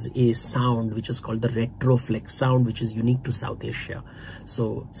is a sound which is called the retroflex sound, which is unique to South Asia.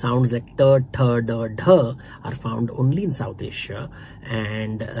 So sounds like t, th, d, dh are found only in South Asia,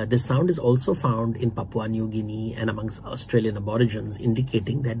 and this sound is also found in Papua New Guinea and amongst Australian aborigines,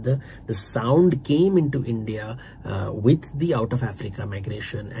 indicating that the sound came into India with the out of Africa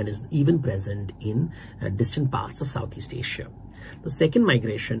migration and is even present in distant parts of Southeast Asia. The second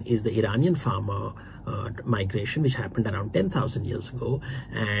migration is the Iranian farmer migration which happened around 10,000 years ago,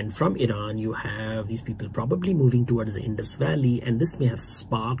 and from Iran you have these people probably moving towards the Indus Valley, and this may have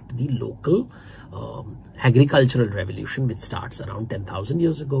sparked the local agricultural revolution which starts around 10,000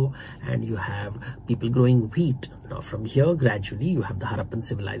 years ago, and you have people growing wheat. Now from here gradually you have the Harappan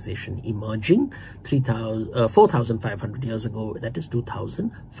civilization emerging 4,500 years ago, that is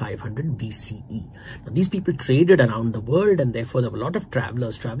 2,500 BCE. Now these people traded around the world, and therefore there were a lot of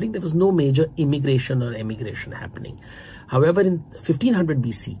travelers traveling. There was no major immigration or emigration happening. However, in 1500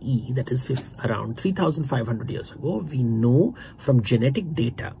 BCE, that is around 3,500 years ago, we know from genetic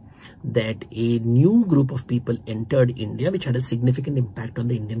data that a new group of people entered India which had a significant impact on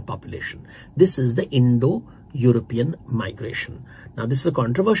the Indian population. This is the Indo-European migration. Now this is a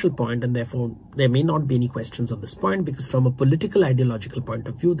controversial point, and therefore there may not be any questions on this point, because from a political ideological point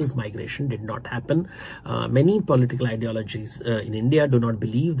of view this migration did not happen. Many political ideologies in India do not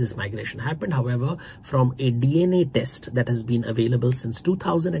believe this migration happened. However, from a DNA test that has been available since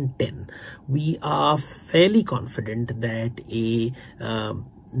 2010, we are fairly confident that a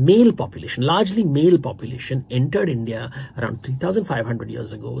male population, largely male population, entered India around 3,500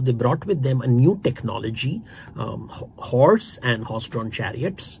 years ago. They brought with them a new technology, horse and horse-drawn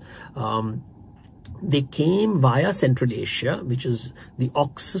chariots. They came via Central Asia, which is the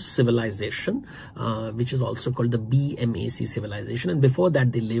Oxus civilization, which is also called the BMAC civilization. And before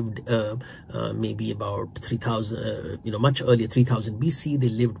that, they lived maybe about 3,000, much earlier, 3000 BC. They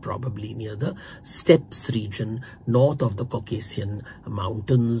lived probably near the steppes region, north of the Caucasian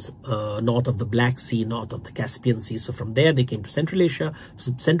mountains, north of the Black Sea, north of the Caspian Sea. So from there, they came to Central Asia.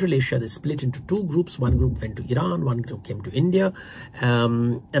 So Central Asia, they split into two groups. One group went to Iran, one group came to India.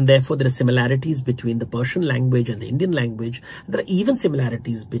 And therefore, there are similarities between the Persian language and the Indian language. There are even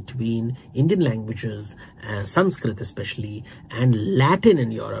similarities between Indian languages, Sanskrit especially, and Latin in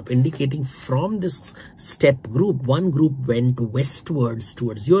Europe, indicating from this steppe group, one group went westwards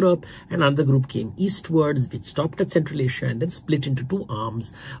towards Europe, and another group came eastwards, which stopped at Central Asia and then split into two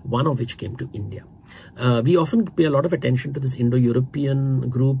arms, one of which came to India. We often pay a lot of attention to this Indo-European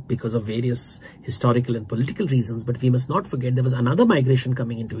group because of various historical and political reasons, but we must not forget there was another migration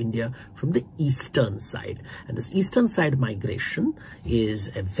coming into India from the eastern side. And this eastern side migration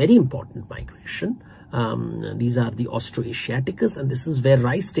is a very important migration. These are the Austroasiaticus, and this is where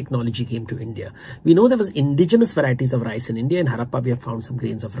rice technology came to India. We know there was indigenous varieties of rice in India. In Harappa, we have found some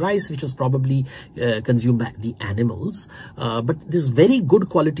grains of rice, which was probably consumed by the animals. But this very good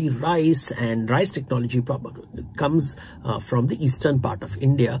quality rice and rice technology comes from the eastern part of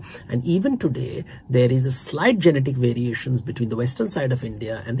India. And even today, there is a slight genetic variations between the western side of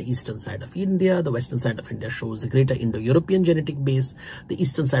India and the eastern side of India. The western side of India shows the greater Indo-European genetic base. The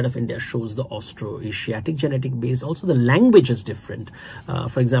eastern side of India shows the Austroasiatic genetic base. Also, the language is different.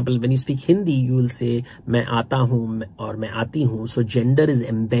 For example, when you speak Hindi, you will say "main aata hoon" or "main aati hoon." So gender is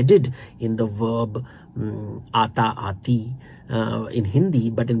embedded in the verb aata, aati in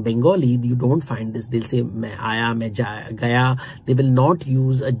Hindi, but in Bengali you don't find this. They'll say "main aaya, main gaya." They will not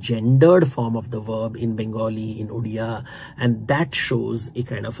use a gendered form of the verb in Bengali, in Odia, and that shows a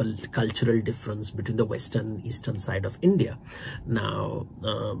kind of a cultural difference between the western and eastern side of India. Now,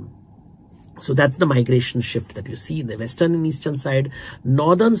 so that's the migration shift that you see in the western and eastern side.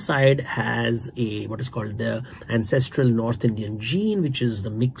 Northern side has a what is called the ancestral North Indian gene, which is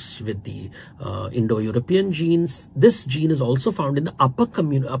the mix with the Indo-European genes. This gene is also found in the upper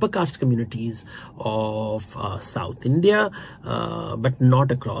caste communities of South India, but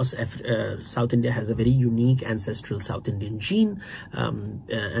not across. South India has a very unique ancestral South Indian gene,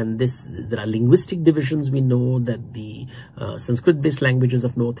 and there are linguistic divisions. We know that the Sanskrit-based languages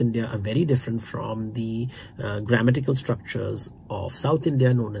of North India are very different from the grammatical structures of South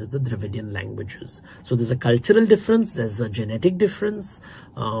India, known as the Dravidian languages. So there's a cultural difference, there's a genetic difference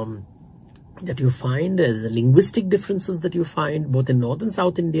that you find, the linguistic differences that you find both in North and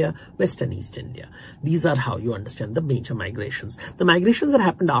South India, West and East India. These are how you understand the major migrations. The migrations that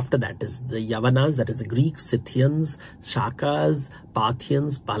happened after that is the Yavanas, that is the Greeks, Scythians, Shakas,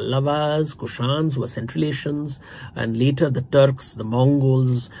 Parthians, Pallavas, Kushans, who were Central Asians, and later the Turks, the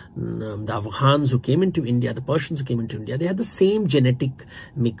Mongols, the Afghans who came into India, the Persians who came into India. They had the same genetic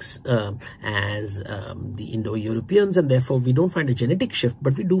mix as the Indo-Europeans, and therefore we don't find a genetic shift,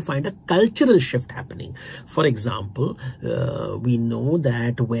 but we do find a cultural shift happening. For example, we know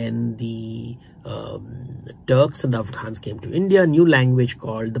that when the Turks and the Afghans came to India, a new language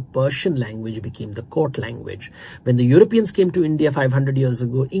called the Persian language became the court language. When the Europeans came to India 500 years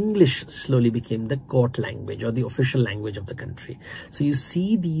ago, English slowly became the court language or the official language of the country. So you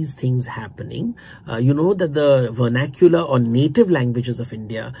see these things happening. You know that the vernacular or native languages of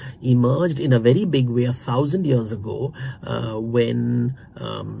India emerged in a very big way 1,000 years ago when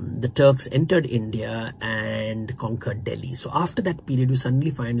the Turks entered India and conquered Delhi. So after that period, you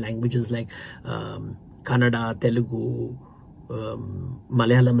suddenly find languages like Kannada, Telugu,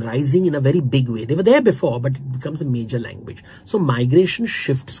 Malayalam rising in a very big way. They were there before, but it becomes a major language. So migration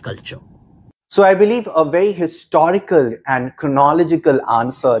shifts culture. So I believe a very historical and chronological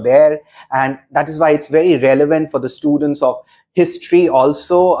answer there, and that is why it's very relevant for the students of history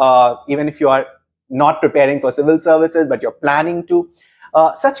also, even if you are not preparing for civil services, but you're planning to.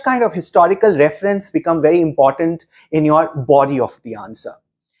 Such kind of historical reference become very important in your body of the answer.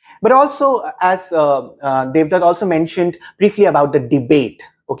 But also, as Devdutt also mentioned briefly about the debate.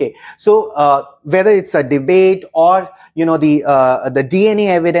 Okay, so whether it's a debate or the DNA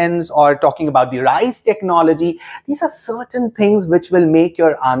evidence or talking about the rice technology, these are certain things which will make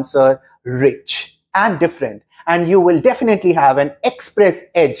your answer rich and different, and you will definitely have an express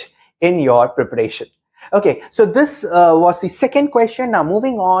edge in your preparation. Okay, so this was the second question. Now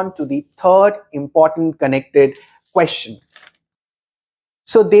moving on to the third important connected question.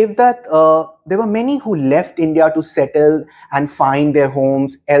 So Devdutt, there were many who left India to settle and find their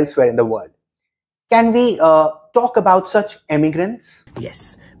homes elsewhere in the world. Can we talk about such emigrants?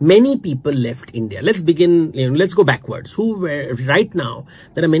 Yes, many people left India. Let's begin, let's go backwards. Right now,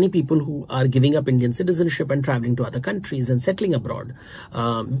 there are many people who are giving up Indian citizenship and traveling to other countries and settling abroad.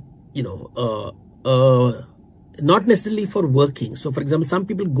 Not necessarily for working. So for example, some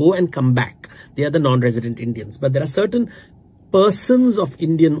people go and come back. They are the non-resident Indians, but there are certain persons of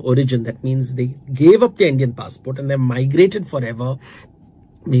Indian origin. That means they gave up their Indian passport and they're migrated forever.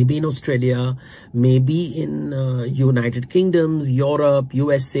 Maybe in Australia, maybe in United Kingdoms, Europe,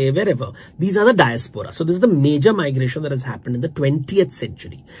 USA, wherever. These are the diaspora. So this is the major migration that has happened in the 20th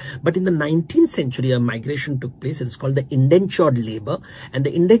century. But in the 19th century, a migration took place. It is called the indentured labor. And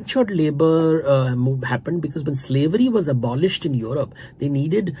the indentured labor move happened because when slavery was abolished in Europe, they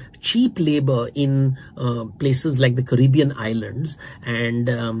needed cheap labor in places like the Caribbean islands.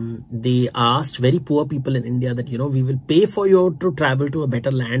 And they asked very poor people in India that, we will pay for you to travel to a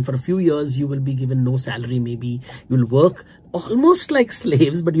better land. For a few years you will be given no salary. Maybe you'll work almost like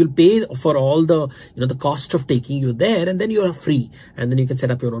slaves, but you'll pay for all the the cost of taking you there, and then you are free, and then you can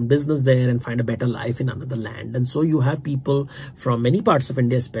set up your own business there and find a better life in another land. And so you have people from many parts of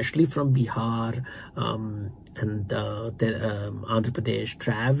India, especially from Bihar and Andhra Pradesh,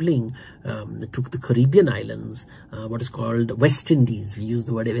 traveling to the Caribbean islands, what is called West Indies. We use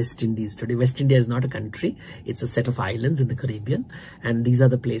the word West Indies today. West India is not a country, it's a set of islands in the Caribbean, and these are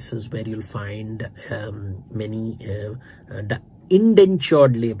the places where you'll find many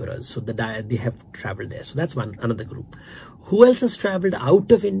indentured laborers. So they have traveled there. So that's another group. Who else has traveled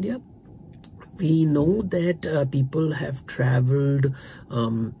out of India? We know that people have traveled,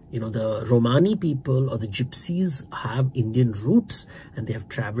 the Romani people or the Gypsies have Indian roots, and they have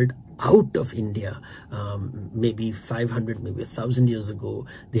traveled out of India, maybe 500, maybe 1,000 years ago.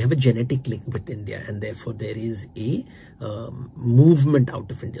 They have a genetic link with India, and therefore there is a movement out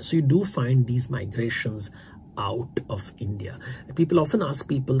of India. So you do find these migrations out of India. People often ask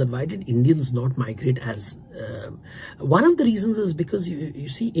people that why did Indians not migrate as one of the reasons is because you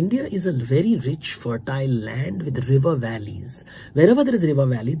see, India is a very rich, fertile land with river valleys. Wherever there is a river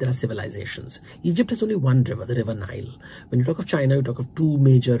valley, there are civilizations. Egypt has only one river, the river Nile. When you talk of China, you talk of two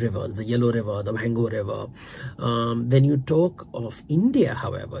major rivers, the Yellow River, the Hango River. When you talk of India,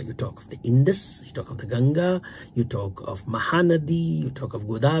 however, you talk of the Indus, you talk of the Ganga, you talk of Mahanadi, you talk of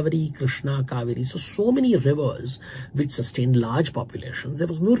Godavari, Krishna, Kaveri. So many rivers which sustained large populations. There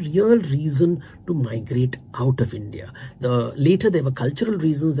was no real reason to migrate out of India. Later there were cultural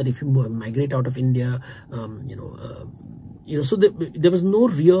reasons that if you migrate out of India, so there was no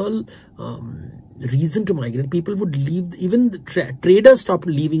real reason to migrate. People would leave. Even the traders stopped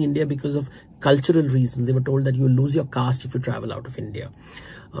leaving India because of cultural reasons. They were told that you will lose your caste if you travel out of India.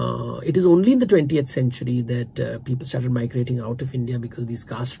 It is only in the 20th century that people started migrating out of India because these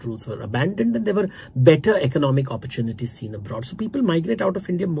caste rules were abandoned and there were better economic opportunities seen abroad. So people migrate out of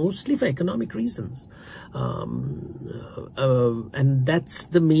India mostly for economic reasons. And that's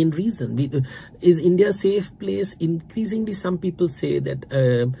the main reason. Is India a safe place? Increasingly, some people say that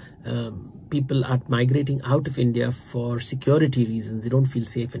people are migrating out of India for security reasons. They don't feel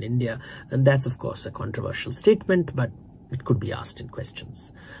safe in India. And that's, of course, a controversial statement, but It could be asked in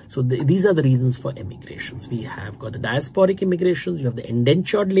questions. So these are the reasons for emigrations. We have got the diasporic immigrations, you have the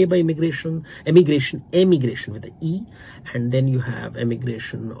indentured labor emigration with the E, and then you have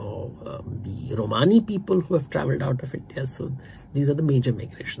emigration of the Romani people who have traveled out of India. So these are the major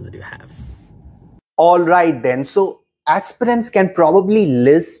migrations that you have. All right then. So aspirants can probably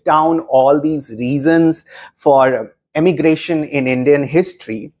list down all these reasons for emigration in Indian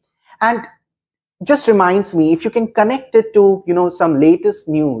history. And just reminds me, if you can connect it to, some latest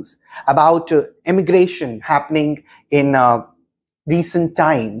news about immigration happening in recent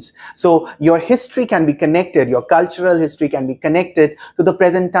times. So your history can be connected, your cultural history can be connected to the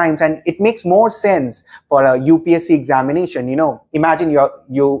present times, and it makes more sense for a UPSC examination. Imagine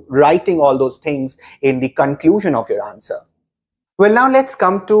you writing all those things in the conclusion of your answer. Well, now let's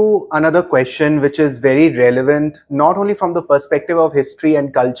come to another question which is very relevant, not only from the perspective of history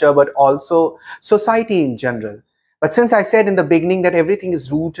and culture, but also society in general. But since I said in the beginning that everything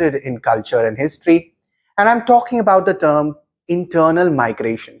is rooted in culture and history, and I'm talking about the term internal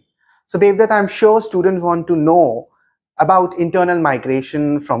migration. So Devdutt, I'm sure students want to know about internal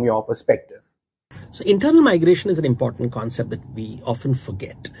migration from your perspective. So internal migration is an important concept that we often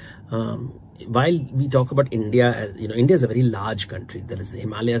forget. While we talk about India, as India is a very large country. There is the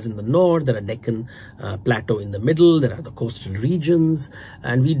Himalayas in the north, there are Deccan Plateau in the middle, there are the coastal regions,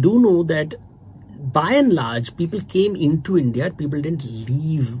 and we do know that by and large, people came into India, people didn't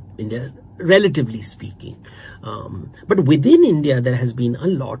leave India, relatively speaking. But within India, there has been a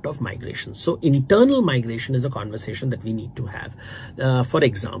lot of migration. So internal migration is a conversation that we need to have. For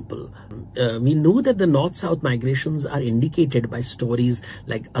example, we know that the north-south migrations are indicated by stories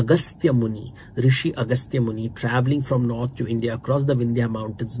like Agastya Muni, Rishi Agastya Muni, traveling from north to India across the Vindhya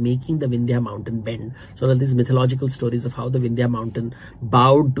mountains, making the Vindhya mountain bend. So there are these mythological stories of how the Vindhya mountain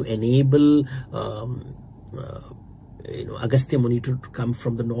bowed to enable Agastya Muni to come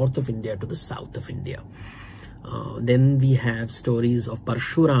from the north of India to the south of India. Then we have stories of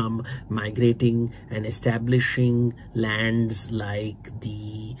Parshuram migrating and establishing lands like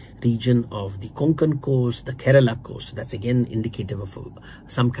the region of the Konkan coast, the Kerala coast. That's again indicative of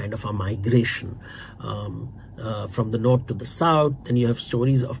some kind of a migration from the north to the south. Then you have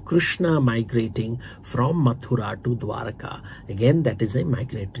stories of Krishna migrating from Mathura to Dwarka. Again, that is a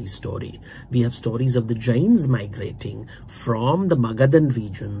migratory story. We have stories of the Jains migrating from the Magadhan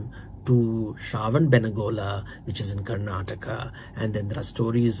region to Shravan Benagola, which is in Karnataka, and then there are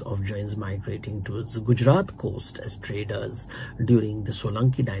stories of Jains migrating to the Gujarat coast as traders during the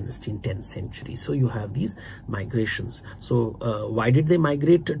Solanki dynasty in 10th century. So you have these migrations. So why did they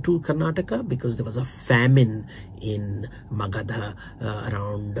migrate to Karnataka? Because there was a famine in Magadha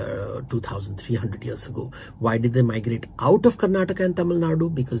around 2,300 years ago. Why did they migrate out of Karnataka and Tamil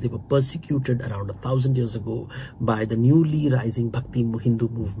Nadu? Because they were persecuted around 1,000 years ago by the newly rising Bhakti Hindu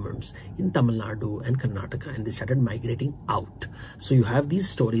movements in Tamil Nadu and Karnataka, and they started migrating out. So you have these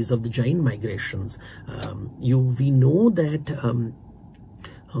stories of the Jain migrations. We know that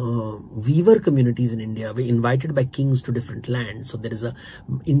weaver communities in India were invited by kings to different lands. So there is a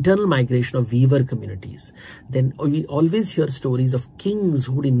internal migration of weaver communities. Then we always hear stories of kings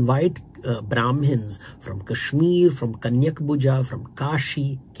who would invite Brahmins from Kashmir, from Kanyakbhuja, from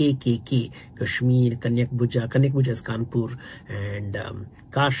Kashi, KKK, Kashmir, Kanyakbhuja is Kanpur, and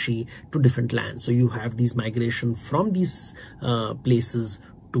Kashi, to different lands. So you have these migration from these places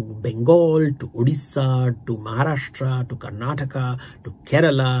to Bengal, to Odisha, to Maharashtra, to Karnataka, to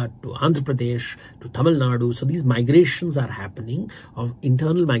Kerala, to Andhra Pradesh, to Tamil Nadu. So these migrations are happening, of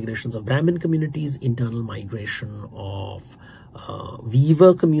internal migrations of Brahmin communities, internal migration of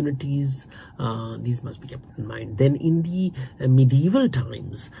weaver communities. These must be kept in mind. Then in the medieval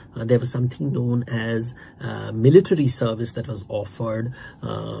times, there was something known as military service that was offered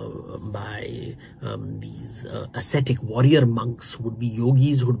by these ascetic warrior monks who would be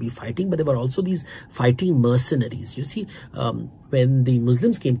yogis, who would be fighting, but there were also these fighting mercenaries. You see, when the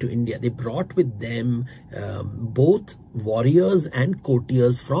Muslims came to India, they brought with them both warriors and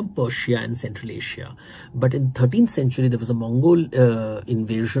courtiers from Persia and Central Asia. But in the 13th century, there was a Mongol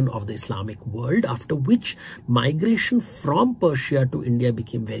invasion of the Islamic world, after which migration from Persia to India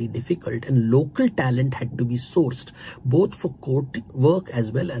became very difficult, and local talent had to be sourced both for court work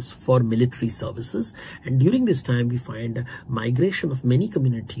as well as for military services. And during this time, we find migration of many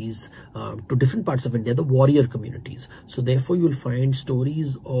communities to different parts of India, the warrior communities. So therefore, you'll find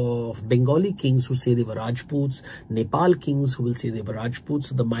stories of Bengali kings who say they were Rajputs, Nepal kings who will say they were Rajputs.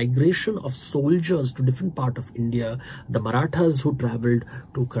 So the migration of soldiers to different part of India, the Marathas who traveled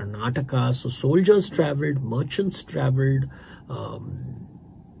to Karnataka. So soldiers traveled, merchants traveled,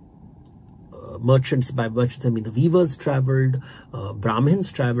 merchants. By merchants, I mean the weavers traveled,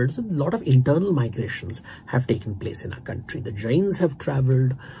 Brahmins traveled. So a lot of internal migrations have taken place in our country. The Jains have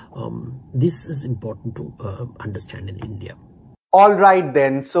traveled. This is important to understand in India. All right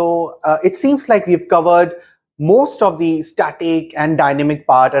then. So it seems like we've covered most of the static and dynamic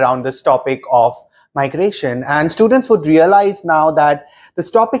part around this topic of migration, and students would realize now that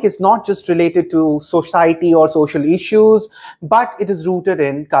this topic is not just related to society or social issues, but it is rooted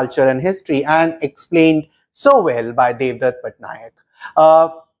in culture and history and explained so well by Devdutt Pattanaik.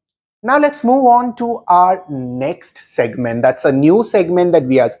 Now let's move on to our next segment. That's a new segment that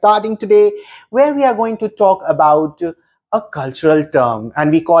we are starting today, where we are going to talk about a cultural term,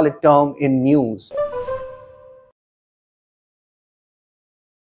 and we call it term in news.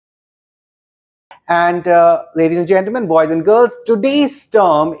 And ladies and gentlemen, boys and girls, today's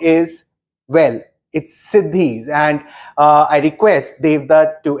term is, well, it's Siddhis. And I request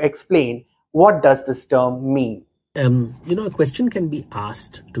Devdutt to explain what does this term mean. A question can be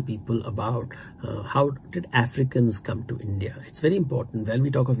asked to people about how did Africans come to India? It's very important. While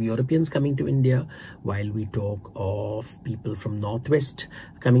we talk of Europeans coming to India, while we talk of people from Northwest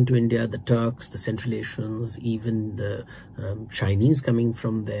coming to India, the Turks, the Central Asians, even the Chinese coming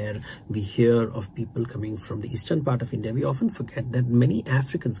from there, we hear of people coming from the eastern part of India. We often forget that many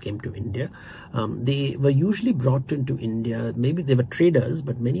Africans came to India. They were usually brought into India. Maybe they were traders,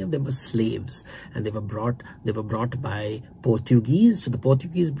 but many of them were slaves, and they were brought by Portuguese. So the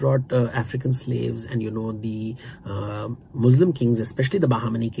Portuguese brought African slaves, and the Muslim kings, especially the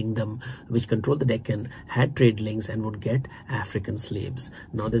Bahmani kingdom, which controlled the Deccan, had trade links and would get African slaves.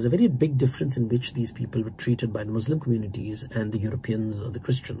 Now there's a very big difference in which these people were treated by the Muslim communities and the Europeans or the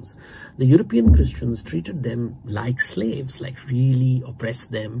Christians. The European Christians treated them like slaves, like really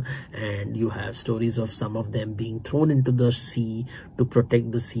oppressed them, and you have stories of some of them being thrown into the sea to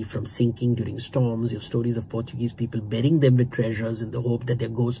protect the sea from sinking during storms. You have stories of Portuguese people burying them with treasures in the hope that their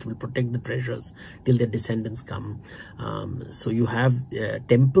ghost will protect the treasures till their descendants come. So you have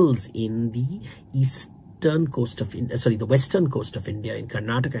temples in the the western coast of India, in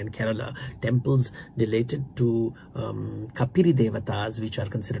Karnataka and Kerala, temples related to Kapiri Devatas, which are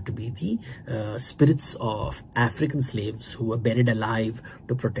considered to be the spirits of African slaves who were buried alive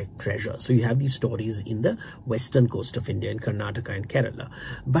to protect treasure. So you have these stories in the western coast of India, in Karnataka and Kerala.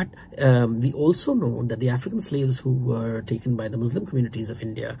 But we also know that the African slaves who were taken by the Muslim communities of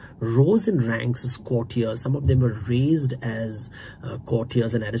India rose in ranks as courtiers. Some of them were raised as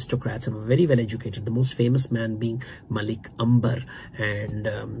courtiers and aristocrats and were very well educated. The most famous man being Malik Ambar, and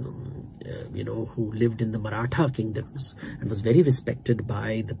who lived in the Maratha kingdoms and was very respected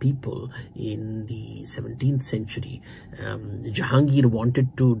by the people in the 17th century. Jahangir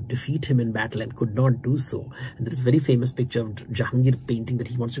wanted to defeat him in battle and could not do so. And there is a very famous picture of Jahangir painting that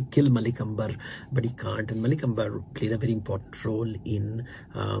he wants to kill Malik Ambar, but he can't. And Malik Ambar played a very important role in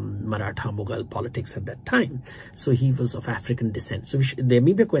Maratha Mughal politics at that time. So he was of African descent. So there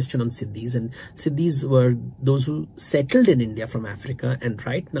may be a question on Siddhis, and Siddhis were those who settled in India from Africa, and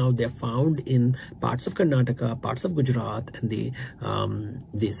right now they're found in parts of Karnataka, parts of Gujarat, and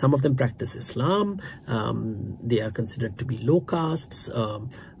some of them practice Islam. They are considered to be low castes.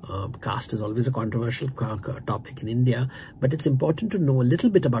 Caste is always a controversial topic in India, but it's important to know a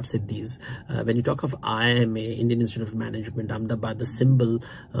little bit about Siddhis. When you talk of IIMA, Indian Institute of Management, Ahmedabad, the symbol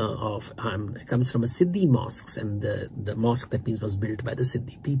comes from a Siddhi mosque, and the mosque that means was built by the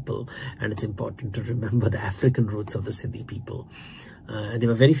Siddhi people, and it's important to remember the African roots of the Siddhi people. They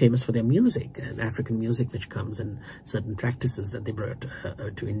were very famous for their music, and African music which comes in certain practices that they brought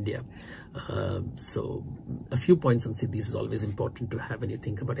to India. So a few points on Siddhis is always important to have when you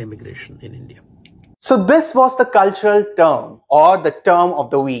think about immigration in India. So this was the cultural term, or the term of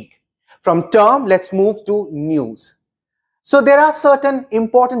the week. From term, let's move to news. So there are certain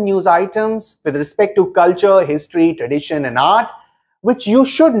important news items with respect to culture, history, tradition, and art, which you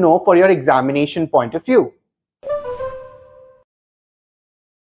should know for your examination point of view.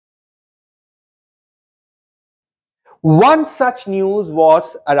 One such news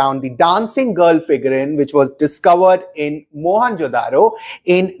was around the dancing girl figurine, which was discovered in Mohenjo-daro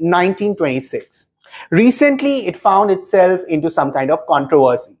in 1926. Recently, it found itself into some kind of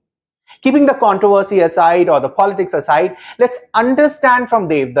controversy. Keeping the controversy aside, or the politics aside, let's understand from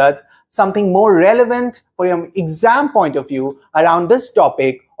Devdutt something more relevant for your exam point of view around this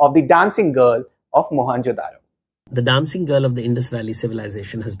topic of the dancing girl of Mohenjo-daro. The dancing girl of the Indus Valley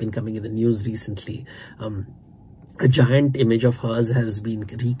civilization has been coming in the news recently. A giant image of hers has been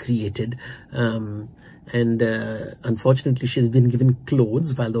recreated, and unfortunately she's been given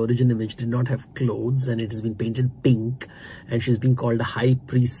clothes while the original image did not have clothes, and it has been painted pink, and she's been called a high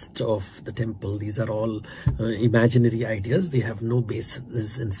priest of the temple. These are all imaginary ideas. They have no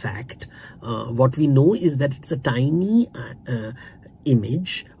basis in fact. What we know is that it's a tiny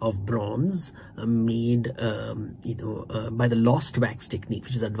image of bronze made by the lost wax technique,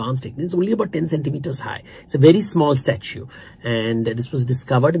 which is advanced technique. It's only about 10 centimeters high. It's a very small statue, and this was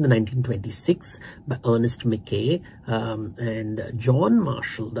discovered in the 1926 by Ernest Mackay, and John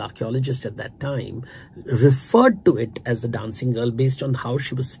Marshall, the archaeologist at that time, referred to it as the dancing girl based on how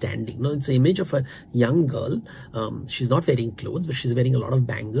she was standing. Now, it's an image of a young girl. She's not wearing clothes, but she's wearing a lot of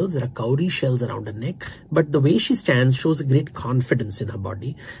bangles. There are cowrie shells around her neck, but the way she stands shows a great confidence in her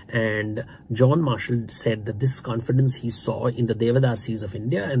body. And John Marshall said that this confidence he saw in the Devadasis of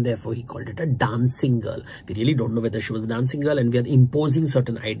India, and therefore he called it a dancing girl. We really don't know whether she was a dancing girl, and we are imposing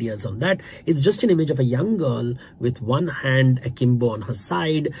certain ideas on that. It's just an image of a young girl with one hand akimbo on her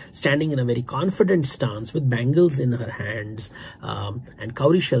side, standing in a very confident stance with bangles in her hands, and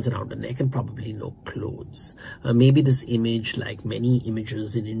cowrie shells around her neck, and probably no clothes. Maybe this image, like many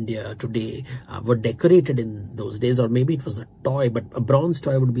images in India today, were decorated in those days, or maybe it was a toy, but a bronze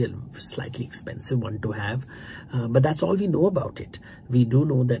toy would be a slightly expensive one to have. But that's all we know about it. We do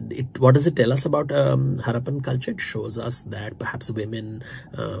know that what does it tell us about Harappan culture? It shows us that perhaps women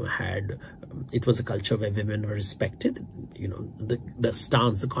it was a culture where women were respected. You know,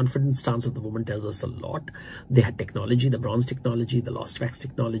 the confident stance of the woman tells us a lot. They had technology, the bronze technology, the lost wax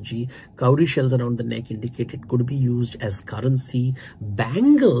technology. Cowrie shells around the neck indicate it could be used as currency.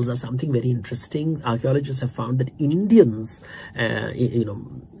 Bangles are something very interesting. Archaeologists have found that Indians,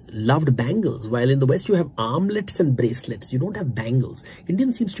 loved bangles, while in the West you have armlets and bracelets. You don't have bangles.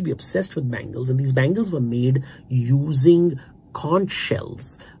 Indians seems to be obsessed with bangles, and these bangles were made using conch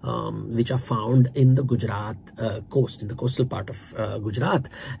shells, which are found in the Gujarat coast, in the coastal part of Gujarat,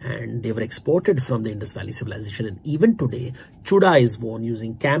 and they were exported from the Indus Valley civilization. And even today, chuda is worn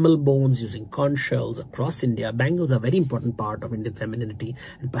using camel bones, using conch shells across India. Bangles are a very important part of Indian femininity,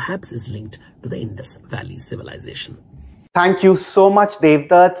 and perhaps is linked to the Indus Valley civilization. Thank you so much,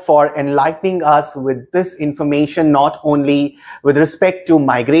 Devdutt, for enlightening us with this information, not only with respect to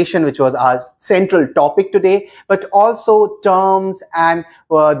migration, which was our central topic today, but also terms and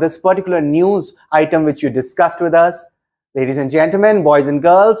this particular news item which you discussed with us. Ladies and gentlemen, boys and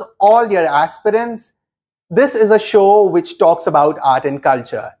girls, all dear aspirants, this is a show which talks about art and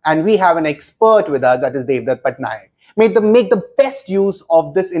culture, and we have an expert with us, that is Devdutt Pattanaik. Make the best use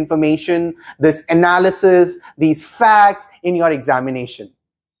of this information, this analysis, these facts in your examination.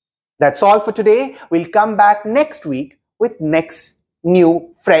 That's all for today. We'll come back next week with next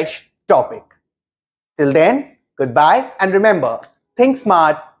new fresh topic. Till then, goodbye, and remember, think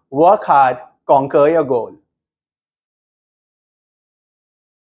smart, work hard, conquer your goal.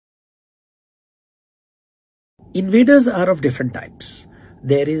 Invaders are of different types.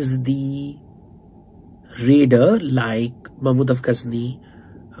 There is the raider like Mahmud of Ghazni,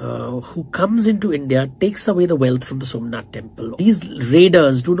 who comes into India, takes away the wealth from the Somnath temple. These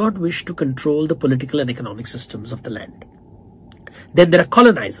raiders do not wish to control the political and economic systems of the land. Then there are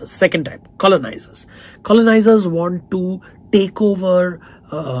colonizers, second type, colonizers. Colonizers want to take over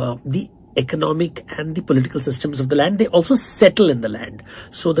the economic and the political systems of the land. They also settle in the land.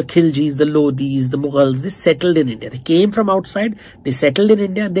 So the Khiljis, the Lodhis, the Mughals, they settled in India. They came from outside, they settled in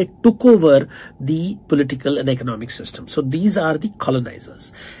India, and they took over the political and economic system. So these are the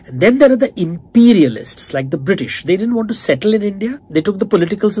colonizers. And then there are the imperialists, like the British. They didn't want to settle in India. They took the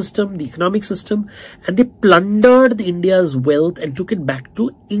political system, the economic system, and they plundered India's wealth and took it back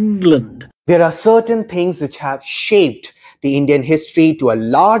to England. There are certain things which have shaped the Indian history to a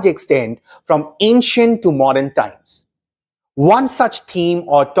large extent from ancient to modern times. One such theme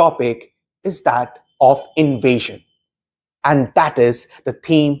or topic is that of invasion. And that is the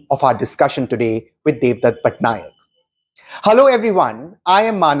theme of our discussion today with Devdutt Pattanaik. Hello everyone, I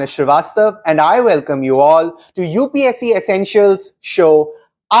am Srivastava, and I welcome you all to UPSC Essentials show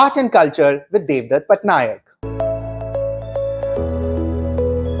Art and Culture with Devdutt Pattanaik.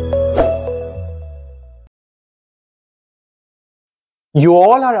 You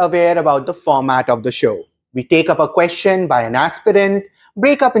all are aware about the format of the show. We take up a question by an aspirant,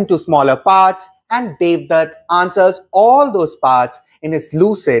 break up into smaller parts, and Devdutt answers all those parts in his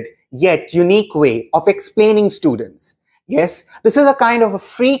lucid yet unique way of explaining students. Yes, this is a kind of a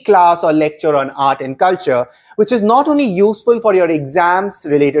free class or lecture on art and culture, which is not only useful for your exams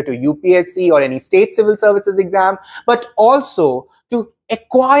related to UPSC or any state civil services exam, but also to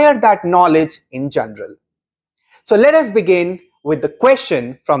acquire that knowledge in general. So let us begin with the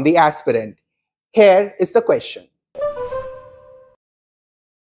question from the aspirant. Here is the question.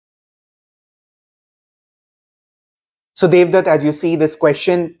 So Devdutt, as you see, this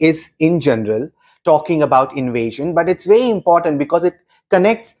question is in general talking about invasion, but it's very important because it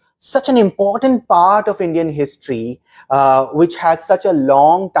connects such an important part of Indian history, which has such a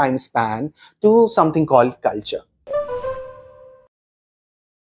long time span, to something called culture.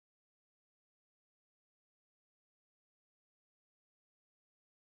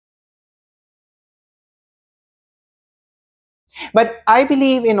 But I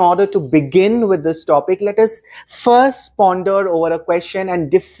believe in order to begin with this topic, let us first ponder over a question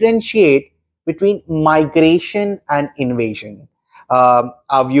and differentiate between migration and invasion.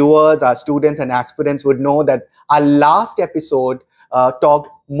 Our viewers, our students and aspirants would know that our last episode talked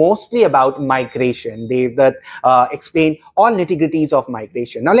mostly about migration. They explained all nitty-gritties of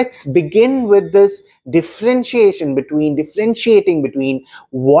migration. Now let's begin with this differentiating between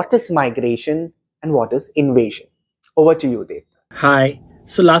what is migration and what is invasion. Over to you, Dev. Hi.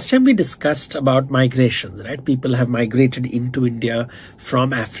 So last time we discussed about migrations, right? People have migrated into India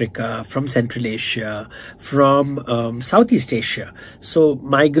from Africa, from Central Asia, from Southeast Asia. So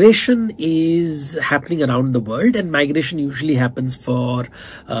migration is happening around the world, and migration usually happens for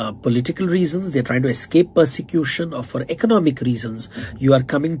political reasons. They're trying to escape persecution, or for economic reasons. You are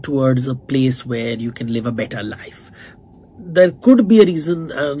coming towards a place where you can live a better life. There could be a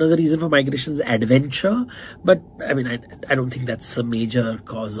reason, another reason for migration is adventure, but I mean, I don't think that's a major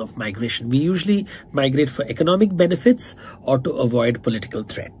cause of migration. We usually migrate for economic benefits or to avoid political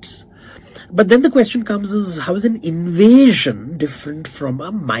threats. But then the question comes is, how is an invasion different from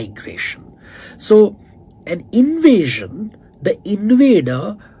a migration? So an invasion, the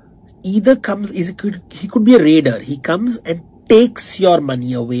invader either comes, he could be a raider. He comes and takes your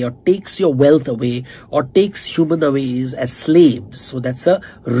money away, or takes your wealth away, or takes human away as slaves. So that's a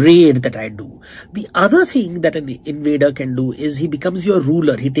raid that I do. The other thing that an invader can do is he becomes your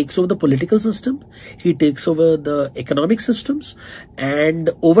ruler. He takes over the political system, he takes over the economic systems, and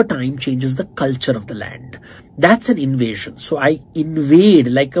over time changes the culture of the land. That's an invasion. So I invade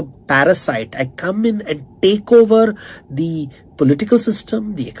like a parasite. I come in and take over the political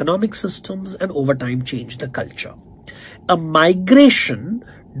system, the economic systems, and over time change the culture. A migration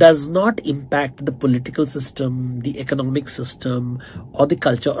does not impact the political system, the economic system, or the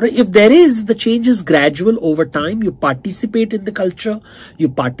culture. Or if there is, the change is gradual over time. You participate in the culture, you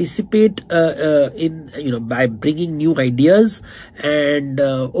participate by bringing new ideas, and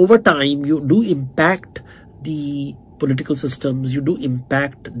over time you do impact the political systems, you do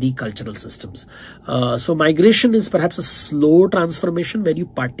impact the cultural systems. So migration is perhaps a slow transformation where you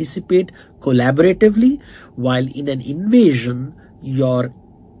participate collaboratively, while in an invasion,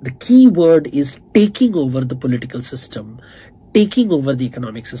 the key word is taking over the political system, taking over the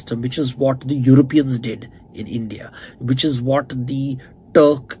economic system, which is what the Europeans did in India, which is what the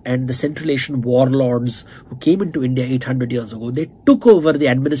Turk and the Central Asian warlords who came into India 800 years ago, they took over the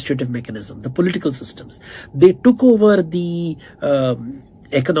administrative mechanism, the political systems. They took over the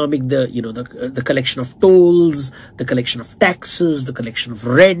economic, the collection of tolls, the collection of taxes, the collection of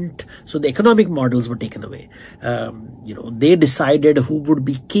rent. So the economic models were taken away. They decided who would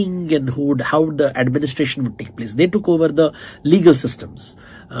be king and how the administration would take place. They took over the legal systems.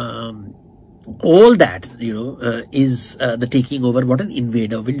 All that, is the taking over what an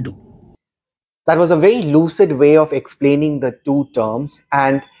invader will do. That was a very lucid way of explaining the two terms,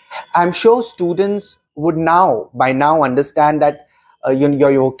 and I'm sure students would by now understand that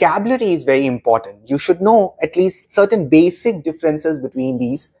your vocabulary is very important. You should know at least certain basic differences between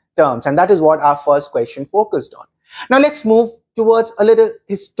these terms, and that is what our first question focused on. Now let's move towards a little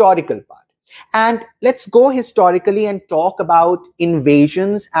historical part. And let's go historically and talk about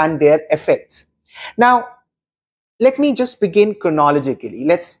invasions and their effects. Now, let me just begin chronologically.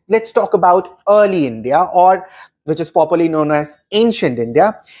 Let's talk about early India, or which is popularly known as ancient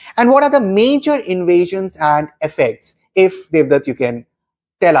India. And what are the major invasions and effects, if Devdutt, you can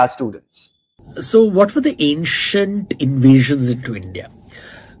tell our students? So what were the ancient invasions into India?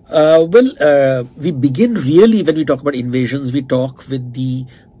 We begin really, when we talk about invasions, we talk with the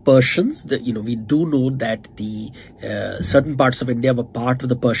Persians. We do know that the certain parts of India were part of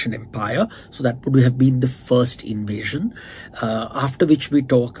the Persian Empire, so that would have been the first invasion. After which we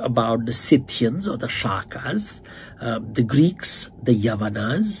talk about the Scythians or the Shakas, the Greeks, the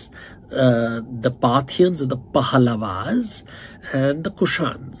Yavanas, the Parthians or the Pahalavas, and the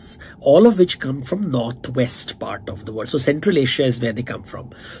Kushans, all of which come from northwest part of the world. So Central Asia is where they come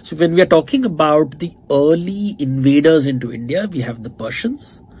from. So when we are talking about the early invaders into India, we have the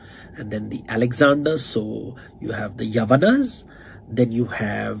Persians, and then the Alexanders. So you have the Yavanas, Then you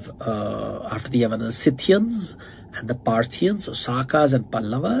have, after the Yavanas, Scythians and the Parthians, so Sakas and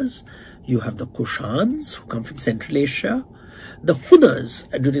Pallavas. You have the Kushans, who come from Central Asia. The Hunas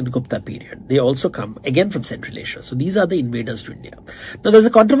during the Gupta period, they also come again from Central Asia. So these are the invaders to India. Now there's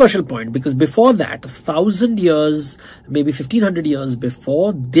a controversial point, because before that, 1,000 years, maybe 1,500 years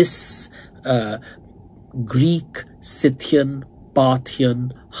before this Greek, Scythian,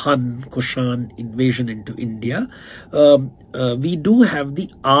 Parthian, Hun, Kushan invasion into India, we do have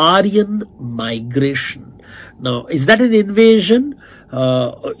the Aryan migration. Now, is that an invasion?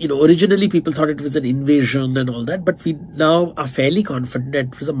 Originally people thought it was an invasion and all that, but we now are fairly confident that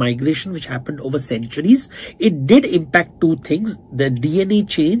it was a migration which happened over centuries. It did impact two things. The DNA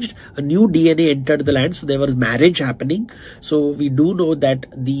changed, a new DNA entered the land, so there was marriage happening. So we do know that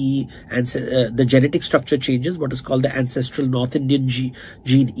the genetic structure changes. What is called the ancestral North Indian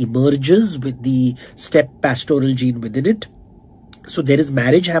gene emerges with the steppe pastoral gene within it. So there is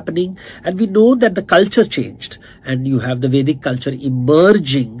marriage happening, and we know that the culture changed, and you have the Vedic culture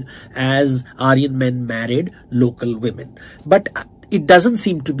emerging as Aryan men married local women. But it doesn't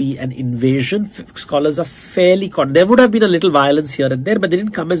seem to be an invasion. Scholars are fairly confident. There would have been a little violence here and there, but they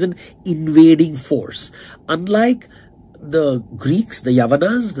didn't come as an invading force. Unlike the Greeks, the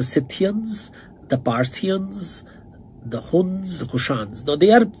Yavanas, the Scythians, the Parthians, the Huns, the Kushans. Now, they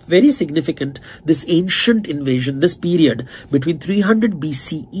are very significant, this ancient invasion, this period between 300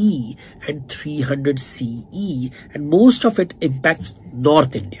 BCE and 300 CE, and most of it impacts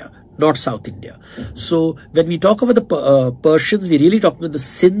North India, not South India. So, when we talk about the Persians, we're really talking about the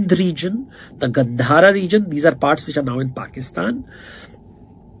Sindh region, the Gandhara region. These are parts which are now in Pakistan.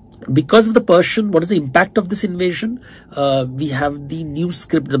 Because of the Persian, what is the impact of this invasion? We have the new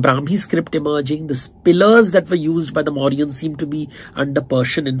script, the Brahmi script emerging. The pillars that were used by the Mauryans seem to be under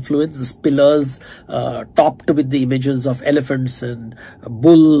Persian influence. The pillars topped with the images of elephants and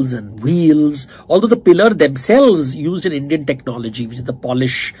bulls and wheels. Although the pillar themselves used an Indian technology, which is the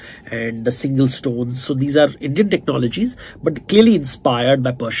polish and the single stones. So these are Indian technologies, but clearly inspired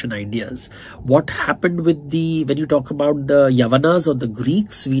by Persian ideas. What happened with when you talk about the Yavanas or the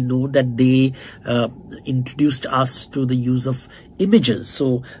Greeks, we know that they introduced us to the use of images.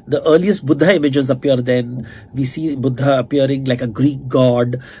 So the earliest Buddha images appear then. We see Buddha appearing like a Greek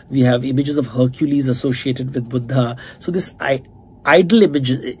god. We have images of Hercules associated with Buddha. So this idol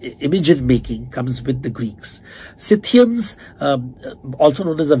image making comes with the Greeks. Scythians, also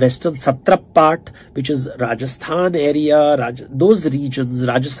known as the Western Satrap part, which is Rajasthan area, those regions,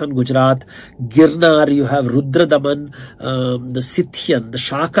 Rajasthan, Gujarat, Girnar, you have Rudradaman, the Scythian, the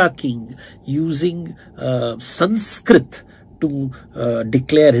Shaka king, using Sanskrit to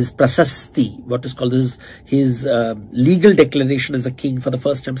declare his prasasti, what is called his legal declaration as a king. For the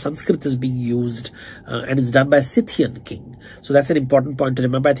first time, Sanskrit is being used, and it's done by a Scythian king. So that's an important point to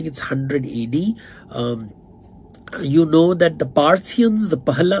remember. I think it's 100 AD. You know that the Parthians, the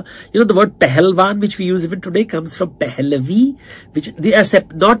the word Pahalvan, which we use even today, comes from Pahlavi, which they are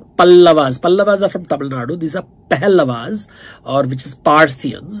not Pallavas. Pallavas are from Tamil Nadu. These are Pahallavas, or which is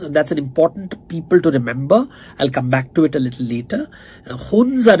Parthians, and that's an important people to remember. I'll come back to it a little later.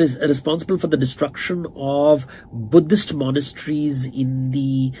 Huns are responsible for the destruction of Buddhist monasteries in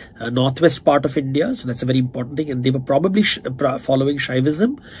the northwest part of India. So that's a very important thing, and they were probably following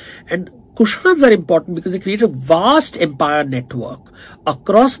Shaivism. And Kushans are important because they create a vast empire network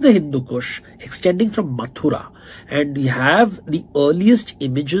across the Hindu Kush, extending from Mathura. And we have the earliest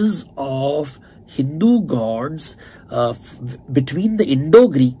images of Hindu gods between the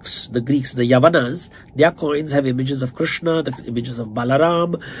Indo-Greeks, the Yavanas. Their coins have images of Krishna, the images of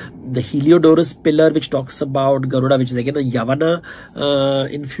Balaram, the Heliodorus pillar, which talks about Garuda, which is again a Yavana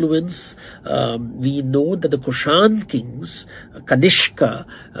influence. We know that the Kushan kings, Kanishka,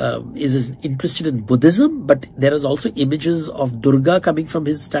 is interested in Buddhism, but there is also images of Durga coming from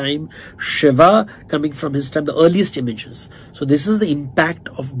his time, Shiva coming from his time, the earliest images. So this is the impact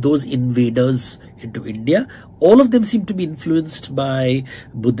of those invaders into India. All of them seem to be influenced by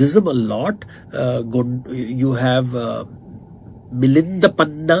Buddhism a lot. You have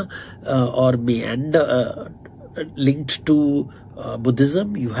Milindapanna or Meander linked to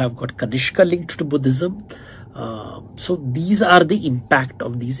Buddhism. You have got Kanishka linked to Buddhism. So these are the impact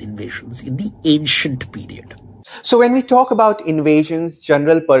of these invasions in the ancient period. So when we talk about invasions,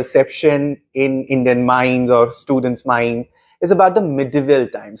 general perception in Indian minds or students' mind is about the medieval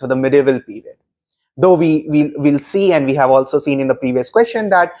times or the medieval period. Though we'll see, and we have also seen in the previous question,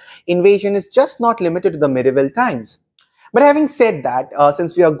 that invasion is just not limited to the medieval times. But having said that,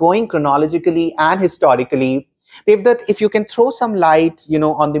 since we are going chronologically and historically, Devdutt, if you can throw some light,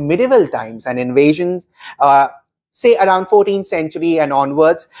 on the medieval times and invasions, say around 14th century and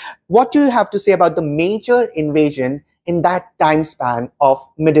onwards. What do you have to say about the major invasion in that time span of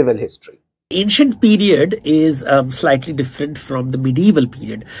medieval history? Ancient period is slightly different from the medieval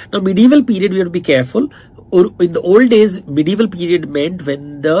period. Now, medieval period, we have to be careful. In the old days, medieval period meant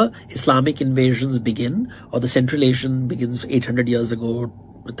when the Islamic invasions begin, or the Central Asian begins 800 years ago,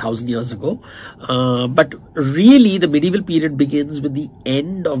 1,000 years ago. But really, the medieval period begins with the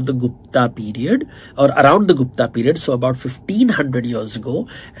end of the Gupta period, or around the Gupta period, so about 1500 years ago.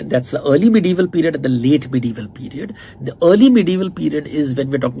 And that's the early medieval period and the late medieval period. The early medieval period is when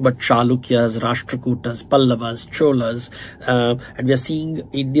we're talking about Chalukyas, Rashtrakutas, Pallavas, Cholas, and we are seeing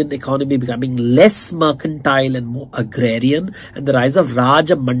Indian economy becoming less mercantile and more agrarian, and the rise of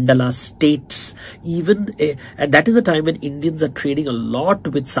Raja Mandala states. And that is a time when Indians are trading a lot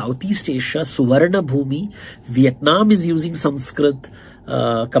with Southeast Asia, Suvarna Bhumi. Vietnam is using Sanskrit.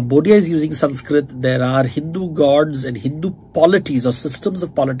 Cambodia is using Sanskrit. There are Hindu gods and Hindu polities or systems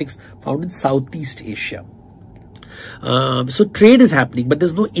of politics found in Southeast Asia. So trade is happening, but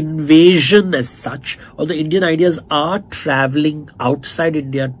there's no invasion as such. Although Indian ideas are traveling outside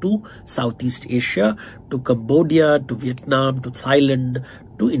India to Southeast Asia, to Cambodia, to Vietnam, to Thailand,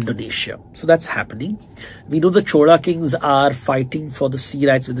 to Indonesia. So that's happening. We know the Chola kings are fighting for the sea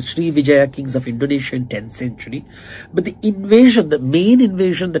rights with the Srivastava kings of Indonesia in 10th century. But the invasion, the main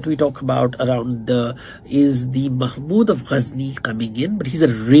invasion that we talk about around is the Mahmud of Ghazni coming in. But he's a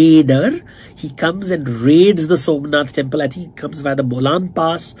raider. He comes and raids the Somnath temple. I think he comes via the Bolan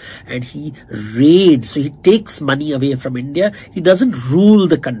Pass and he raids. So he takes money away from India. He doesn't rule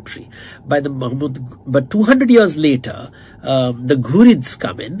the country by the Mahmud. But 200 years later, the Ghurids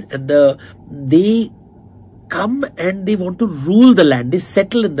come in and they come and they want to rule the land. They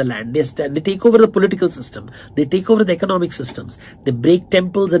settle in the land. They take over the political system. They take over the economic systems. They break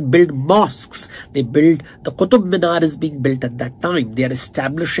temples and build mosques. They build, the Qutub Minar is being built at that time. They are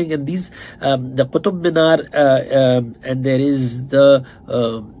establishing, and these, the Qutub Minar, and there is the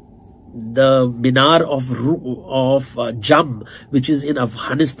Minar of Jam, which is in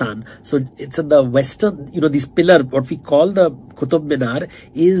Afghanistan. So it's in the western, this pillar, what we call the Qutub Minar,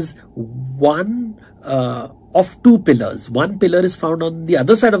 is one of two pillars. One pillar is found on the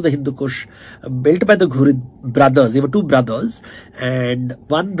other side of the Hindu Kush, built by the Ghurid brothers. They were two brothers, and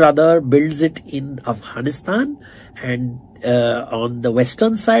one brother builds it in Afghanistan, and on the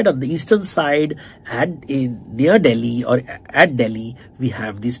western side, on the eastern side, near Delhi or at Delhi, we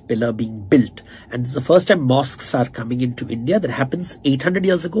have this pillar being built. And it's the first time mosques are coming into India. That happens 800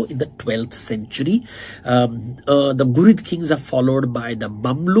 years ago in the 12th century. The Ghurid kings are followed by the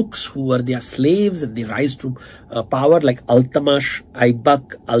Mamluks, who were their slaves, and they rise to power like Altamash,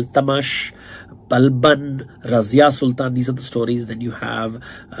 Aibak, Altamash, Balban, Razia Sultan. These are the stories. Then you have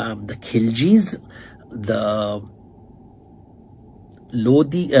the Khiljis, the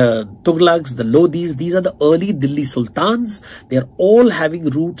Tughlaqs, the Lodis. These are the early Delhi sultans. They are all having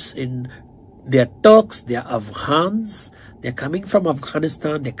roots in, they are Turks, they are Afghans, they're coming from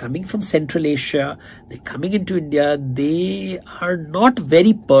Afghanistan, they're coming from Central Asia, they're coming into India. They are not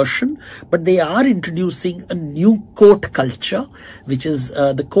very Persian, but they are introducing a new court culture, which is,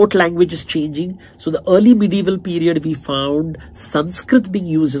 the court language is changing. So the early medieval period, we found Sanskrit being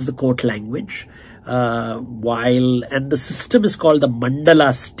used as the court language. And the system is called the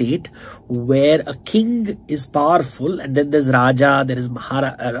Mandala state, where a king is powerful, and then there's Raja, there is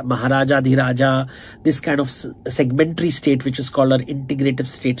Maharaja, Dhiraja, this kind of segmentary state, which is called, or integrative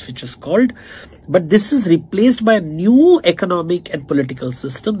state, which is called. But this is replaced by a new economic and political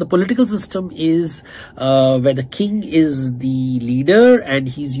system. The political system is where the king is the leader, and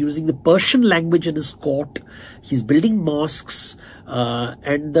he's using the Persian language in his court. He's building mosques.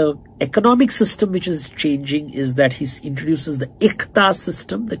 And the economic system which is changing is that he introduces the Iqta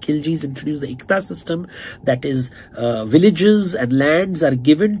system. The Khiljis introduce the Iqta system, that is villages and lands are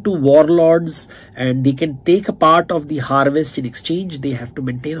given to warlords, and they can take a part of the harvest. In exchange, they have to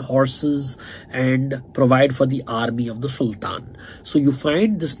maintain horses and provide for the army of the Sultan. So you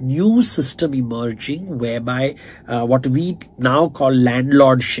find this new system emerging, whereby what we now call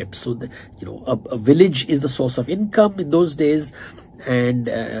landlordship. So a village is the source of income in those days, and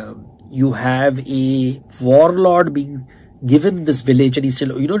you have a warlord being given this village, and he's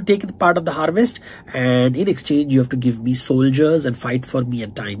still, take the part of the harvest, and in exchange you have to give me soldiers and fight for me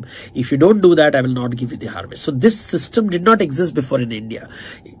at time. If you don't do that, I will not give you the harvest. So this system did not exist before in India.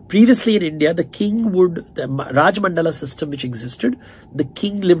 Previously in India, the king would, the Raj Mandala system which existed, the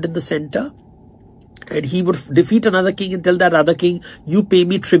king lived in the center, And he would defeat another king and tell that other king, you pay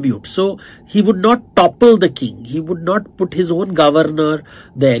me tribute. So he would not topple the king. He would not put his own governor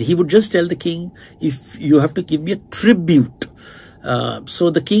there. He would just tell the king, if you have to give me a tribute. So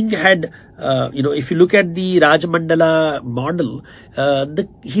the king had, if you look at the Rajamandala model,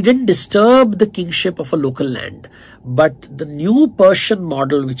 he didn't disturb the kingship of a local land. But the new Persian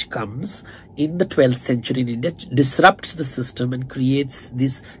model which comes in the 12th century in India disrupts the system and creates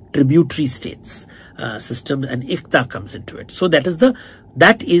these tributary states system, and Iqta comes into it. So that is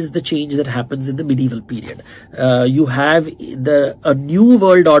the change that happens in the medieval period. You have a new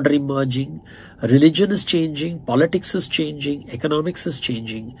world order emerging. Religion is changing, politics is changing, economics is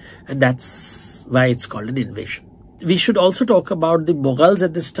changing, and that's why it's called an invasion. We should also talk about the Mughals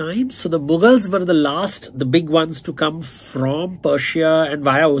at this time. So the Mughals were the big ones to come from Persia and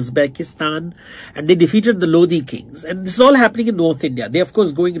via Uzbekistan, and they defeated the Lodi kings. And this is all happening in North India. They, of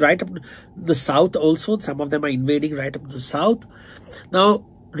course, going right up to the south also. Some of them are invading right up to the south. Now,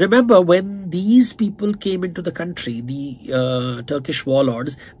 remember, when these people came into the country, the Turkish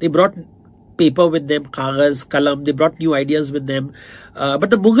warlords, they brought paper with them, kagaz, kalam, they brought new ideas with them. But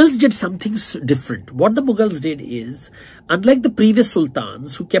the Mughals did something different. What the Mughals did is, unlike the previous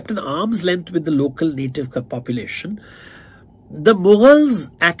sultans who kept an arm's length with the local native population, the Mughals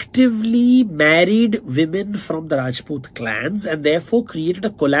actively married women from the Rajput clans and therefore created a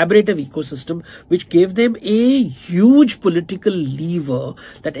collaborative ecosystem which gave them a huge political lever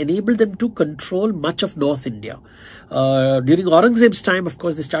that enabled them to control much of North India. During Aurangzeb's time, of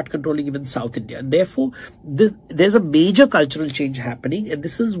course, they start controlling even South India, and therefore there's a major cultural change happening, and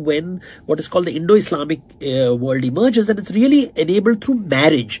this is when what is called the Indo-Islamic world emerges, and it's really enabled through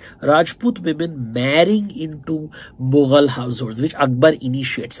marriage. Rajput women marrying into Mughal households, which Akbar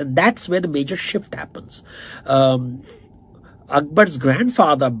initiates, and that's where the major shift happens. Akbar's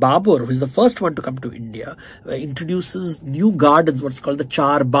grandfather, Babur, who is the first one to come to India, introduces new gardens, what's called the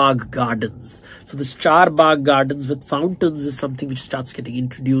Char Bagh gardens. So this Char Bagh gardens with fountains is something which starts getting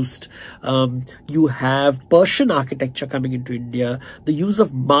introduced. You have Persian architecture coming into India. The use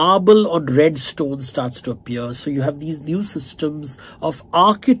of marble on red stone starts to appear. So you have these new systems of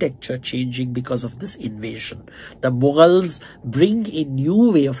architecture changing because of this invasion. The Mughals bring a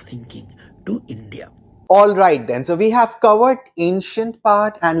new way of thinking to India. All right then, so we have covered ancient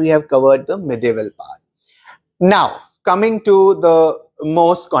part and we have covered the medieval part. Now, coming to the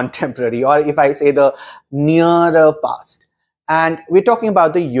most contemporary, or if I say the nearer past, and we're talking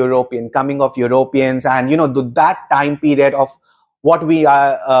about the coming of Europeans and, that time period of what we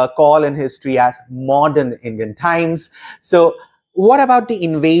call in history as modern Indian times. So what about the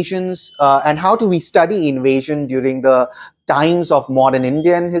invasions and how do we study invasion during the times of modern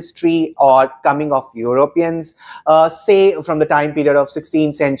Indian history or coming of Europeans, say from the time period of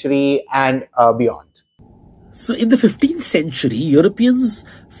 16th century and beyond? So in the 15th century, Europeans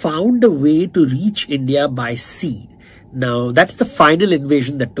found a way to reach India by sea. Now, that's the final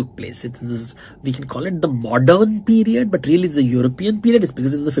invasion that took place. We can call it the modern period, but really it's the European period. It's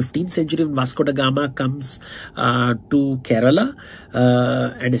because in the 15th century when Vasco da Gama comes to Kerala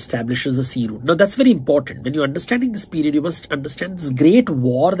and establishes a sea route. Now, that's very important. When you're understanding this period, you must understand this great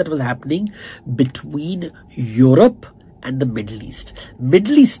war that was happening between Europe and the Middle East.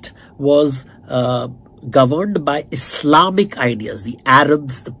 Middle East was governed by Islamic ideas, the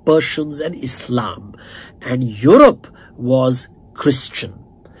Arabs, the Persians, and Islam. And Europe was Christian.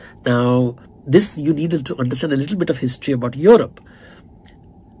 Now, this you needed to understand a little bit of history about Europe.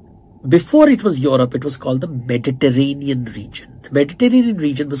 Before it was Europe, it was called the Mediterranean region. The Mediterranean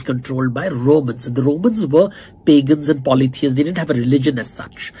region was controlled by Romans, and the Romans were pagans and polytheists. They didn't have a religion as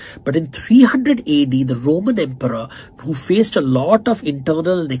such. But in 300 AD, the Roman emperor, who faced a lot of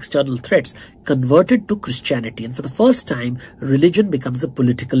internal and external threats, converted to Christianity. And for the first time, religion becomes a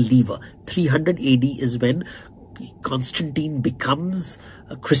political lever. 300 AD is when Constantine becomes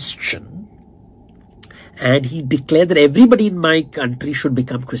a Christian. And he declared that everybody in my country should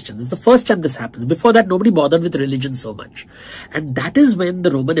become Christian. This is the first time this happens. Before that, nobody bothered with religion so much. And that is when the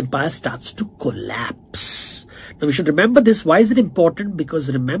Roman Empire starts to collapse. Now, we should remember this. Why is it important?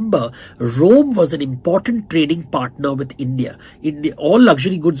 Because remember, Rome was an important trading partner with India. All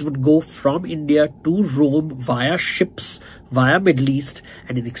luxury goods would go from India to Rome via ships, via Middle East,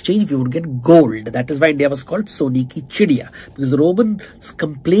 and in exchange we would get gold. That is why India was called Sone ki Chidiya, because the Romans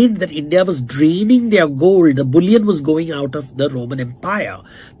complained that India was draining their gold. The bullion was going out of the Roman Empire.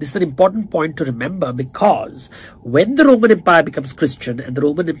 This is an important point to remember, because when the Roman Empire becomes Christian and the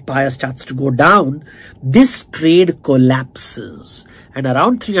Roman Empire starts to go down, this trade collapses. And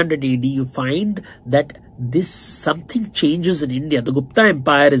around 300 AD, you find that something changes in India. The Gupta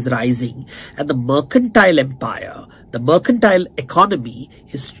Empire is rising, and the mercantile empire, the mercantile economy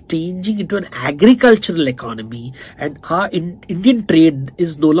is changing into an agricultural economy, and our Indian trade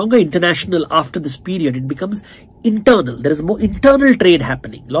is no longer international after this period. It becomes internal. There is more internal trade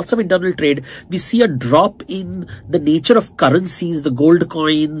happening, lots of internal trade. We see a drop in the nature of currencies, the gold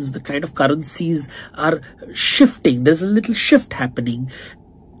coins, the kind of currencies are shifting. There's a little shift happening.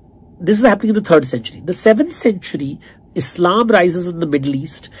 This is happening in the 3rd century. The 7th century, Islam rises in the Middle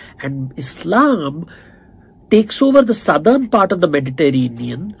East, and Islam takes over the southern part of the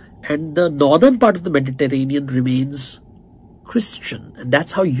Mediterranean, and the northern part of the Mediterranean remains Christian. And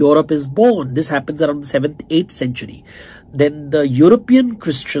that's how Europe is born. This happens around the 7th, 8th century. Then the European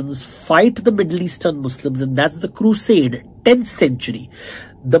Christians fight the Middle Eastern Muslims, and that's the Crusade, 10th century.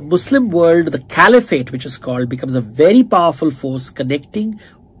 The Muslim world, the Caliphate, which is called, becomes a very powerful force, connecting,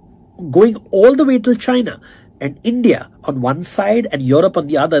 going all the way till China and India on one side and Europe on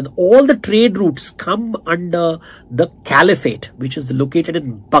the other. And all the trade routes come under the Caliphate, which is located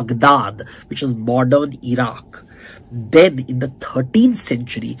in Baghdad, which is modern Iraq. Then in the 13th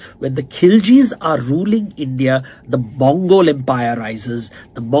century, when the Khiljis are ruling India, the Mongol Empire rises.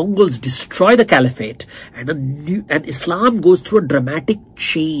 The Mongols destroy the Caliphate, and Islam goes through a dramatic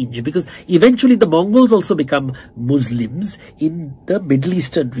change, because eventually the Mongols also become Muslims in the Middle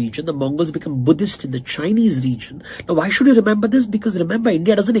Eastern region. The Mongols become Buddhist in the Chinese region. Now, why should you remember this? Because remember,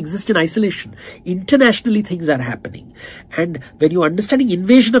 India doesn't exist in isolation. Internationally, things are happening. And when you're understanding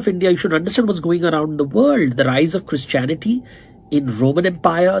invasion of India, you should understand what's going around the world. The rise of Christianity in Roman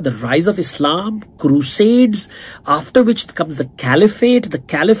Empire, the rise of Islam, Crusades, after which comes the Caliphate,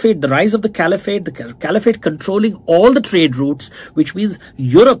 the rise of the Caliphate controlling all the trade routes, which means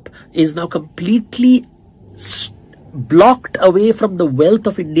Europe is now completely blocked away from the wealth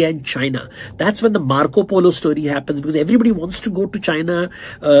of India and China. That's when the Marco Polo story happens, because everybody wants to go to China.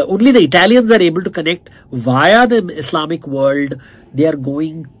 Only the Italians are able to connect via the Islamic world. They are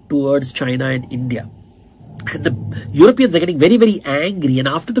going towards China and India. And the Europeans are getting very, very angry. And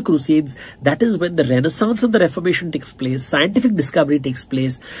after the Crusades, that is when the Renaissance and the Reformation takes place. Scientific discovery takes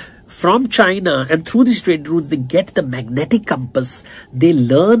place. From China and through these trade routes, they get the magnetic compass. They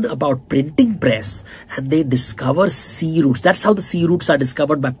learn about printing press, and they discover sea routes. That's how the sea routes are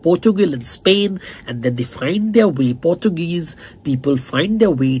discovered by Portugal and Spain. And then they find their way. Portuguese people find their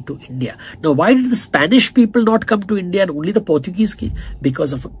way to India. Now, why did the Spanish people not come to India and only the Portuguese came?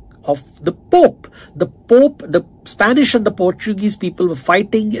 Because of the Pope. The Spanish and the Portuguese people were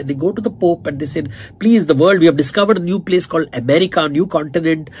fighting, and they go to the Pope and they said, please, the world, we have discovered a new place called America, a new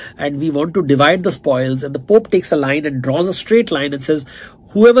continent, and we want to divide the spoils. And the Pope takes a line and draws a straight line and says,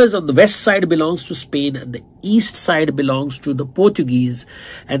 whoever is on the west side belongs to Spain and the east side belongs to the Portuguese.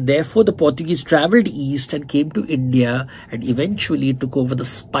 And therefore the Portuguese traveled east and came to India and eventually took over the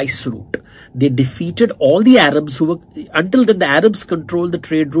spice route. They defeated all the Arabs who were, until then the Arabs controlled the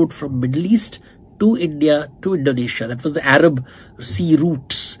trade route from Middle East to India to Indonesia. That was the Arab sea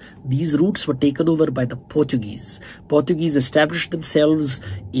routes. These routes were taken over by the Portuguese. Portuguese established themselves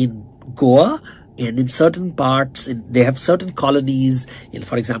in Goa, and in certain parts, they have certain colonies,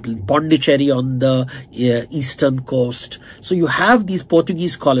 for example, in Pondicherry on the eastern coast. So you have these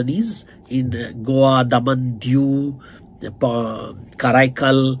Portuguese colonies in Goa, Daman, Diu,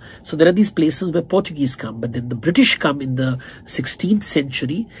 Karaikal. So there are these places where Portuguese come, but then the British come in the 16th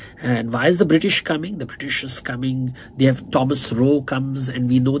century. And why is the British coming? The British is coming. They have Thomas Roe comes, and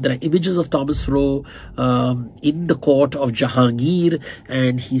we know there are images of Thomas Roe in the court of Jahangir,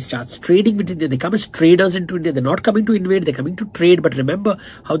 and he starts trading with India. They come as traders into India. They're not coming to invade, they're coming to trade. But remember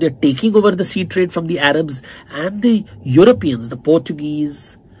how they're taking over the sea trade from the Arabs and the Europeans, the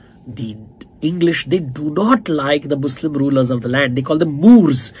Portuguese, the English. They do not like the Muslim rulers of the land. They call them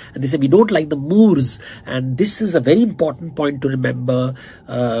Moors, and they say we don't like the Moors. And this is a very important point to remember.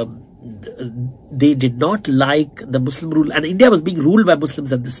 They did not like the Muslim rule, and India was being ruled by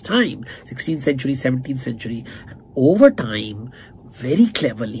Muslims at this time, 16th century, 17th century. And over time, very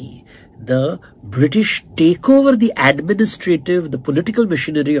cleverly, the British take over the administrative, the political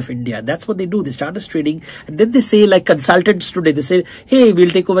machinery of India. That's what they do. They start as trading, and then they say, like consultants today, they say, hey,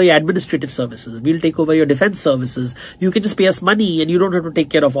 we'll take over your administrative services. We'll take over your defense services. You can just pay us money and you don't have to take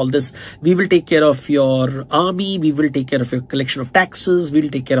care of all this. We will take care of your army. We will take care of your collection of taxes.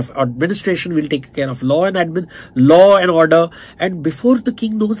 We'll take care of administration. We'll take care of law and order. And before the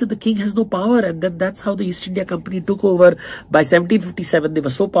king knows it, the king has no power. And then that's how the East India Company took over. By 1757, they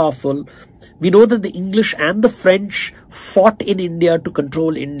were so powerful We know that the English and the French fought in India to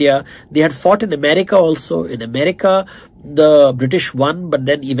control India. They had fought in America also. In America, the British won, but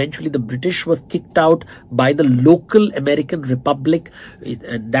then eventually the British were kicked out by the local American Republic.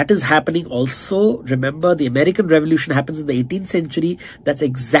 And that is happening also. Remember, the American Revolution happens in the 18th century. That's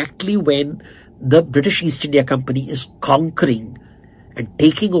exactly when the British East India Company is conquering and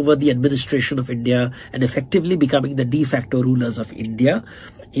taking over the administration of India and effectively becoming the de facto rulers of India.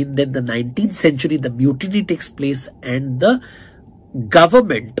 In then the 19th century, the mutiny takes place and the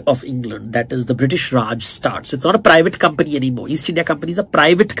government of England, that is the British Raj, starts. So it's not a private company anymore. East India Company is a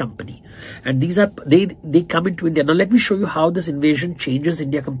private company, and these are they come into India. Now let me show you how this invasion changes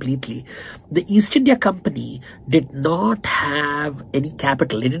India completely. The East India Company did not have any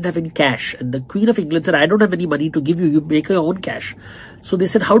capital. They didn't have any cash, and the Queen of England said, I don't have any money to give you. You make your own cash. So they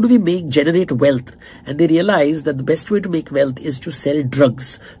said, how do we generate wealth? And they realized that the best way to make wealth is to sell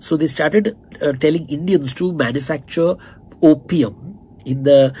drugs. So they started telling Indians to manufacture opium in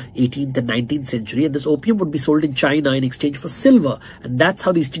the 18th and 19th century, and this opium would be sold in China in exchange for silver, and that's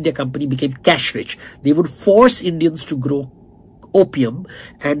how the East India Company became cash rich. They would force Indians to grow opium,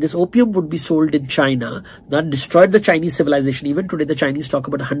 and this opium would be sold in China. That destroyed the Chinese civilization. Even today the Chinese talk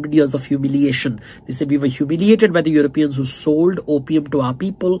about 100 years of humiliation. They say we were humiliated by the Europeans who sold opium to our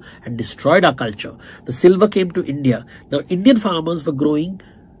people and destroyed our culture. The silver came to India. Now Indian farmers were growing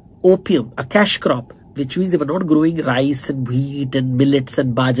opium, a cash crop, which means they were not growing rice and wheat and millets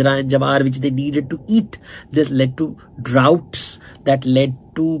and bajra and jawar, which they needed to eat. This led to droughts, that led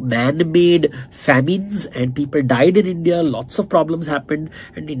to man-made famines, and people died in India. Lots of problems happened,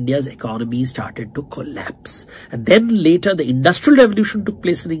 and India's economy started to collapse. And then later the Industrial Revolution took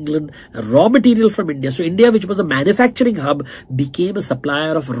place in England, raw material from India. So India, which was a manufacturing hub, became a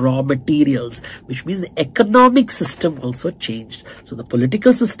supplier of raw materials, which means the economic system also changed. So the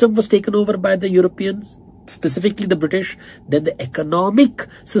political system was taken over by the Europeans, specifically the British. Then the economic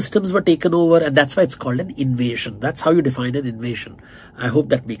systems were taken over, and that's why it's called an invasion. That's how you define an invasion. I hope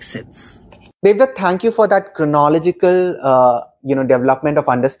that makes sense. Devdutt, thank you for that chronological, development of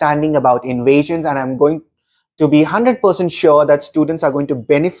understanding about invasions, and I'm going to be 100% sure that students are going to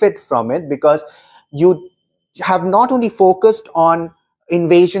benefit from it, because you have not only focused on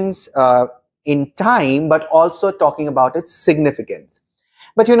invasions in time, but also talking about its significance.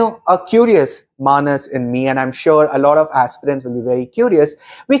 But a curious Manas in me, and I'm sure a lot of aspirants will be very curious,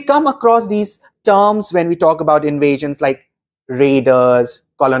 we come across these terms when we talk about invasions like raiders,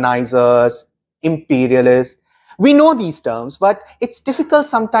 colonizers, imperialists. We know these terms, but it's difficult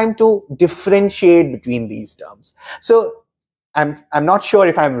sometimes to differentiate between these terms. So I'm not sure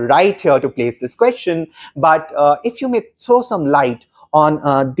if I'm right here to place this question, but if you may throw some light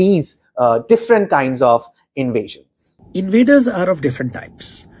on these different kinds of invasions. Invaders are of different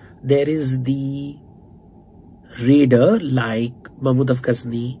types. There is the raider like Mahmud of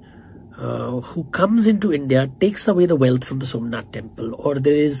Ghazni, who comes into India, takes away the wealth from the Somnath temple. Or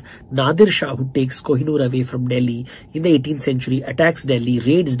there is Nadir Shah, who takes Kohinoor away from Delhi in the 18th century, attacks Delhi,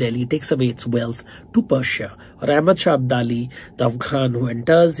 raids Delhi, takes away its wealth to Persia. Or Ahmad Shah Abdali, the Afghan, who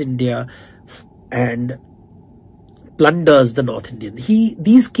enters India and plunders the North Indian. These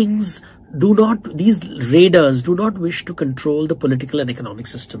raiders do not wish to control the political and economic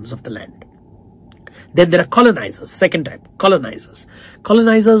systems of the land. Then there are colonizers, second type, colonizers.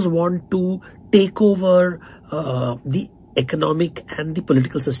 Colonizers want to take over the economic and the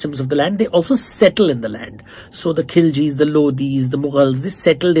political systems of the land. They also settle in the land. So the Khiljis, the Lodhis, the Mughals, they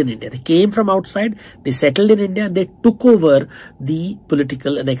settled in India. They came from outside, they settled in India, and they took over the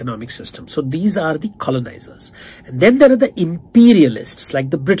political and economic system. So these are the colonizers. And then there are the imperialists, like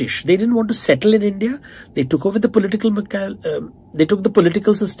the British. They didn't want to settle in India. They took over the political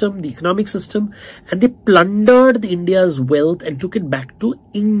system, the economic system, and they plundered India's wealth and took it back to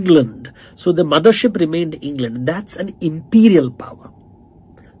England. So the mothership remained England. That's an imperial power.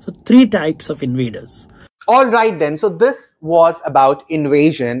 So three types of invaders. All right then, so this was about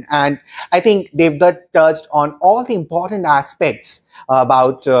invasion, and I think Devdutt touched on all the important aspects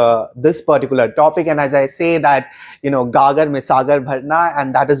about this particular topic. And as I say that, Gagar mein sagar bharna,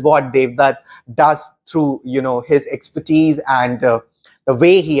 and that is what Devdutt does through, his expertise and the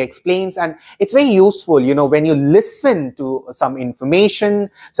way he explains. And it's very useful, when you listen to some information,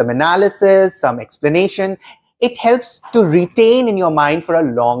 some analysis, some explanation, it helps to retain in your mind for a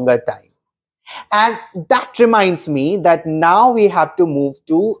longer time. And that reminds me that now we have to move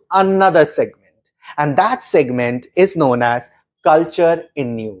to another segment. And that segment is known as Culture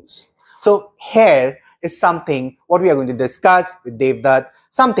in News. So here is something what we are going to discuss with Devdutt,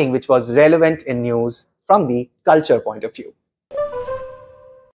 something which was relevant in news from the culture point of view.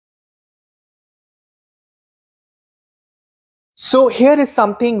 So here is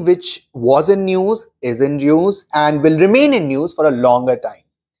something which was in news, is in news, and will remain in news for a longer time.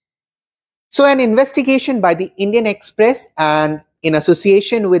 So an investigation by the Indian Express and in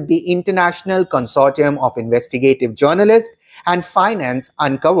association with the International Consortium of Investigative Journalists and Finance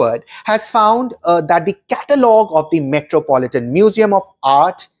Uncovered has found that the catalogue of the Metropolitan Museum of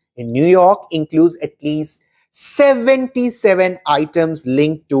Art in New York includes at least 77 items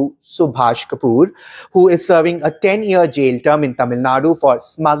linked to Subhash Kapoor, who is serving a 10-year jail term in Tamil Nadu for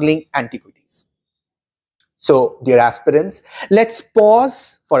smuggling antiquities. So, dear aspirants, let's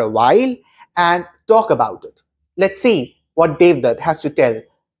pause for a while and talk about it. Let's see what Devdutt has to tell,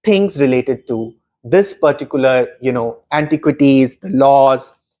 things related to this particular, antiquities, the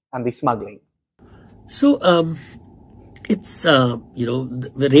laws, and the smuggling. So, it's,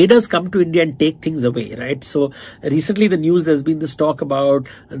 the raiders come to India and take things away, right? So recently the news, there's been this talk about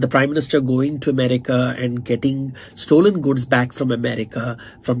the Prime Minister going to America and getting stolen goods back from America,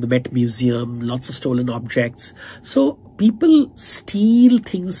 from the Met Museum, lots of stolen objects. So people steal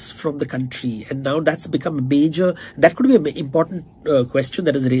things from the country, and now that's become a major, that could be an important question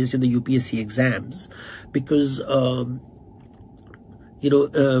that is raised in the UPSC exams, because,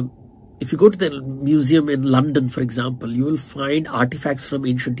 if you go to the museum in London, for example, you will find artifacts from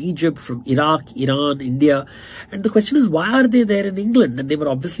ancient Egypt, from Iraq, Iran, India. And the question is, why are they there in England? And they were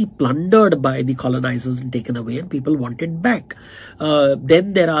obviously plundered by the colonizers and taken away, and people want it back.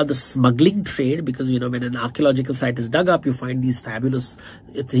 Then there are the smuggling trade, because, when an archaeological site is dug up, you find these fabulous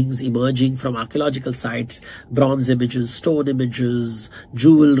things emerging from archaeological sites, bronze images, stone images,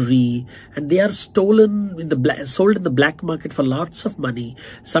 jewelry, and they are stolen sold in the black market for lots of money,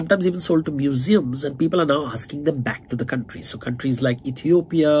 sometimes even sold to museums, and people are now asking them back to the country. So countries like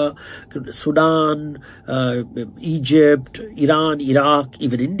Ethiopia, Sudan, Egypt, Iran, Iraq,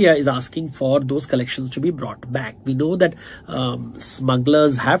 even India is asking for those collections to be brought back. We know that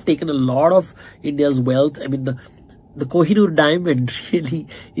smugglers have taken a lot of India's wealth. I mean, the Kohinoor diamond really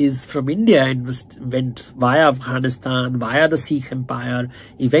is from India and went via Afghanistan, via the Sikh Empire,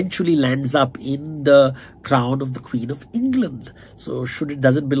 eventually lands up in the crown of the Queen of England. So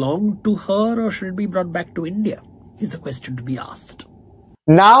does it belong to her, or should it be brought back to India? Is a question to be asked.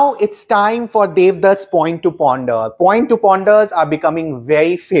 Now it's time for Devdutt's Point to Ponder. Point to Ponders are becoming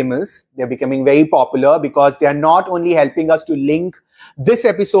very famous. They're becoming very popular because they are not only helping us to link this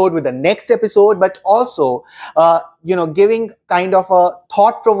episode with the next episode, but also, giving kind of a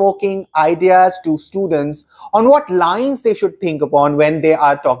thought-provoking ideas to students on what lines they should think upon when they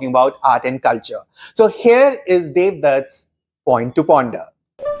are talking about art and culture. So here is Devdutt's Point to Ponder.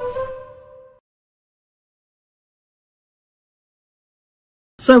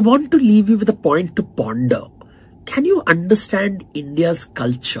 So I want to leave you with a point to ponder. Can you understand India's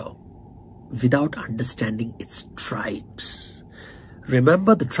culture without understanding its tribes?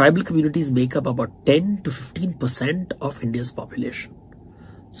 Remember, the tribal communities make up about 10 to 15% of India's population.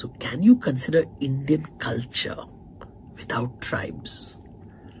 So can you consider Indian culture without tribes?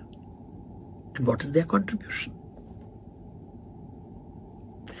 And what is their contribution?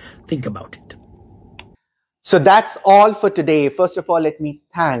 Think about it. So that's all for today. First of all, let me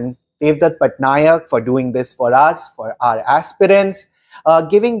thank Devdutt Pattanaik for doing this for us, for our aspirants,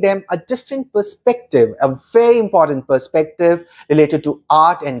 giving them a different perspective, a very important perspective related to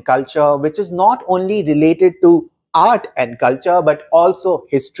art and culture, which is not only related to art and culture, but also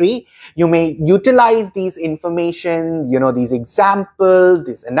history. You may utilize these information, these examples,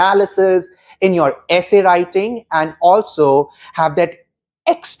 this analysis in your essay writing, and also have that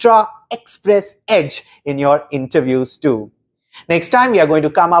extra express edge in your interviews too. Next time, we are going to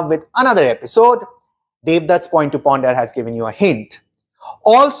come up with another episode. Devdutt's Point to Ponder has given you a hint.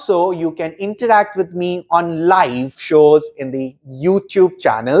 Also, you can interact with me on live shows in the YouTube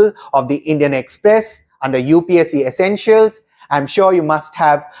channel of the Indian Express under UPSC Essentials. I'm sure you must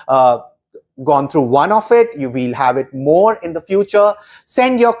have gone through one of it. You will have it more in the future.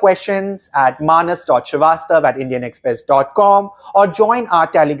 Send your questions at manas.srivastava@indianexpress.com or join our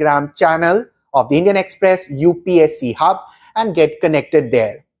Telegram channel of the Indian Express UPSC Hub and get connected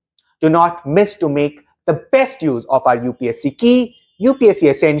there. Do not miss to make the best use of our UPSC Key, UPSC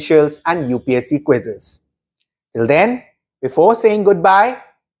Essentials and UPSC quizzes. Till then, before saying goodbye,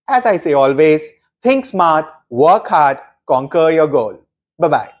 as I say always, think smart, work hard, conquer your goal.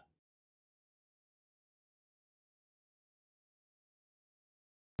 Bye-bye.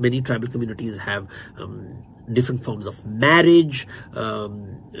 Many tribal communities have different forms of marriage.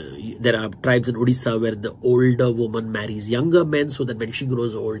 There are tribes in Odisha where the older woman marries younger men so that when she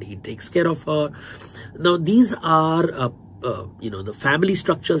grows old, he takes care of her. Now, these are the family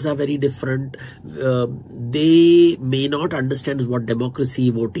structures are very different. They may not understand what democracy,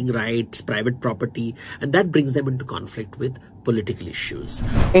 voting rights, private property, and that brings them into conflict with political issues.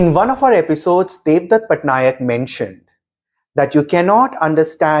 In one of our episodes, Devdutt Pattanaik mentioned that you cannot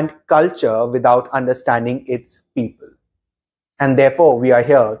understand culture without understanding its people. And therefore, we are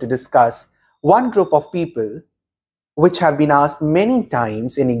here to discuss one group of people which have been asked many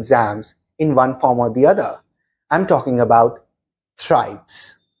times in exams in one form or the other. I'm talking about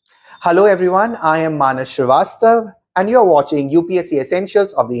tribes. Hello everyone, I am Srivastava and you're watching UPSC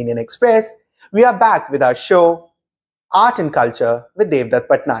Essentials of the Indian Express. We are back with our show, Art and Culture with Devdutt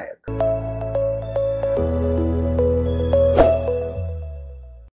Pattanaik.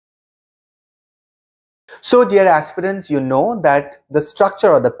 So dear aspirants, you know that the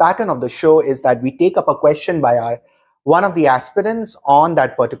structure or the pattern of the show is that we take up a question by one of the aspirants on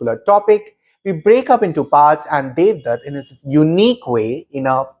that particular topic. We break up into parts, and Devdutt, in his unique way, in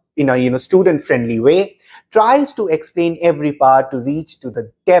a student-friendly way, tries to explain every part to reach to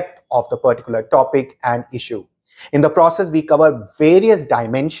the depth of the particular topic and issue. In the process, we cover various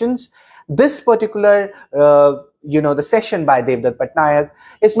dimensions. This particular, the session by Devdutt Pattanaik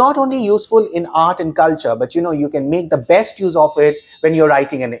is not only useful in art and culture, but you can make the best use of it when you're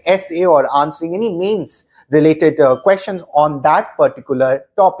writing an essay or answering any mains related questions on that particular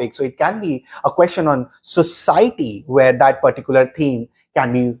topic. So it can be a question on society where that particular theme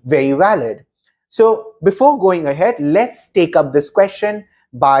can be very valid. So before going ahead, let's take up this question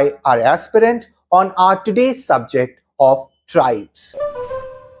by our aspirant on our today's subject of tribes.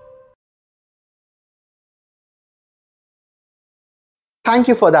 Thank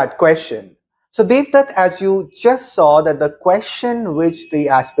you for that question. So Devdutt, as you just saw, that the question which the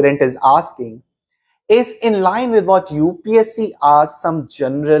aspirant is asking is in line with what UPSC asks some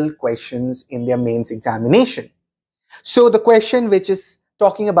general questions in their mains examination. So the question which is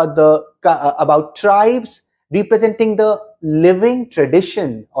talking about about tribes representing the living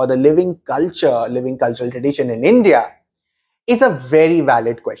tradition or the living cultural tradition in India is a very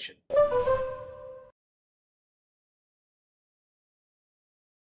valid question.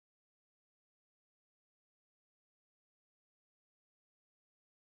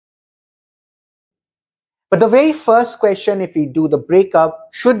 But the very first question, if we do the breakup,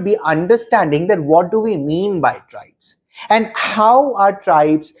 should be understanding that what do we mean by tribes and how are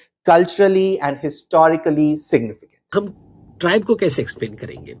tribes culturally and historically significant. हम tribe को कैसे explain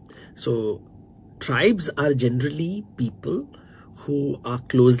करेंगे? So tribes are generally people who are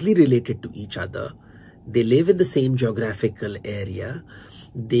closely related to each other. They live in the same geographical area.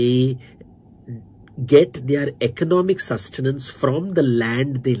 They get their economic sustenance from the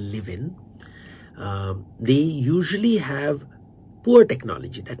land they live in. They usually have poor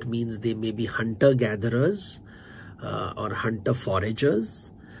technology. That means they may be hunter-gatherers or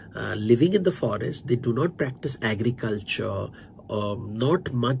hunter-foragers living in the forest. They do not practice agriculture,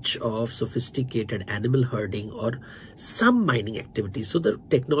 not much of sophisticated animal herding or some mining activities. So the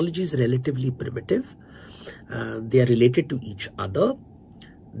technology is relatively primitive. They are related to each other.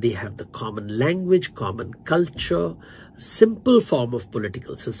 They have the common language, common culture, simple form of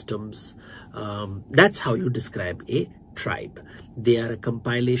political systems. That's how you describe a tribe. They are a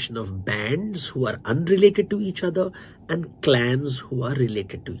compilation of bands who are unrelated to each other and clans who are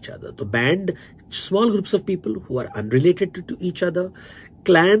related to each other. The band, small groups of people who are unrelated to each other.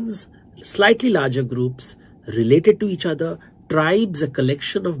 Clans, slightly larger groups related to each other. Tribes, a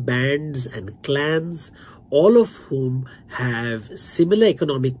collection of bands and clans, all of whom have similar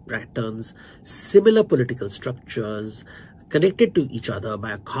economic patterns, similar political structures, connected to each other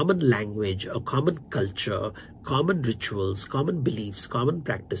by a common language, a common culture, common rituals, common beliefs, common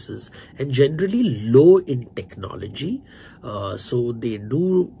practices, and generally low in technology. So they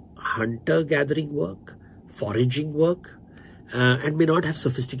do hunter-gathering work, foraging work, and may not have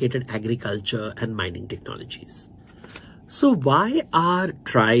sophisticated agriculture and mining technologies. So why are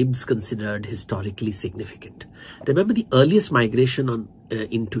tribes considered historically significant? Remember, the earliest migration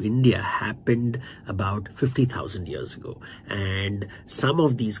into India happened about 50,000 years ago. And some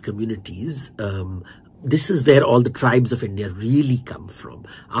of these communities, this is where all the tribes of India really come from.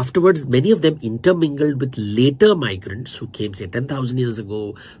 Afterwards, many of them intermingled with later migrants who came, say, 10,000 years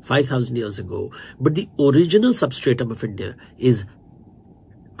ago, 5,000 years ago. But the original substratum of India is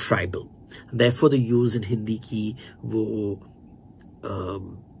tribal. Therefore, the use in Hindi ki wo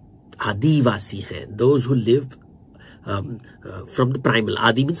Adivasi hai, those who live from the primal.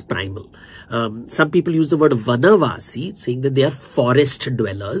 Adi means primal. Some people use the word Vanavasi, saying that they are forest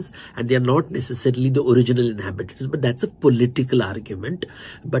dwellers and they are not necessarily the original inhabitants, but that's a political argument.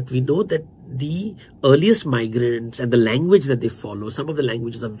 But we know that the earliest migrants and the language that they follow. Some of the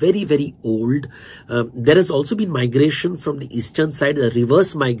languages are very, very old. There has also been migration from the eastern side, a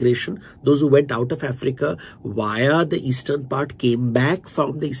reverse migration. Those who went out of Africa via the eastern part came back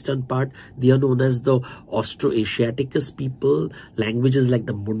from the eastern part. They are known as the Austroasiaticus people. Languages like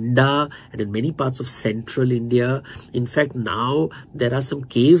the Munda, and in many parts of central India. In fact, now there are some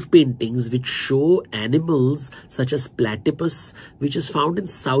cave paintings which show animals such as platypus, which is found in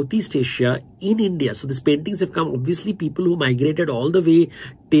Southeast Asia in India. So these paintings have come, obviously people who migrated all the way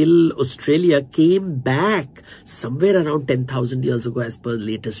till Australia came back somewhere around 10,000 years ago as per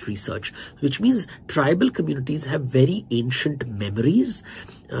latest research, which means tribal communities have very ancient memories.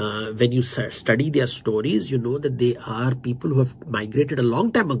 When you study their stories, you know that they are people who have migrated a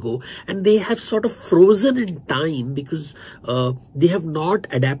long time ago, and they have sort of frozen in time because they have not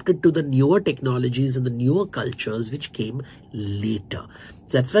adapted to the newer technologies and the newer cultures which came later.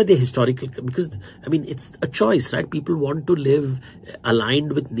 That's why they're historical, because I mean, it's a choice, right? People want to live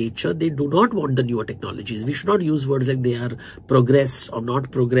aligned with nature. They do not want the newer technologies. We should not use words like they are progress or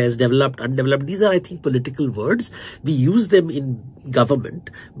not progress, developed, undeveloped. These are, I think, political words. We use them in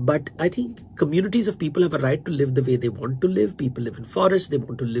government, but I think communities of people have a right to live the way they want to live. People live in forests. They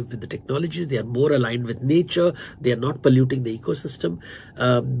want to live with the technologies. They are more aligned with nature. They are not polluting the ecosystem.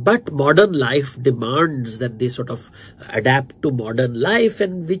 But modern life demands that they sort of adapt to modern life,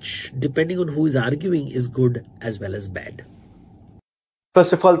 and which, depending on who is arguing, is good as well as bad.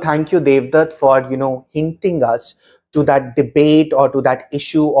 First of all, thank you, Devdutt, for, hinting us to that debate or to that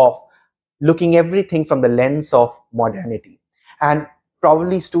issue of looking everything from the lens of modernity. And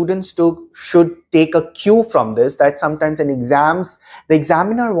probably students too should take a cue from this, that sometimes in exams, the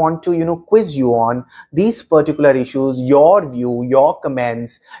examiner want to, quiz you on these particular issues, your view, your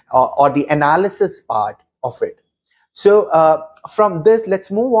comments, or the analysis part of it. So from this, let's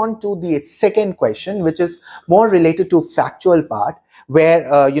move on to the second question, which is more related to factual part, where,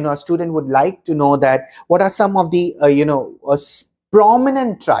 a student would like to know that what are some of the,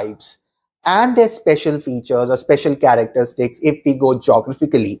 prominent tribes and their special features or special characteristics if we go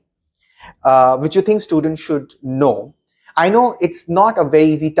geographically, which you think students should know. I know it's not a very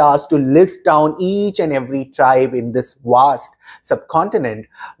easy task to list down each and every tribe in this vast subcontinent,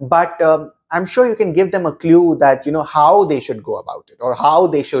 but I'm sure you can give them a clue that, how they should go about it, or how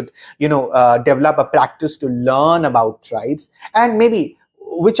they should, develop a practice to learn about tribes, and maybe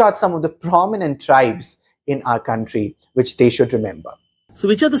which are some of the prominent tribes in our country which they should remember. So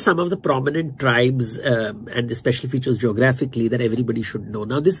which are some of the prominent tribes and the special features geographically that everybody should know?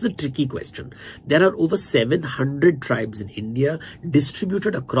 Now, this is a tricky question. There are over 700 tribes in India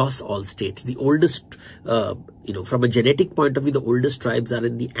distributed across all states. The oldest, from a genetic point of view, the oldest tribes are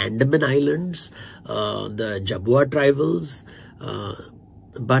in the Andaman Islands, the Jabua tribals,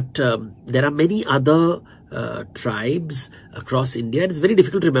 but there are many other tribes across India, and it's very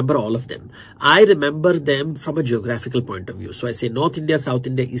difficult to remember all of them. I remember them from a geographical point of view. So I say North India, South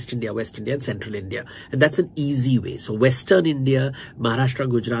India, East India, West India, and Central India. And that's an easy way. So Western India, Maharashtra,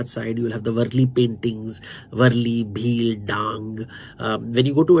 Gujarat side, you'll have the Varli paintings, Varli, Bhil, Dang. When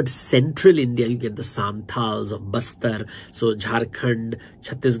you go towards Central India, you get the Santhals of Bastar. So Jharkhand,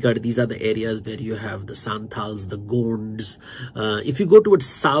 Chhattisgarh, these are the areas where you have the Santhals, the Gonds. If you go towards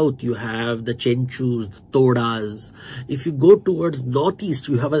South, you have the Chenchus, the Todas. If you go towards Northeast,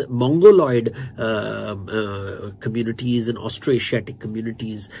 you have a Mongoloid communities and Austroasiatic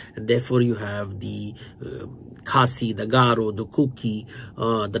communities, and therefore you have the Khasi, the Garo, the Kuki.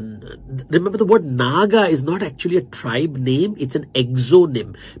 Remember, the word Naga is not actually a tribe name, it's an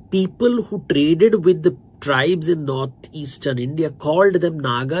exonym. People who traded with the tribes in northeastern India called them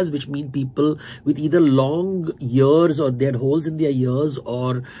Nagas, which mean people with either long ears, or they had holes in their ears,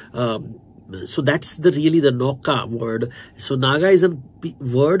 or so that's really the Noka word. So Naga is a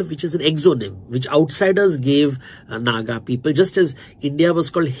word which is an exonym, which outsiders gave Naga people. Just as India was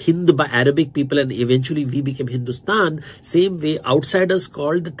called Hind by Arabic people and eventually we became Hindustan, same way outsiders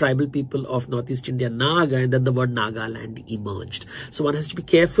called the tribal people of Northeast India Naga, and then the word Nagaland emerged. So one has to be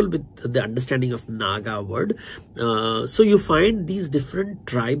careful with the understanding of Naga word. So you find these different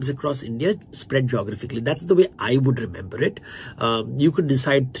tribes across India spread geographically. That's the way I would remember it. You could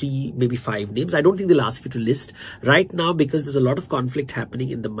decide 3, maybe 5 names. I don't think they'll ask you to list right now because there's a lot of conflict happening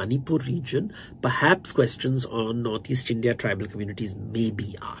in the Manipur region. Perhaps questions on Northeast India tribal communities may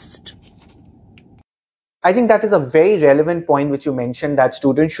be asked. I think that is a very relevant point which you mentioned, that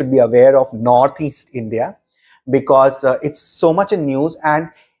students should be aware of Northeast India, because it's so much in news and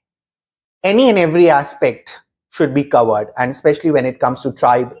any and every aspect should be covered, and especially when it comes to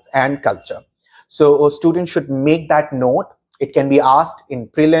tribe and culture. So students should make that note It can be asked in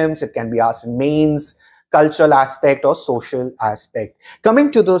prelims, it can be asked in mains, cultural aspect or social aspect.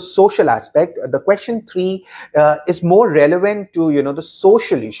 Coming to the social aspect, the question 3 is more relevant to, the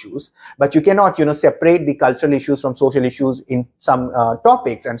social issues, but you cannot, separate the cultural issues from social issues in some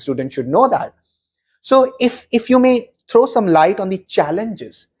topics, and students should know that. So if you may throw some light on the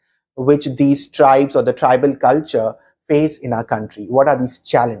challenges which these tribes or the tribal culture face in our country. What are these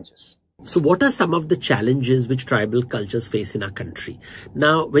challenges? So what are some of the challenges which tribal cultures face in our country?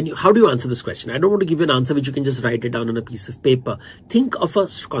 Now, how do you answer this question? I don't want to give you an answer which you can just write it down on a piece of paper. Think of a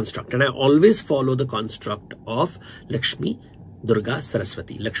construct, and I always follow the construct of Lakshmi, Durga,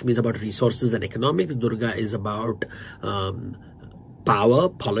 Saraswati. Lakshmi is about resources and economics. Durga is about power,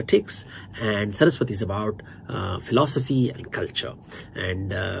 politics, and Saraswati is about philosophy and culture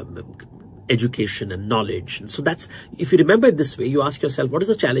and education and knowledge. And so that's, if you remember it this way, you ask yourself, what is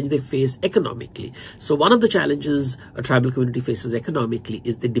the challenge they face economically? So one of the challenges a tribal community faces economically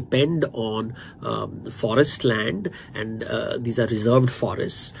is they depend on forest land, and these are reserved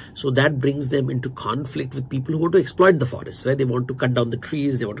forests. So that brings them into conflict with people who want to exploit the forests, right? They want to cut down the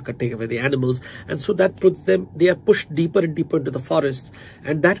trees, they want to take away the animals. And so that puts them, they are pushed deeper and deeper into the forests,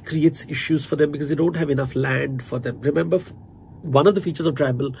 and that creates issues for them because they don't have enough land for them. Remember, one of the features of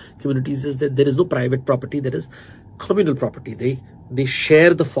tribal communities is that there is no private property, there is communal property. They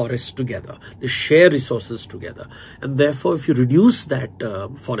share the forest together, they share resources together, and therefore if you reduce that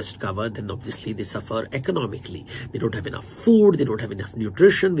forest cover, then obviously they suffer economically. They don't have enough food, they don't have enough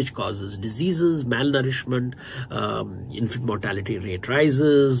nutrition, which causes diseases, malnourishment, infant mortality rate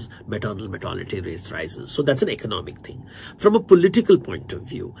rises, maternal mortality rates rises. So that's an economic thing. From a political point of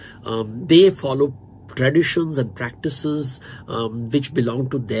view, they follow traditions and practices which belong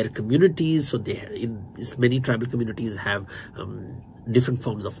to their communities. So many tribal communities have different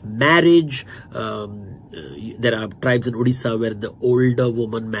forms of marriage. There are tribes in Odisha where the older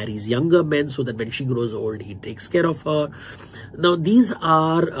woman marries younger men so that when she grows old, he takes care of her. Now these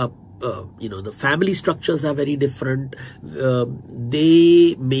are the family structures are very different.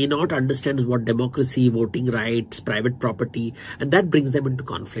 They may not understand what democracy, voting rights, private property, and that brings them into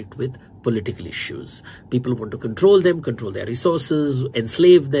conflict with political issues. People want to control them, control their resources,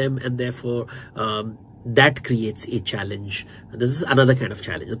 enslave them, and therefore that creates a challenge. This is another kind of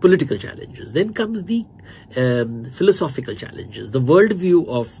challenge, the political challenges. Then comes the philosophical challenges. The worldview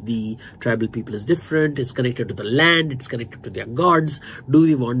of the tribal people is different. It's connected to the land, it's connected to their gods. Do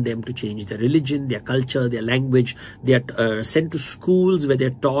we want them to change their religion, their culture, their language? They are sent to schools where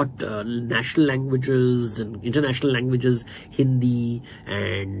they're taught national languages and international languages, Hindi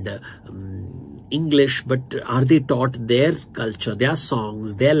and English, but are they taught their culture, their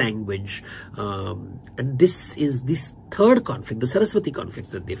songs, their language? And this is this third conflict, the Saraswati conflicts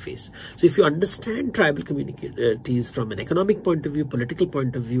that they face. So if you understand tribal communities from an economic point of view, political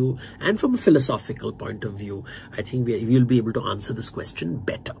point of view, and from a philosophical point of view, I think we will be able to answer this question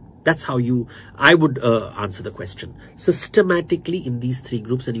better. That's how I would answer the question systematically in these three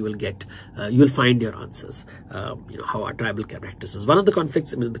groups, and you will get, you will find your answers. How our tribal practices. One of the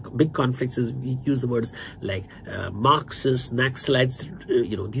conflicts, the big conflicts is we use the words like Marxists,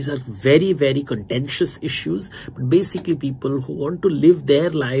 Naxalites. These are very, very contentious issues. But basically, people who want to live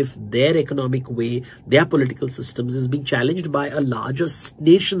their life, their economic way, their political systems is being challenged by a larger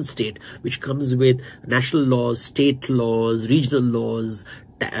nation state, which comes with national laws, state laws, regional laws,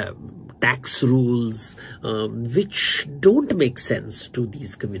 tax rules, which don't make sense to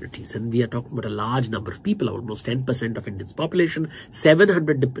these communities. And we are talking about a large number of people, almost 10% of India's population,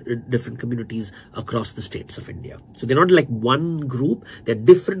 700 different communities across the states of India. So they're not like one group, they're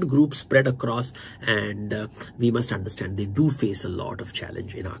different groups spread across, and we must understand they do face a lot of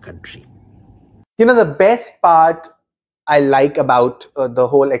challenge in our country. The best part I like about the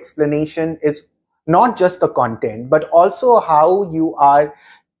whole explanation is not just the content, but also how you are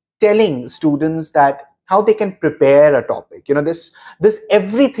telling students that how they can prepare a topic. This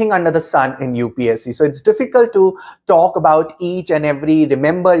everything under the sun in UPSC. So it's difficult to talk about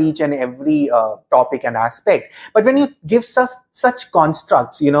remember each and every topic and aspect. But when you give such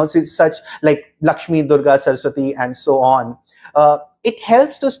constructs, such like Lakshmi, Durga, Saraswati, and so on, it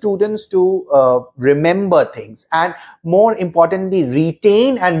helps the students to remember things and, more importantly,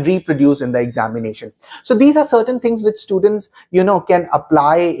 retain and reproduce in the examination. So these are certain things which students, can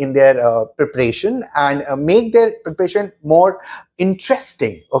apply in their preparation and make their preparation more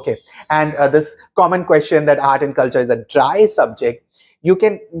interesting. Okay. And this common question that art and culture is a dry subject, you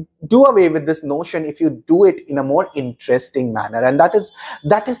can do away with this notion if you do it in a more interesting manner. And that is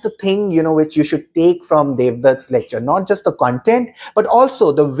the thing, which you should take from Devdutt's lecture. Not just the content, but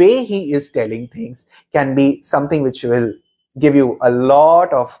also the way he is telling things can be something which will give you a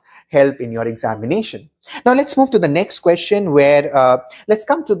lot of help in your examination. Now let's move to the next question, where let's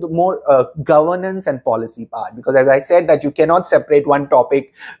come to the more governance and policy part, because as I said that you cannot separate one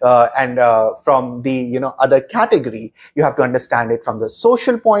topic and from the other category. You have to understand it from the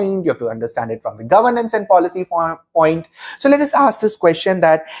social point, you have to understand it from the governance and policy point. So let us ask this question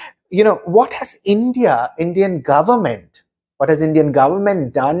that what has Indian government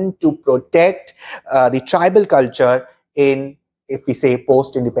done to protect the tribal culture in, if we say,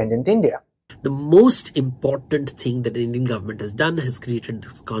 post-independent India? The most important thing that the Indian government has done has created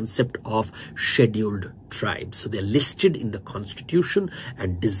this concept of scheduled tribes. So they're listed in the constitution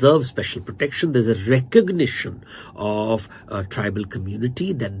and deserve special protection. There's a recognition of a tribal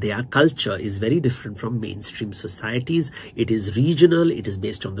community, that their culture is very different from mainstream societies. It is regional. It is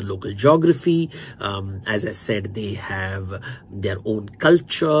based on the local geography. As I said, they have their own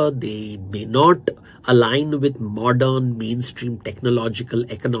culture. They may not align with modern mainstream technological,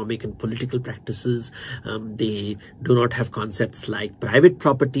 economic and political practices. They do not have concepts like private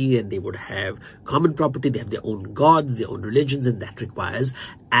property, and they would have common property. They have their own gods, their own religions, and that requires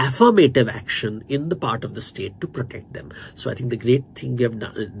affirmative action in the part of the state to protect them. So I think the great thing we have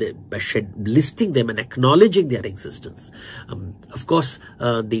done by listing them and acknowledging their existence. Of course,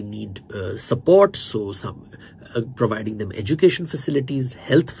 they need support. So providing them education facilities,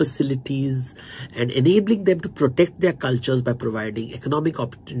 health facilities, and enabling them to protect their cultures by providing economic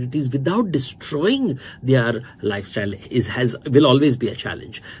opportunities without destroying their lifestyle will always be a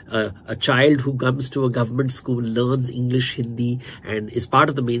challenge. A child who comes to a government school, learns English, Hindi, and is part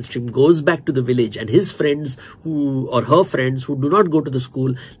of the mainstream, goes back to the village, and his friends or her friends who do not go to the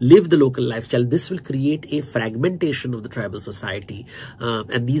school live the local lifestyle. This will create a fragmentation of the tribal society,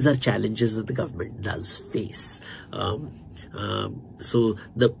 and these are challenges that the government does face. So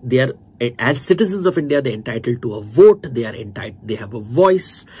they are, as citizens of India, they're entitled to a vote. They have a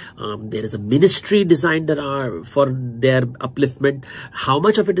voice. There is a ministry designed for their upliftment. How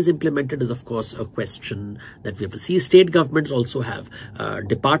much of it is implemented is, of course, a question that we have to see. State governments also have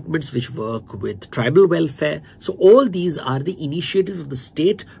departments which work with tribal welfare. So all these are the initiatives of the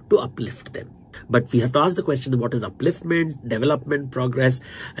state to uplift them. But we have to ask the question, what is upliftment, development, progress?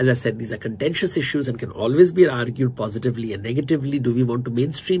 As I said, these are contentious issues and can always be argued positively and negatively. Do we want to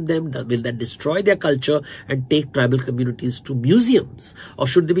mainstream them? Will that destroy their culture and take tribal communities to museums? Or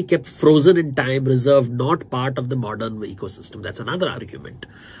should they be kept frozen in time, reserved, not part of the modern ecosystem? That's another argument.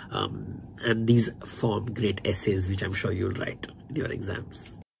 And these form great essays, which I'm sure you'll write in your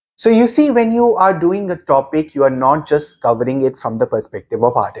exams. So you see, when you are doing a topic, you are not just covering it from the perspective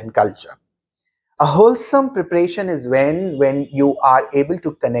of art and culture. A wholesome preparation is when you are able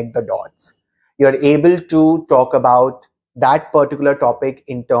to connect the dots. You're able to talk about that particular topic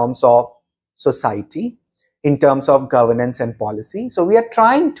in terms of society, in terms of governance and policy. So we are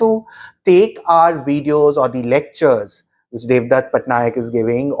trying to take our videos or the lectures which Devdutt Pattanaik is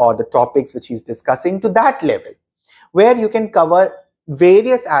giving, or the topics which he's discussing, to that level, where you can cover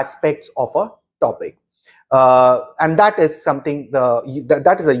various aspects of a topic. And that is something,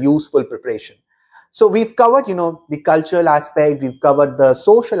 that is a useful preparation. So we've covered, the cultural aspect, we've covered the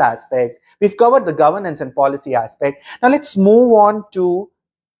social aspect, we've covered the governance and policy aspect. Now let's move on to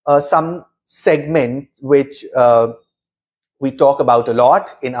some segment which we talk about a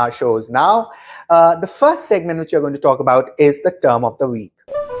lot in our shows now. The first segment which we're going to talk about is the term of the week.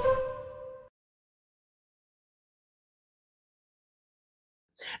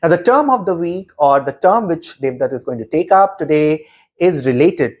 Now the term of the week, or the term which Devdutt is going to take up today, is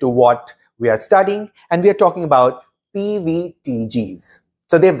related to what we are studying, and we are talking about PVTGs.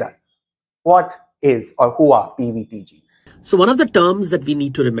 So Devdutt, what is or who are PVTGs? So one of the terms that we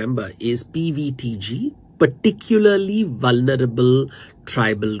need to remember is PVTG, particularly vulnerable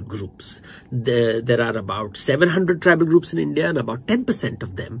tribal groups. There are about 700 tribal groups in India, and about 10%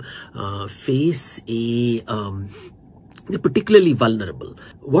 of them face they're particularly vulnerable.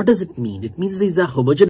 What does it mean? It means these are homogeneous